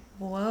time.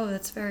 Whoa,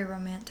 that's very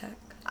romantic.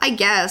 I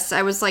guess.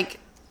 I was like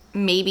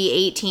maybe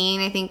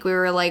 18. I think we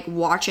were like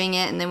watching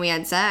it and then we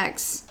had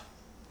sex.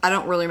 I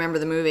don't really remember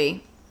the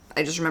movie.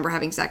 I just remember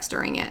having sex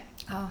during it.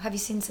 Oh, have you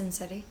seen Sin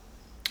City?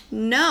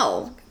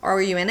 No.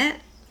 Are you in it?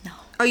 No.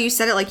 Oh, you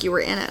said it like you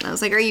were in it. And I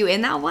was like, are you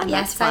in that one?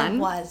 Yes, That's fun. I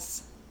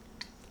was.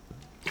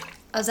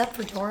 I was up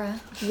for Dora.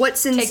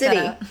 What's Sin Take City?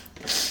 that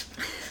out.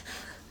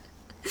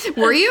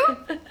 Were you?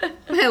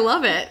 I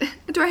love it.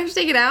 Do I have to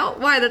take it out?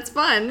 Why? That's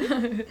fun.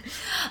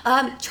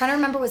 Trying to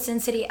remember what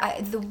Sin City.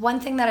 The one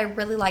thing that I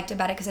really liked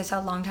about it, because I saw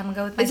it a long time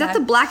ago with my Is dad. that the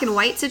black and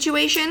white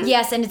situation?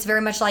 Yes, and it's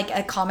very much like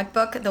a comic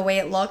book, the way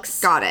it looks.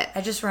 Got it.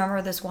 I just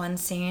remember this one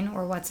scene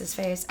where what's his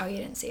face? Oh, you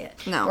didn't see it.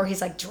 No. Where he's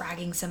like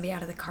dragging somebody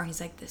out of the car and he's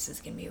like, this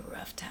is going to be a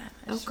rough time.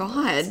 Oh,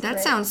 God. That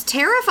sounds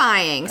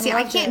terrifying. See,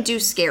 I loved can't it. do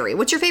scary.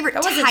 What's your favorite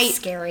That wasn't type?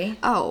 scary.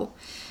 Oh.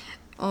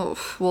 Oh,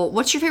 well,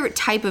 what's your favorite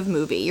type of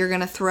movie? You're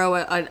going to throw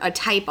a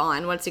type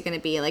on. What's it going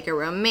to be? Like a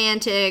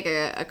romantic,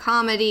 a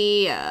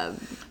comedy?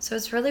 So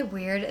it's really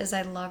weird is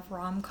I love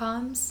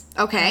rom-coms.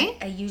 Okay.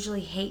 I usually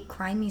hate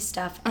crimey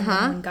stuff. And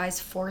then when guys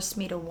force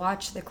me to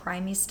watch the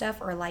crimey stuff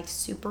or like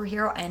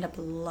superhero, I end up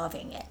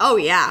loving it. Oh,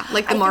 yeah.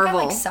 Like the I Marvel.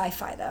 think I like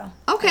sci-fi though.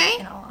 Okay.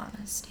 In all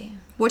honesty.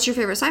 What's your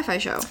favorite sci-fi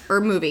show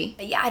or movie?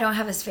 Yeah, I don't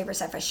have a favorite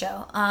sci-fi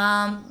show.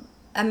 I'm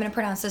going to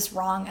pronounce this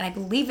wrong, and I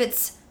believe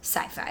it's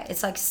sci-fi.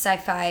 It's like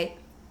sci-fi,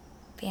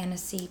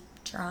 fantasy,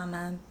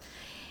 drama.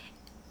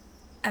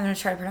 I'm going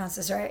to try to pronounce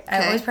this right. I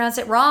Okay. always pronounce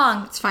it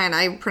wrong. It's fine.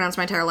 I pronounced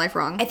my entire life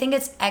wrong. I think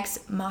it's Ex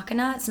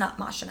Machina. It's not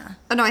Machina.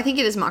 Oh, no, I think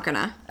it is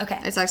Machina. Okay.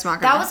 It's Ex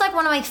Machina. That was like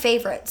one of my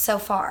favorites so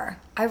far.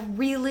 I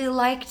really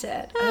liked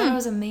it. I thought it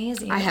was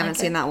amazing. I haven't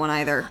seen that one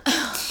either.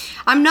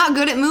 I'm not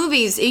good at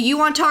movies. You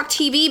want to talk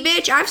TV,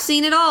 bitch? I've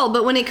seen it all.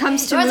 But when it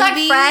comes to It was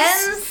movies, like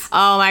Friends.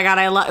 Oh my God,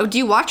 I love. Do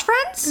you watch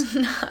Friends?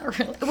 Not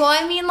really. Well,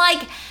 I mean,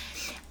 like,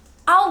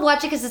 I'll watch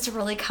it because it's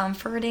really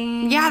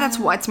comforting. Yeah, that's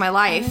what's my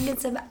I think life.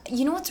 it's about,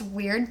 you know what's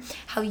weird?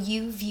 How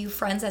you view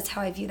Friends, that's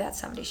how I view that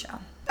 70s show.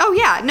 Oh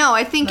yeah, no,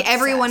 I think Obsessed.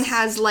 everyone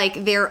has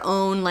like their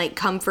own like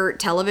comfort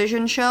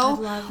television show. I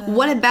love it.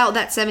 What about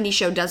that 70s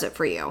show does it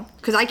for you?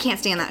 Because I can't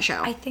stand that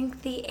show. I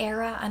think the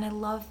era, and I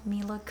love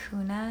Mila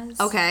Kunis.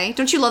 Okay,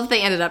 don't you love that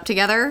they ended up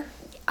together?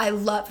 I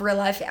love real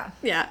life, yeah.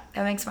 Yeah,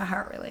 That makes my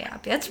heart really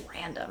happy. It's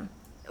random.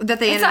 that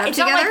they It's ended not, up it's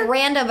together. not like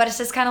random, but it's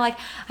just kind of like,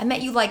 I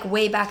met you like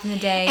way back in the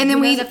day. and then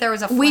Who we knows if there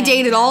was a we flame.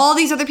 dated all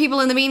these other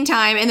people in the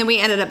meantime, and then we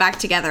ended up back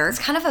together. It's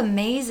kind of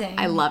amazing.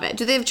 I love it.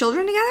 Do they have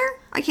children together?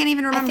 I can't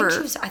even remember.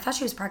 I thought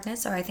she was pregnant,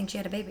 so I think she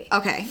had a baby.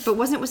 Okay, but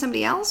wasn't it with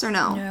somebody else or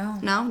no?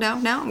 No.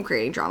 No. I'm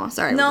creating drama.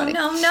 Sorry, No,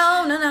 everybody.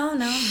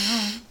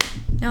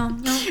 no.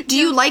 Do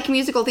you like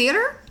musical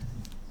theater?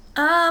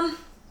 I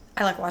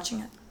like watching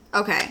it.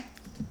 Okay,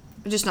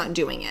 just not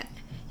doing it.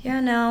 Yeah,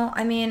 no.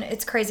 I mean,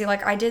 it's crazy.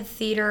 Like, I did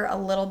theater a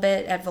little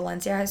bit at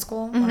Valencia High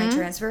School when I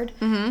transferred.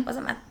 Mm-hmm.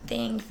 Wasn't my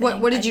thing.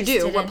 What did you I just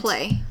do? What didn't-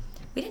 play?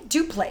 We didn't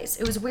do plays.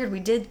 It was weird. We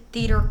did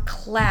theater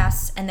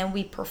class, and then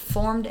we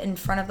performed in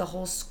front of the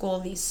whole school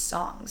these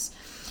songs.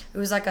 It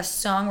was like a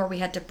song where we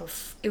had to.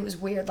 It was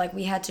weird. Like,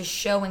 we had to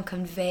show and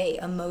convey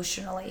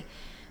emotionally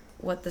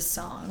what the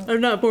song. I'm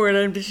not bored.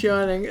 I'm just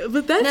yawning.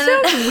 But that No.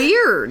 sounds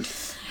weird.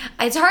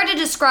 It's hard to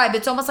describe.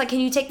 It's almost like, can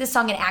you take this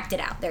song and act it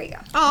out? There you go.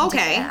 Oh, You take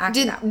okay. it and act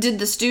it out. Did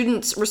the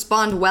students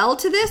respond well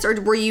to this, or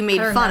were you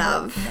made I fun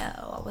remember- of?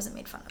 No, I wasn't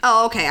made fun of.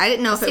 Oh, okay. I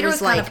didn't know if it theater was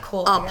was kind like of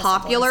cool, I a guess it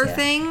popular was, yeah.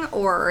 thing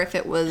or if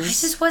it I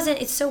was. just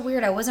wasn't. It's so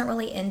weird. I wasn't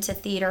really into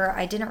theater.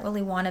 I didn't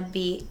really want to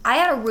be. I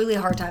had a really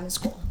hard time in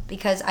school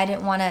because I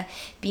didn't want to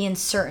be in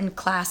certain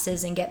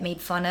classes and get made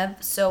fun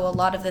of. So a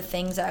lot of the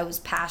things that I was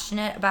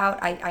passionate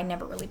about, I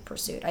never really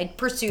pursued. I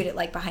pursued it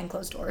like behind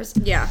closed doors,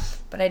 Yeah.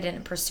 but I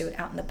didn't pursue it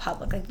out in the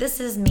public. Like, this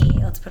is me.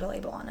 Let's put a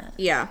label on it.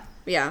 Yeah.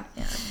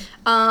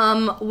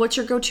 What's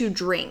your go-to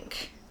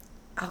drink?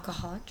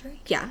 Alcoholic drink.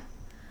 Yeah.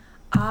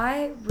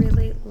 I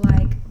really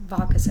like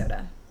vodka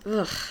soda.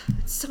 Ugh,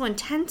 it's so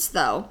intense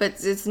though, but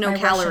it's no My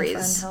Russian calories.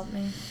 friend helped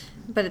me.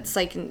 But it's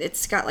like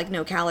it's got like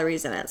no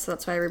calories in it, so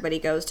that's why everybody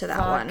goes to that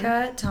one.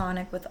 Vodka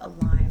tonic with a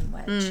lime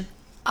wedge.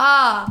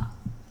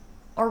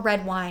 Or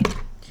red wine.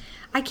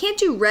 I can't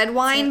do red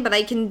wine, but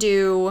I can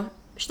do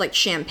like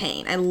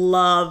champagne. I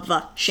love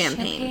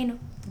champagne. Champagne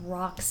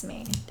rocks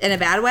me. In a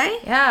bad way?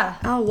 Yeah.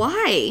 Oh,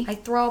 why? I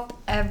throw up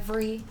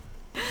every...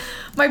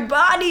 My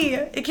body!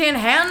 It can't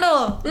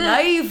handle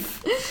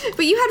life.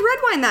 But you had red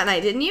wine that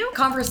night, didn't you?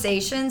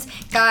 Conversations.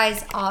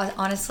 Guys,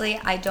 honestly,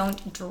 I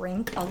don't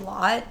drink a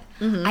lot.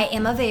 I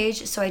am of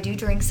age, so I do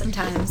drink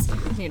sometimes. You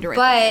need to write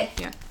But that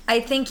down. Yeah. I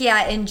think,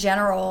 in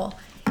general,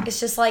 It's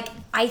just like,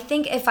 I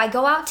think if I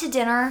go out to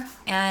dinner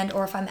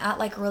or if I'm at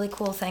like a really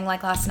cool thing,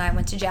 like last night I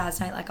went to jazz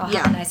night, like I'll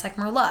have a nice like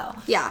Merlot.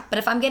 Yeah. But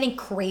if I'm getting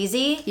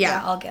crazy,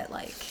 I'll get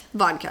like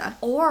vodka.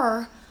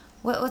 Or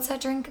what's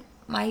that drink?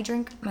 My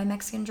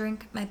Mexican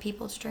drink, my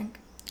people's drink.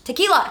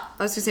 Tequila.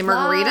 I was gonna say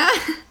margarita.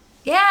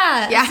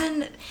 Yeah.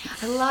 Yeah.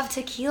 I love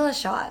tequila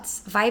shots.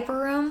 Viper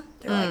Room,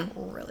 they're like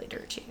really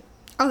dirt cheap.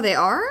 Oh, they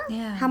are?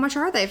 Yeah. How much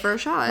are they for a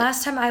shot?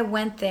 Last time I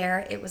went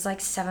there, it was like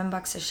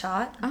 $7 a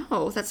shot.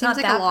 Oh, that seems Not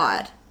like that a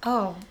lot. bad.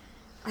 Oh.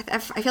 I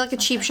feel like a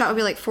cheap shot would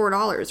be like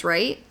 $4,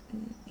 right?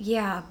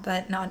 Yeah,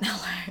 but not in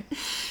LA. Oh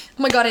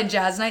my god, at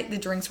jazz night, the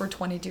drinks were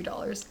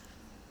 $22.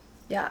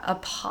 Yeah, a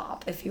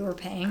pop if you were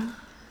paying.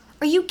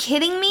 Are you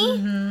kidding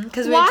me?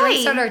 Because we had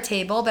drinks at our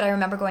table, but I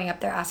remember going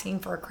up there asking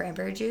for a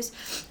cranberry juice.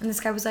 And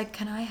this guy was like,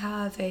 can I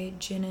have a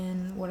gin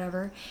and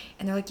whatever?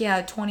 And they're like,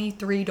 yeah,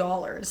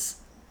 $23.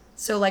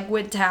 So like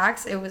with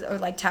tax, it was, or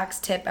like tax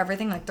tip,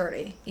 everything like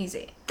 30,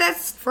 easy.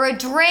 That's For a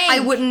drink.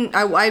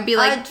 I'd be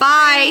like, A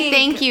bye, drink.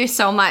 thank you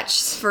so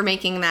much for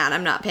making that.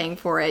 I'm not paying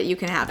for it. You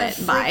can have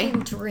it. Bye.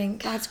 Freaking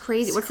drink. That's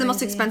crazy. It's What's the most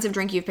crazy. expensive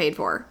drink you've paid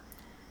for?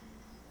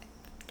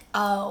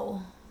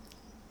 Oh.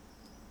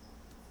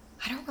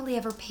 I don't really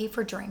ever pay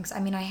for drinks.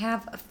 I mean, I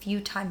have a few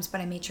times, but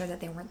I made sure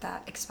that they weren't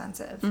that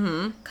expensive.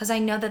 Because I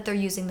know that they're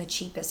using the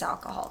cheapest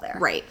alcohol there.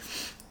 Right.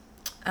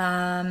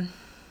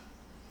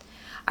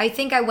 I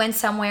think I went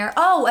somewhere.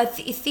 Oh, a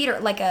theater,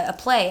 like a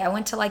play. I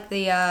went to like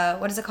the,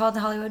 what is it called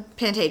in Hollywood?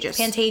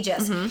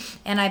 Pantages.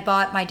 And I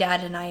bought my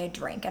dad and I a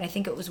drink. And I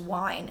think it was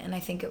wine. And I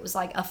think it was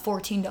like a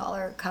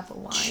 $14 cup of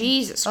wine.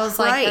 Jesus I was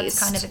like, Christ. that's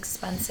kind of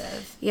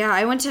expensive. Yeah,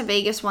 I went to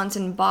Vegas once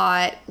and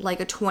bought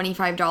like a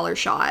 $25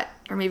 shot.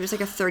 Or maybe it was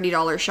like a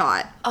 $30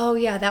 shot. Oh,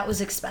 yeah, that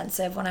was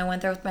expensive. When I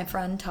went there with my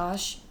friend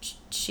Tosh,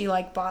 she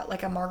like bought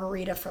like a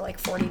margarita for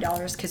like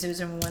 $40 because it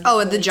was in one. Oh,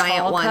 really the giant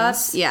tall ones.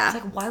 cups. Yeah. I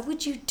was like, why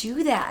would you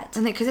do that?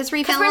 And because it's we're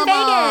in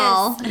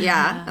refillable. Vegas.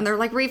 Yeah. And they're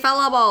like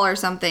refillable or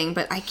something.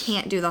 But I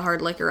can't do the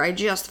hard liquor. I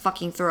just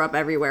fucking throw up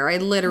everywhere. I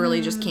literally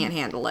just can't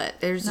handle it.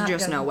 There's Not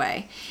just good. no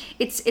way.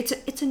 It's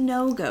a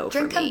no-go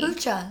Drink for me.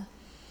 kombucha.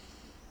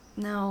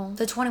 No.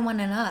 The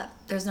 21 and up.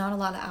 There's not a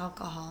lot of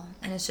alcohol,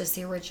 and it's just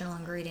the original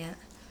ingredient,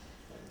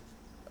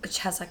 which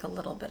has like a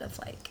little bit of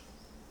like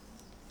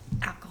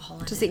alcohol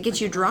in it. Does it get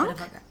like you a little bit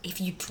drunk? if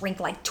you drink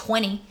like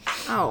 20.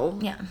 Oh.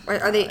 Yeah.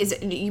 Are they, is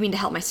it, you mean to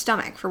help my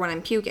stomach for when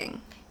I'm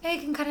puking? Yeah,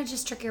 you can kind of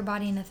just trick your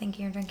body into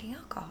thinking you're drinking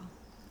alcohol.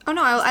 Oh,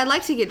 no, I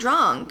like to get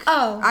drunk.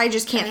 Oh, I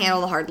just can't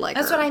handle the hard liquor.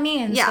 That's what I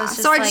mean. Yeah, So it's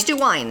just so I just like-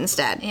 do wine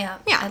instead. Yeah,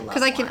 Yeah, I love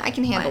because I can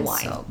handle Wine's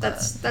wine. so good.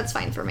 That's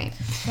fine for me.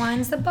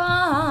 Wine's the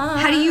bomb.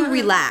 How do you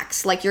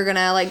relax? Like you're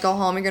gonna like go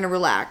home, you're gonna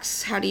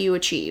relax. How do you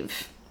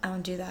achieve? I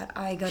don't do that.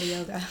 I go to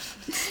yoga.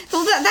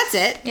 Well, that's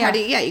it. Yeah.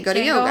 You go to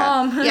Can't go yoga.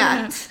 home.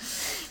 Yeah.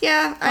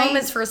 Yeah. Home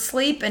is for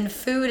sleep and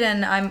food,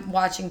 and I'm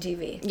watching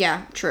TV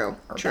Yeah, true.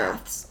 or True.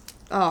 baths.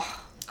 Oh,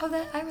 Oh,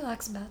 that I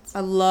relax in baths. I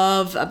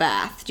love a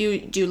bath.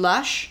 Do you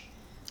Lush?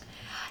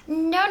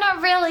 No,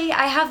 not really.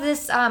 I have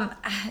this.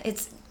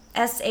 It's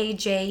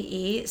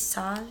SAJE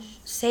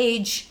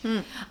sage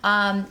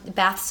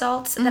bath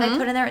salts that I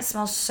put in there. It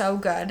smells so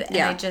good, and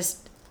Yeah.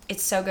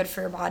 it's so good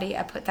for your body.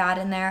 I put that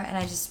in there, and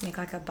I just make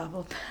like a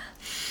bubble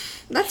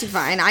bath. That's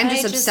fine. I'm just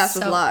I just obsessed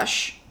with soak-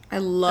 Lush. I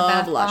love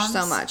bath Lush so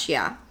bombs? much.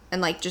 Yeah,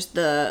 and like just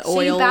the So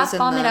oils you bath and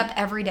bomb the... it up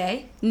every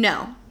day,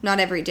 No, not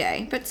every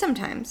day, but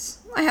sometimes.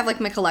 I have like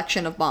my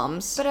collection of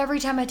bombs. but every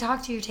time I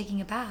talk to you, you're taking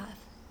a bath.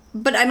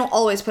 But I don't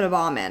always put a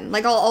bomb in.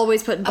 Like, I'll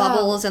always put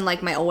bubbles and,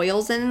 like, my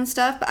oils in and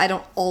stuff, but I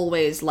don't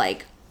always,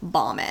 like,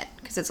 bomb it,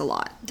 because it's a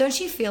lot. Don't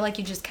you feel like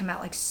you just come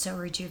out like so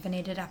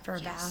rejuvenated after a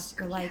bath?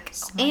 You're like,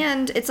 oh my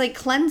And it's, like,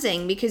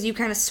 cleansing, because you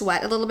kind of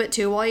sweat a little bit,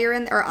 too, while you're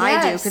in or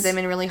I do, Yes. because I'm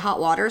in really hot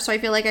water, so I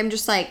feel like I'm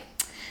just, like,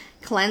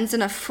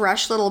 cleansing a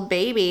fresh little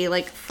baby,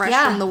 like, fresh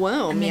Yeah. from the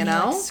womb, And then you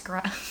know? like,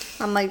 scrub.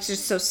 I'm like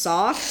just so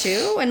soft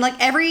too, and like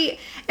every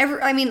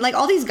I mean like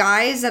all these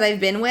guys that I've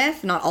been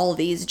with, not all of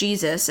these,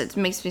 Jesus, it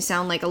makes me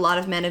sound like a lot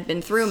of men have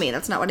been through me.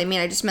 That's not what I mean.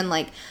 I just meant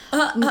like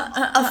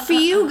a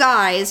few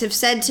guys have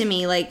said to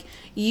me like,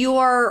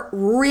 you're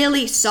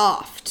really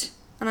soft,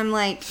 and I'm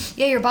like,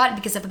 Yeah, your body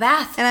because of a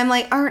bath. and I'm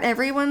like, aren't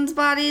everyone's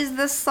bodies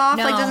this soft?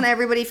 Like, No. doesn't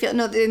everybody feel?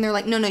 No, and they're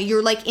like, no,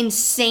 you're like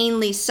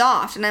insanely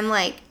soft, and I'm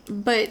like,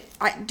 but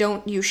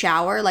don't you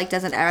shower? Like, I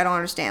don't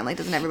understand. Like,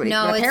 doesn't everybody?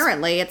 No, but it's-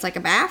 apparently, it's like a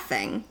bath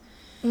thing.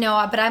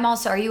 No, but I'm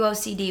also. Are you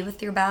OCD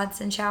with your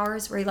baths and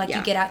showers, where like Yeah.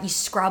 you get out and you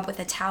scrub with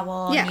a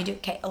towel Yeah. and you do?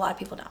 Okay, a lot of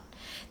people don't.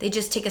 They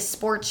just take a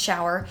sports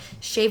shower,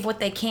 shave what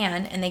they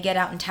can, and they get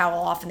out and towel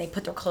off, and they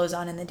put their clothes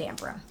on in the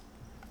damp room.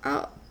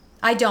 Oh.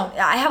 I don't.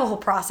 I have a whole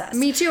process.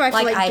 Me too. I have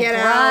to, like, I get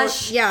out.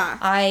 brush. Yeah.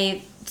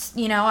 I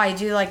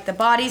do like the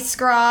body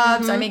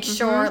scrubs. I make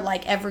sure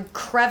like every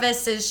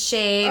crevice is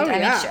shaved. Oh, I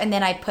yeah. make sure, and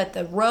then I put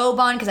the robe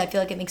on because I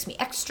feel like it makes me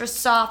extra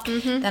soft.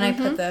 Then I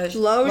put the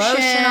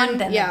Lotion, on.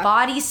 Then yeah. the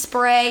body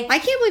spray. I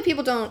can't believe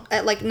people don't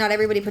like. Not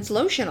everybody puts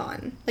lotion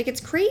on. Like,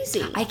 it's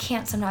crazy. I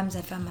can't sometimes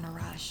if I'm in a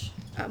rush.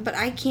 But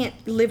I can't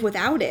live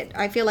without it.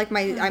 I feel like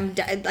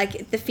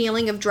like the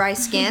feeling of dry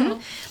skin.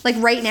 Like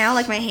right now,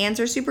 like my hands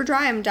are super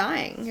dry. I'm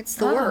dying. It's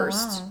the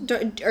worst.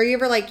 Wow. Are you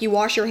ever like you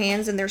wash your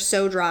hands and they're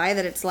so dry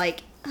that it's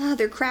like, oh,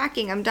 they're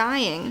cracking. I'm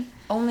dying.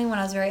 Only when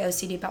I was very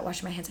OCD about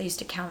washing my hands, I used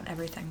to count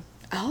everything.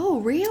 Oh,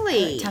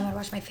 really? Every time I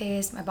wash my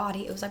face, my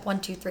body, it was like 1,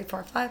 2, 3,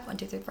 4, 5, 1,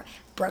 2, 3, 4.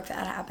 Broke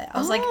that habit. I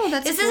was like,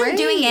 that's this isn't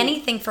doing great.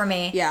 anything for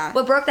me. Yeah.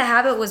 What broke the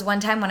habit was one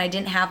time when I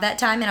didn't have that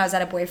time and I was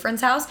at a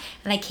boyfriend's house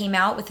and I came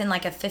out within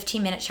like a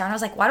 15-minute shower and I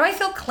was like, why do I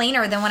feel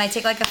cleaner than when I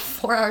take like a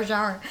 4-hour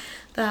shower?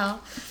 The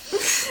hell?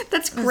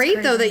 That's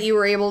great though that you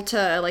were able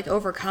to like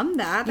overcome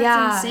that.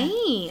 That's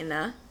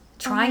insane.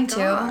 Trying to,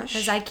 gosh.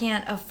 because I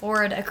can't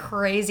afford a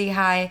crazy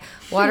high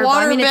water bill.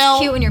 Water I mean, bill. it's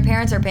cute when your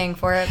parents are paying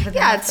for it. But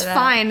then Yeah, after it's that-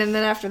 fine. And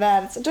then after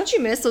that, don't you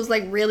miss those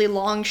like really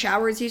long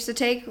showers you used to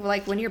take,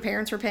 like when your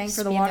parents were paying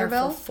for the being water there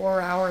bill? for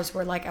 4 hours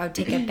where like I would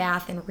take a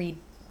bath and read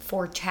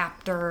 4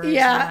 chapters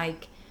Yeah. and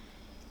like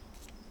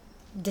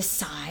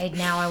decide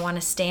now I want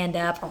to stand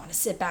up, I want to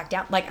sit back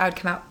down. Like I would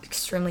come out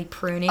extremely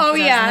pruny. Oh, 'cause I was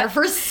yeah. in there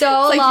for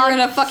so It's like long. you're in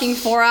a fucking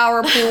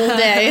 4-hour pool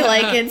day.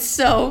 Like it's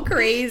so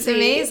crazy. It's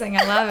amazing.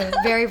 I love it.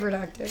 Very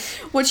productive.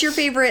 What's your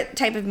favorite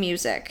type of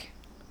music?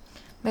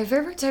 My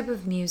favorite type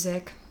of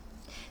music.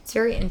 It's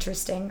very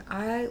interesting.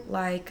 I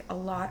like a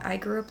lot. I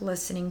grew up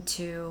listening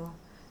to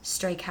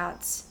Stray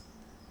Cats,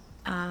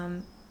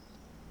 and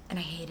I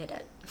hated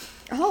it.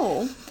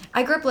 Oh,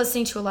 I grew up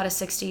listening to a lot of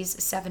 60s,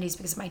 70s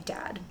because of my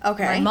dad.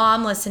 Okay. My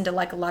mom listened to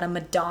like a lot of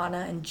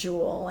Madonna and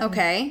Jewel and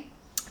okay.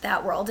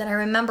 that world. And I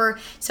remember,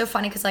 so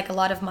funny because like a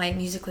lot of my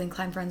musically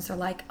inclined friends are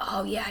like,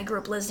 oh yeah, I grew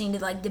up listening to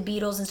like the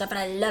Beatles and stuff and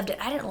I loved it.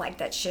 I didn't like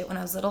that shit when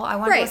I was little. I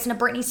wanted Right. to listen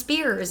to Britney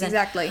Spears. And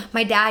Exactly.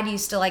 my dad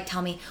used to like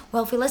tell me,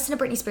 well, if we listen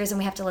to Britney Spears then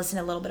we have to listen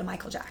to a little bit of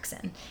Michael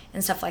Jackson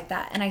and stuff like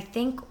that. And I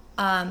think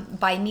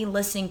by me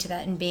listening to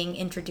that and being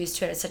introduced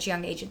to it at such a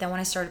young age, then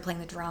when I started playing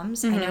the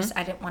drums, I noticed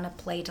I didn't want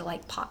to play to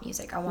like pop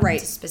music. I wanted Right.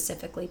 to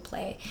specifically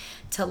play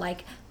to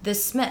like the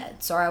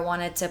Smiths, or I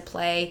wanted to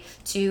play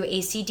to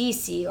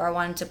AC/DC, or I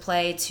wanted to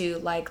play to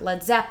like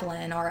Led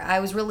Zeppelin, or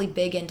I was really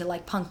big into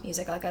like punk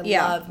music. Like I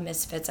Yeah. love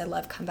Misfits, I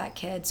love Comeback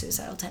Kids,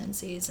 Suicidal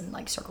Tendencies, and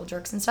like Circle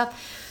Jerks and stuff.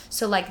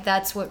 So like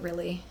that's what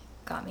really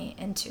got me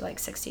into like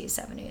 60s,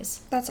 70s.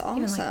 That's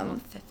Even like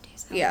awesome.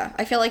 50s. Yeah,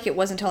 I feel like it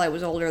wasn't until I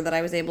was older that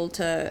I was able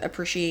to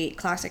appreciate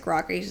classic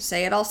rock. I used to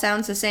say it all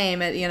sounds the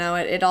same.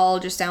 It all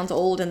just sounds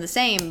old and the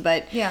same.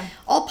 But Yeah.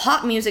 all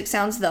pop music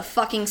sounds the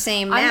fucking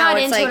same now. I'm not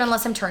It's into like, it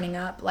unless I'm turning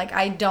up. Like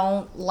I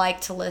don't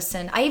like to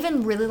listen. I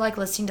even really like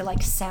listening to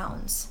like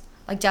sounds.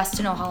 Like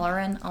Justin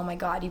O'Halloran. Oh my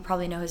god, you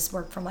probably know his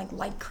work from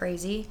like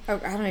Crazy. Oh,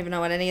 I don't even know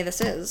what any of this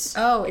is.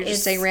 Oh, You're just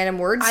it's- saying random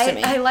words to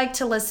me. I like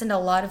to listen to a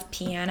lot of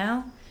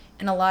piano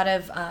and a lot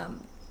of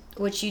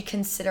what you'd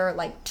consider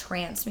like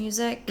trance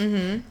music.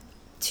 Mm-hmm.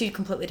 Two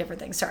completely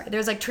different things. Sorry.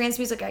 There's like trance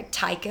music like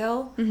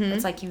taiko. Mm-hmm.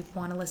 It's like you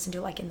want to listen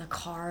to like in the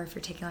car if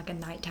you're taking like a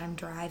nighttime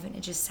drive and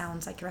it just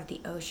sounds like you're at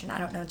the ocean. I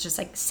don't know. It's just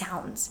like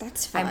sounds.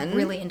 That's fun. I'm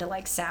really into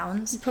like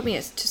sounds. Put me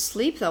to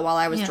sleep though while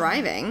I was Yeah.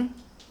 driving.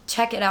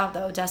 Check it out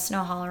though, Dustin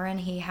O'Halloran.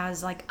 He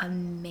has like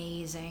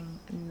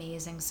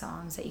amazing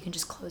songs that you can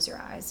just close your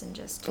eyes and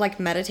just. Like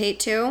meditate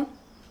too.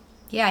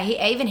 Yeah,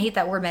 I even hate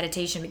that word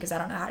meditation because I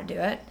don't know how to do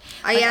it.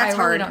 Like, Yeah, it's I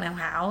hard. really don't know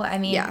how. I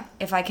mean, Yeah.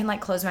 if I can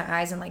like close my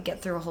eyes and like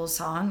get through a whole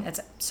song, it's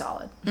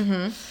solid.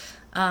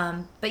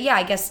 Mm-hmm. But yeah,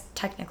 I guess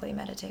technically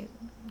meditate.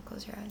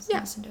 Close your eyes and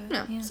listen to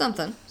it. Yeah,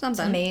 something. It's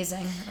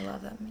amazing. I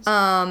love that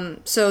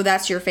music. So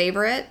that's your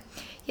favorite?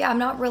 Yeah, I'm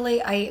not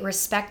really. I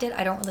respect it.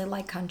 I don't really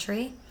like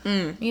country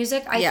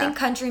music. I think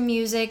country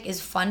music is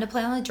fun to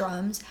play on the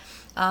drums.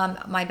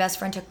 My best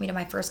friend took me to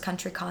my first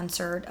country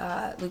concert.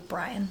 Luke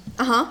Bryan.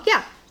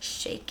 Yeah.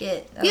 Shake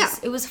It. Yeah.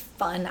 It was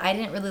fun. I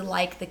didn't really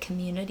like the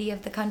community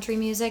of the country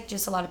music.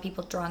 Just a lot of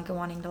people drunk and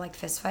wanting to like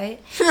fist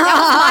fight.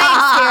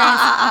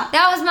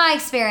 That was my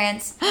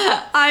experience.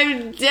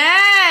 I'm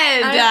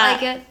dead. I didn't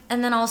like it.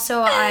 And then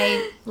also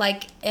I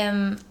like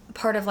am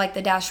part of like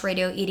the Dash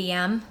Radio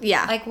EDM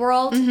like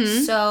world.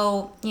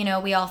 So,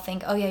 we all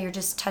think, oh yeah, you're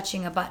just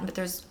touching a button, but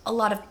there's a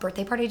lot of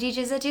birthday party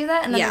DJs that do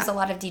that, and then there's a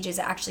lot of DJs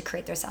that actually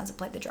create their sounds and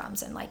play the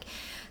drums and like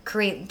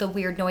create the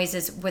weird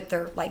noises with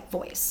their like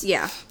voice.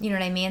 Yeah. You know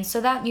what I mean? So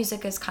that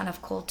music is kind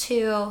of cool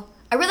too.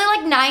 I really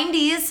like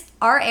 90s,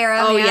 our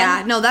era. Oh man.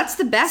 yeah. No, that's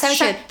the best So it's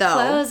shit like though.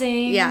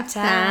 closing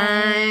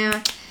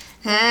time.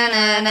 Na,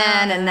 na,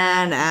 na, na,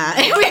 na, na.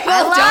 We both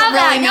love don't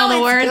that. really know No, the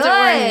it's words, good.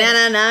 but we're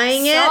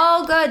na-na-naing it.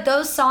 So good.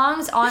 Those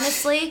songs,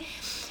 honestly,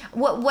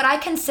 what I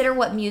consider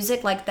what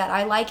music like that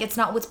I like, it's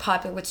not what's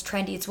popular, what's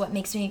trendy. It's what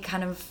makes me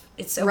kind of,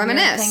 it's a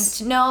Reminisce. weird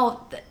thing to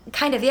know,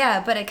 kind of,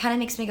 yeah, but it kind of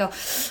makes me go,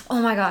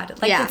 oh my God.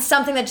 Like Yeah. it's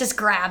something that just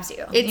grabs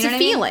you. It's You know a what I mean?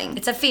 feeling.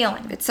 It's a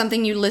feeling. It's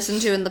something you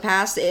listened to in the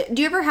past.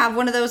 Do you ever have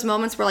one of those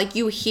moments where like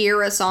you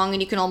hear a song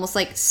and you can almost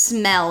like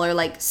smell or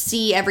like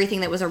see everything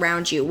that was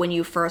around you when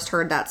you first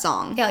heard that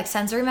song? Yeah, like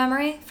sensory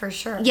memory, for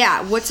sure.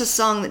 Yeah, what's a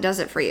song that does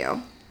it for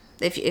you?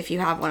 If you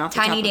have one off the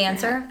top Tiny of your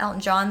Dancer, head.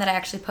 Elton John, that I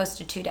actually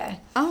posted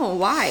today. Oh,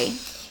 why?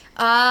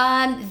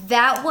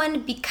 That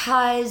one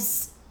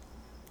because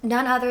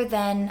none other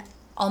than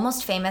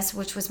Almost Famous,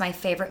 which was my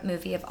favorite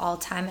movie of all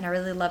time, and I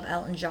really love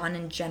Elton John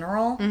in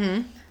general.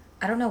 Mm-hmm.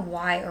 I don't know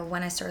why or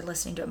when I started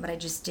listening to him, but I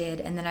just did,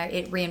 and then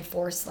it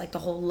reinforced like the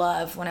whole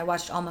love when I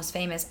watched Almost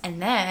Famous.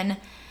 And then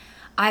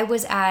I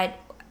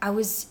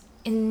was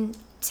in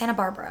Santa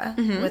Barbara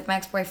with my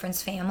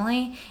ex-boyfriend's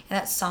family, and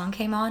that song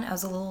came on. I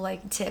was a little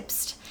like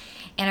tipsed,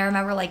 and I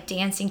remember like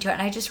dancing to it,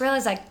 and I just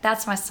realized like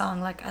that's my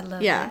song. Like I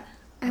love it.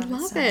 I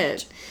love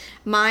it.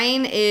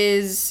 Mine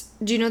is,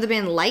 do you know the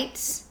band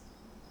Lights?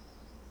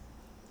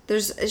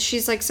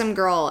 She's like some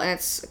girl, and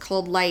it's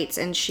called Lights,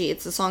 and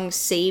it's the song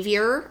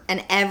Savior,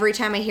 and every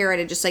time I hear it,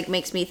 it just like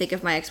makes me think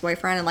of my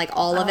ex-boyfriend and like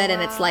all of it,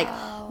 and it's like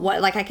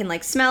what, like I can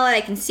like smell it, I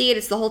can see it,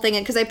 it's the whole thing,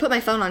 because I put my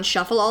phone on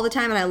shuffle all the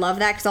time, and I love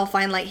that because I'll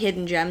find like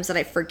hidden gems that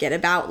I forget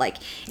about, like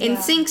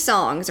NSYNC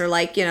songs or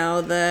like, you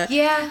know,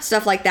 the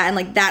stuff like that, and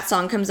like that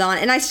song comes on,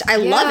 and I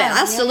love it.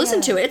 I'll still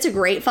listen to it. It's a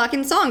great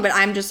fucking song, but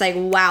I'm just like,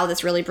 wow,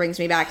 this really brings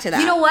me back to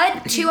that. You know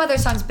what? 2 other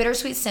songs,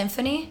 Bittersweet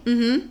Symphony.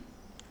 Mm-hmm.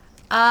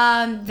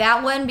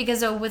 That one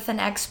because with an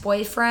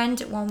ex-boyfriend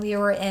when we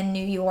were in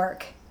New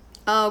York.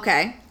 Oh,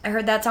 okay. I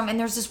heard that song, and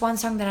there's this one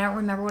song that I don't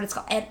remember what it's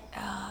called.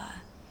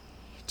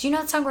 Do you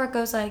know that song where it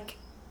goes like?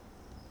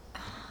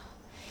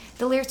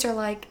 The lyrics are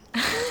like,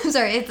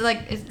 sorry, it's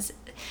like it's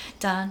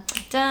dun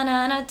dun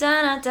dun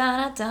dun dun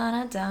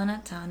dun dun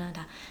dun dun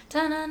dun.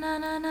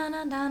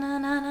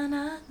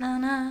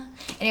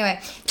 Anyway,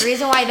 the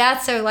reason why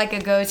that's so like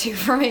a go-to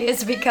for me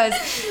is because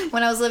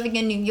when I was living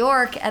in New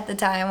York at the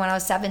time, when I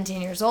was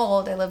 17 years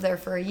old, I lived there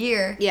for a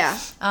year. Yeah.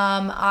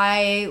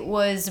 I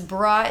was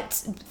brought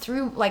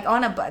through like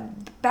on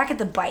back at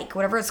the bike,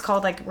 whatever it's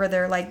called, like where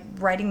they're like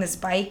riding this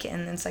bike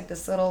and it's like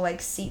this little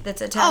like seat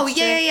that's attached. Oh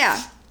yeah,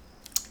 yeah.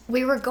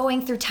 We were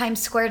going through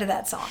Times Square to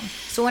that song.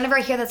 So whenever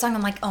I hear that song,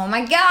 I'm like, oh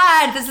my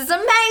God, this is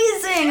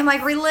amazing. I'm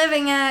like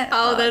reliving it.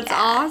 Oh, that's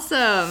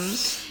awesome.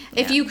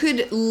 Yeah. If you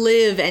could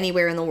live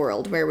anywhere in the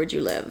world, where would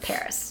you live?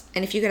 Paris.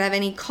 And if you could have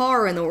any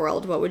car in the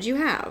world, what would you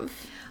have?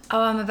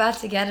 Oh, I'm about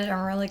to get it.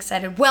 I'm really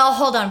excited. Well,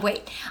 hold on,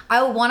 wait.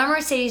 I want a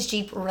Mercedes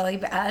Jeep really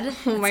bad.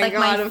 Oh my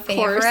God, of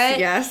course,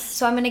 yes.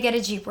 So I'm going to get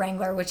a Jeep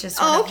Wrangler, which is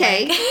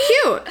okay, like...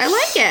 cute. I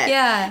like it.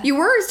 Yeah. You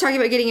were talking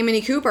about getting a Mini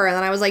Cooper, and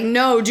then I was like,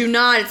 no, do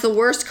not. It's the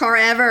worst car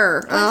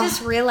ever. I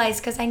just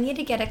realized, because I need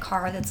to get a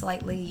car that's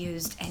lightly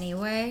used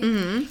anyway.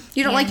 Mm-hmm.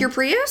 You don't like your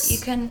Prius?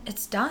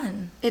 It's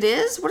done. It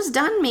is? What does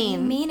done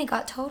mean? I mean, it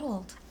got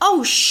totaled.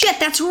 Oh,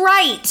 shit, that's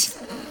right.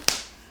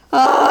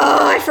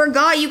 Oh, I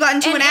forgot you got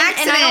into an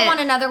accident. And I don't want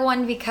another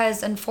one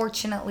because,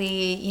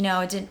 unfortunately, you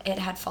know, it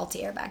had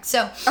faulty airbags.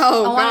 So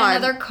I want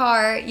another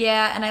car.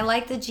 Yeah, and I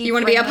like the Jeep. You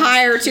want to be up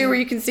higher, too, where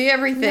you can see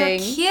everything. They're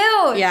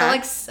cute. Yeah. They're,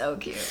 like, so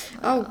cute.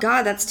 Oh,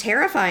 God, that's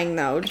terrifying,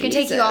 though. I can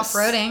take you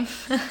off-roading.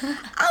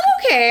 I'm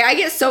okay. I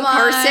get so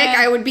car sick,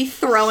 I would be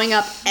throwing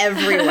up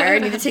everywhere. I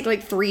need to take,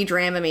 like, 3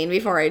 Dramamine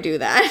before I do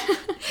that.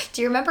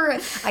 Do you remember?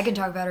 I can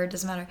talk about her. It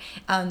doesn't matter.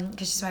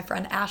 Because she's my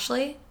friend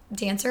Ashley,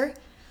 dancer.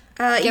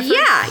 Yeah.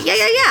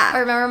 I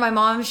remember my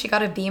mom, she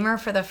got a Beamer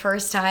for the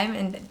first time,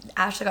 and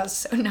Ashley got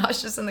so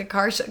nauseous in the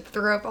car, she like,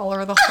 threw up all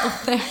over the whole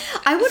thing.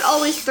 I would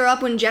always throw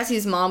up when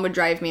Jesse's mom would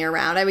drive me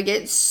around. I would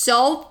get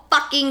so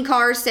fucking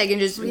car sick and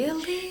just...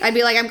 Really? I'd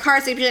be like, I'm car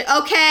sick. She'd be like,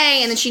 okay.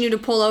 And then she knew to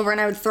pull over, and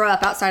I would throw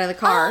up outside of the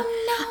car.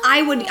 Oh,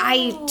 no.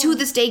 I to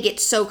this day, get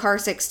so car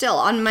sick still.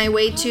 On my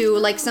way to,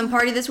 like, some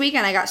party this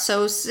weekend, I got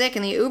so sick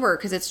in the Uber,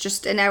 because it's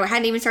just... And I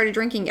hadn't even started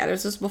drinking yet. It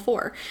was just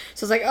before.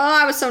 So I was like,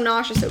 I was so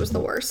nauseous. It was the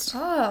worst.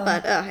 Oh.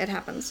 But it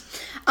happens.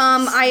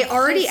 I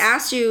already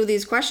asked you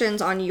these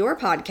questions on your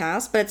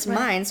podcast, but it's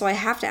mine, so I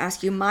have to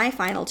ask you my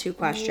final 2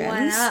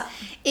 questions.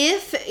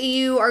 If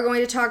you are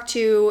going to talk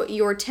to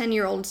your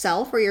 10-year-old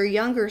self or your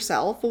younger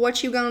self,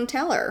 what you gonna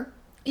tell her?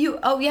 You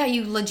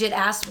legit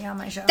asked me on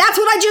my show. That's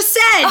what I just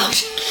said! Oh.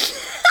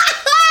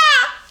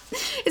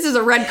 This is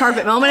a red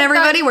carpet moment,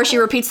 everybody, where she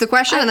repeats the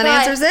question and then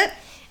answers it.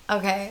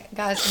 Okay,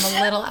 guys,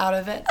 I'm a little out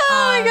of it.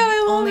 Oh my God,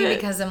 I love only it.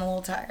 Because I'm a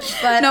little tired.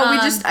 But no,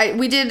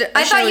 we did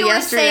a show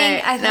yesterday.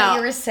 I thought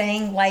you were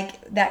saying like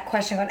that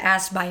question got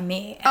asked by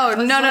me. Oh,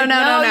 no. You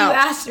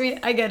asked me.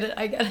 I get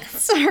it.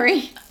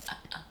 Sorry.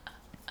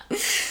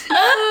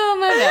 Oh,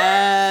 my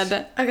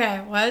bad.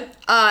 Okay, what?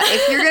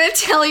 If you're going to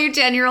tell your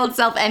 10-year-old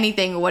self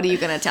anything, what are you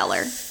going to tell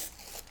her?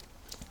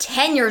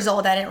 10 years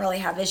old, I didn't really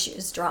have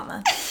issues,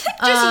 drama.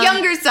 Just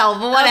younger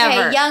self,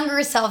 whatever. Okay,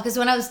 younger self, because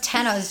when I was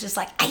 10, I was just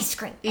like, ice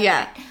cream. Okay.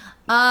 Yeah.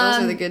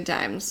 Those are the good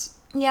times.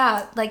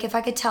 Yeah, like if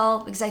I could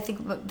tell, because I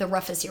think the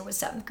roughest year was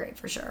 7th grade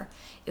for sure.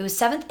 It was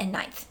 7th and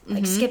 9th.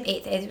 Like skip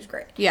 8th. 8th was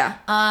great. Yeah.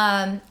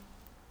 I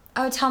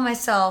would tell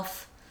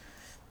myself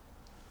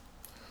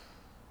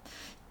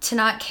to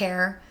not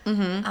care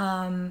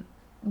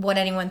what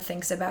anyone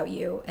thinks about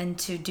you and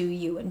to do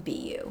you and be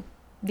you.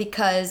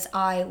 Because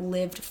I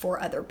lived for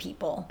other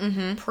people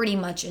pretty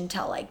much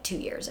until like 2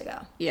 years ago.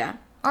 Yeah.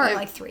 Or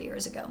like 3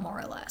 years ago, more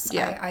or less.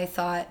 Yeah. I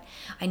thought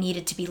I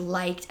needed to be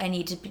liked. I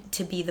needed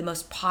to be the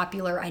most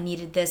popular. I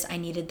needed this. I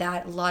needed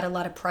that. A lot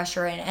of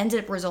pressure. And it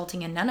ended up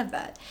resulting in none of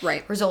that.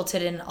 Right.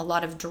 Resulted in a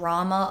lot of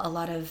drama, a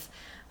lot of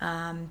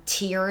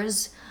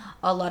tears,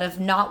 a lot of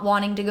not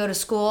wanting to go to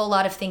school, a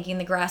lot of thinking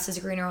the grass is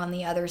greener on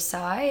the other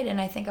side. And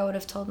I think I would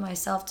have told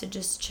myself to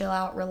just chill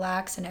out,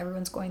 relax, and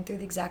everyone's going through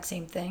the exact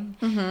same thing.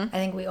 I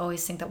think we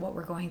always think that what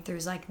we're going through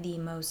is like the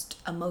most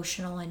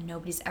emotional and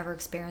nobody's ever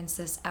experienced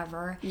this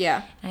ever.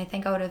 Yeah. And I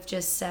think I would have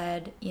just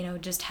said, you know,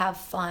 just have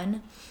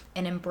fun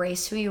and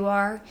embrace who you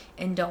are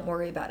and don't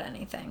worry about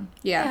anything.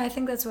 Yeah. I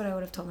think that's what I would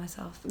have told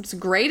myself. It's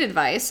great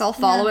advice. I'll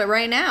follow it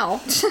right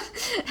now.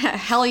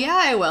 Hell yeah,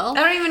 I will.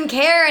 I don't even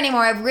care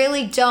anymore. I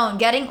really don't.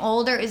 Getting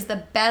older is the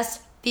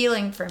best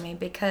feeling for me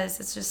because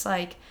it's just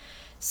like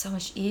so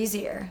much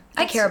easier.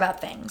 I care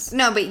about things.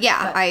 No, but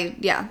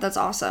yeah, that's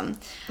awesome.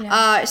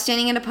 Yeah.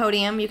 Standing at a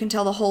podium, you can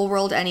tell the whole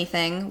world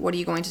anything. What are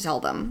you going to tell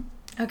them?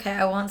 Okay,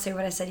 I won't say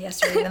what I said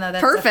yesterday, even though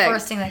that's Perfect. the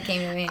first thing that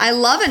came to me. I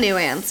love a new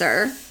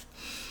answer.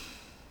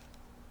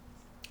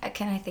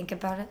 Can I think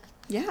about it?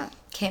 Yeah.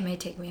 Okay, it may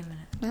take me a minute.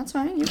 That's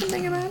fine. You can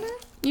think about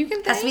it. You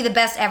can It has to be think. the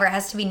best ever. It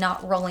has to be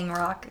not Rolling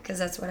Rock because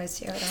that's what I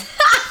see out of.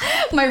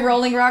 My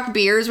Rolling Rock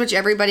beers, which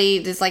everybody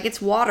is like,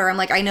 it's water. I'm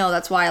like, I know,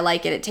 that's why I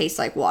like it. It tastes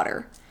like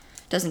water.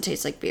 Doesn't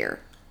taste like beer.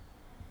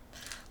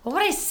 What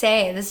would I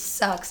say? This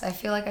sucks. I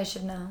feel like I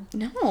should know.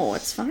 No,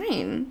 it's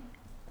fine.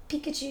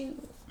 Pikachu.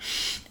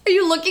 Are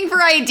you looking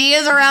for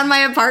ideas around my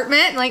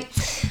apartment? Like,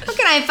 what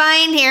can I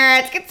find here?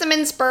 Let's get some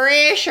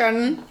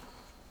inspiration.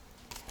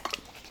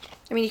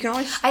 I mean, you can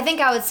always... I think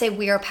I would say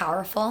we are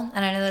powerful,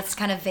 and I know that's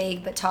kind of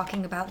vague, but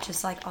talking about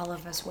just like all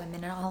of us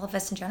women and all of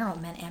us in general,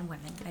 men and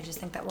women, I just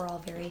think that we're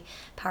all very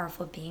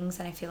powerful beings,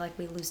 and I feel like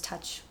we lose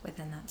touch with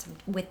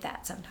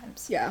that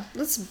sometimes. Yeah,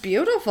 that's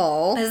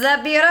beautiful. Is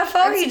that beautiful?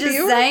 That's You just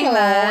beautiful. saying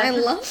that. I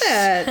love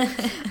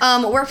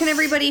it. Where can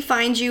everybody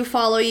find you,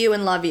 follow you,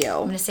 and love I'm you?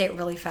 gonna say it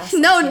really fast.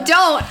 No, like you.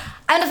 don't.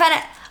 I'm gonna find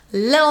it.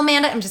 Little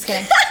Amanda. I'm just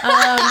kidding.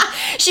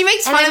 She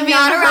makes And fun I'm of me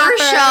on not a her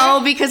rapper. show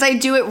because I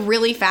do it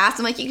really fast.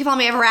 I'm like, you can follow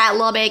me over at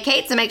Lil Baby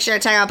Kate, so make sure to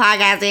check out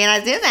podcasting and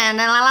I do that. And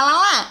la la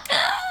la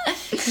la.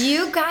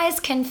 You guys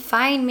can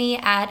find me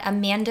at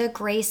Amanda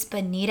Grace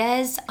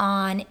Benitez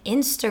on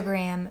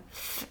Instagram.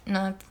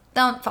 No,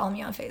 don't follow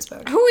me on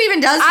Facebook. Who even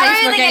does Facebook I don't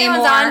even think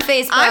anymore? anyone's on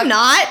Facebook. I'm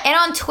not. And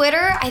on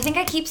Twitter, I think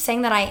I keep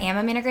saying that I am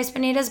Amanda Grace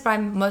Benitez, but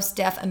I'm most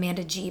deaf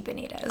Amanda G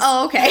Benitez.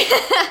 Oh, okay.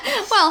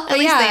 Well, at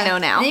least they know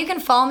now. And you can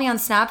follow me on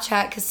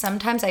Snapchat because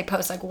sometimes I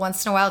post like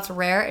once in a while. It's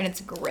rare and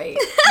it's great.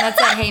 And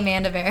that's at Hey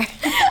Amanda Bear.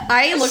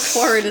 I look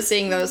forward to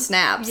seeing those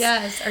snaps.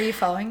 Yes. Are you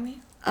following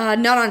me?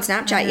 Not on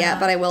Snapchat yet,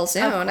 but I will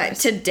soon.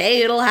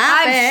 Today it'll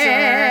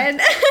happen. I'm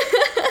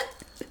sure.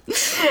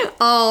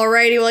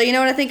 Alrighty, well, you know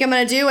what I think I'm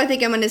gonna do? I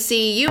think I'm gonna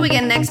see you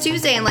again next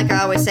Tuesday, and like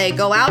I always say,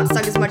 go out,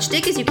 suck as much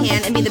dick as you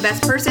can, and be the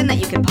best person that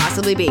you can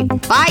possibly be.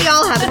 Bye,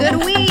 y'all. Have a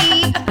good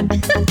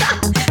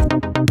week.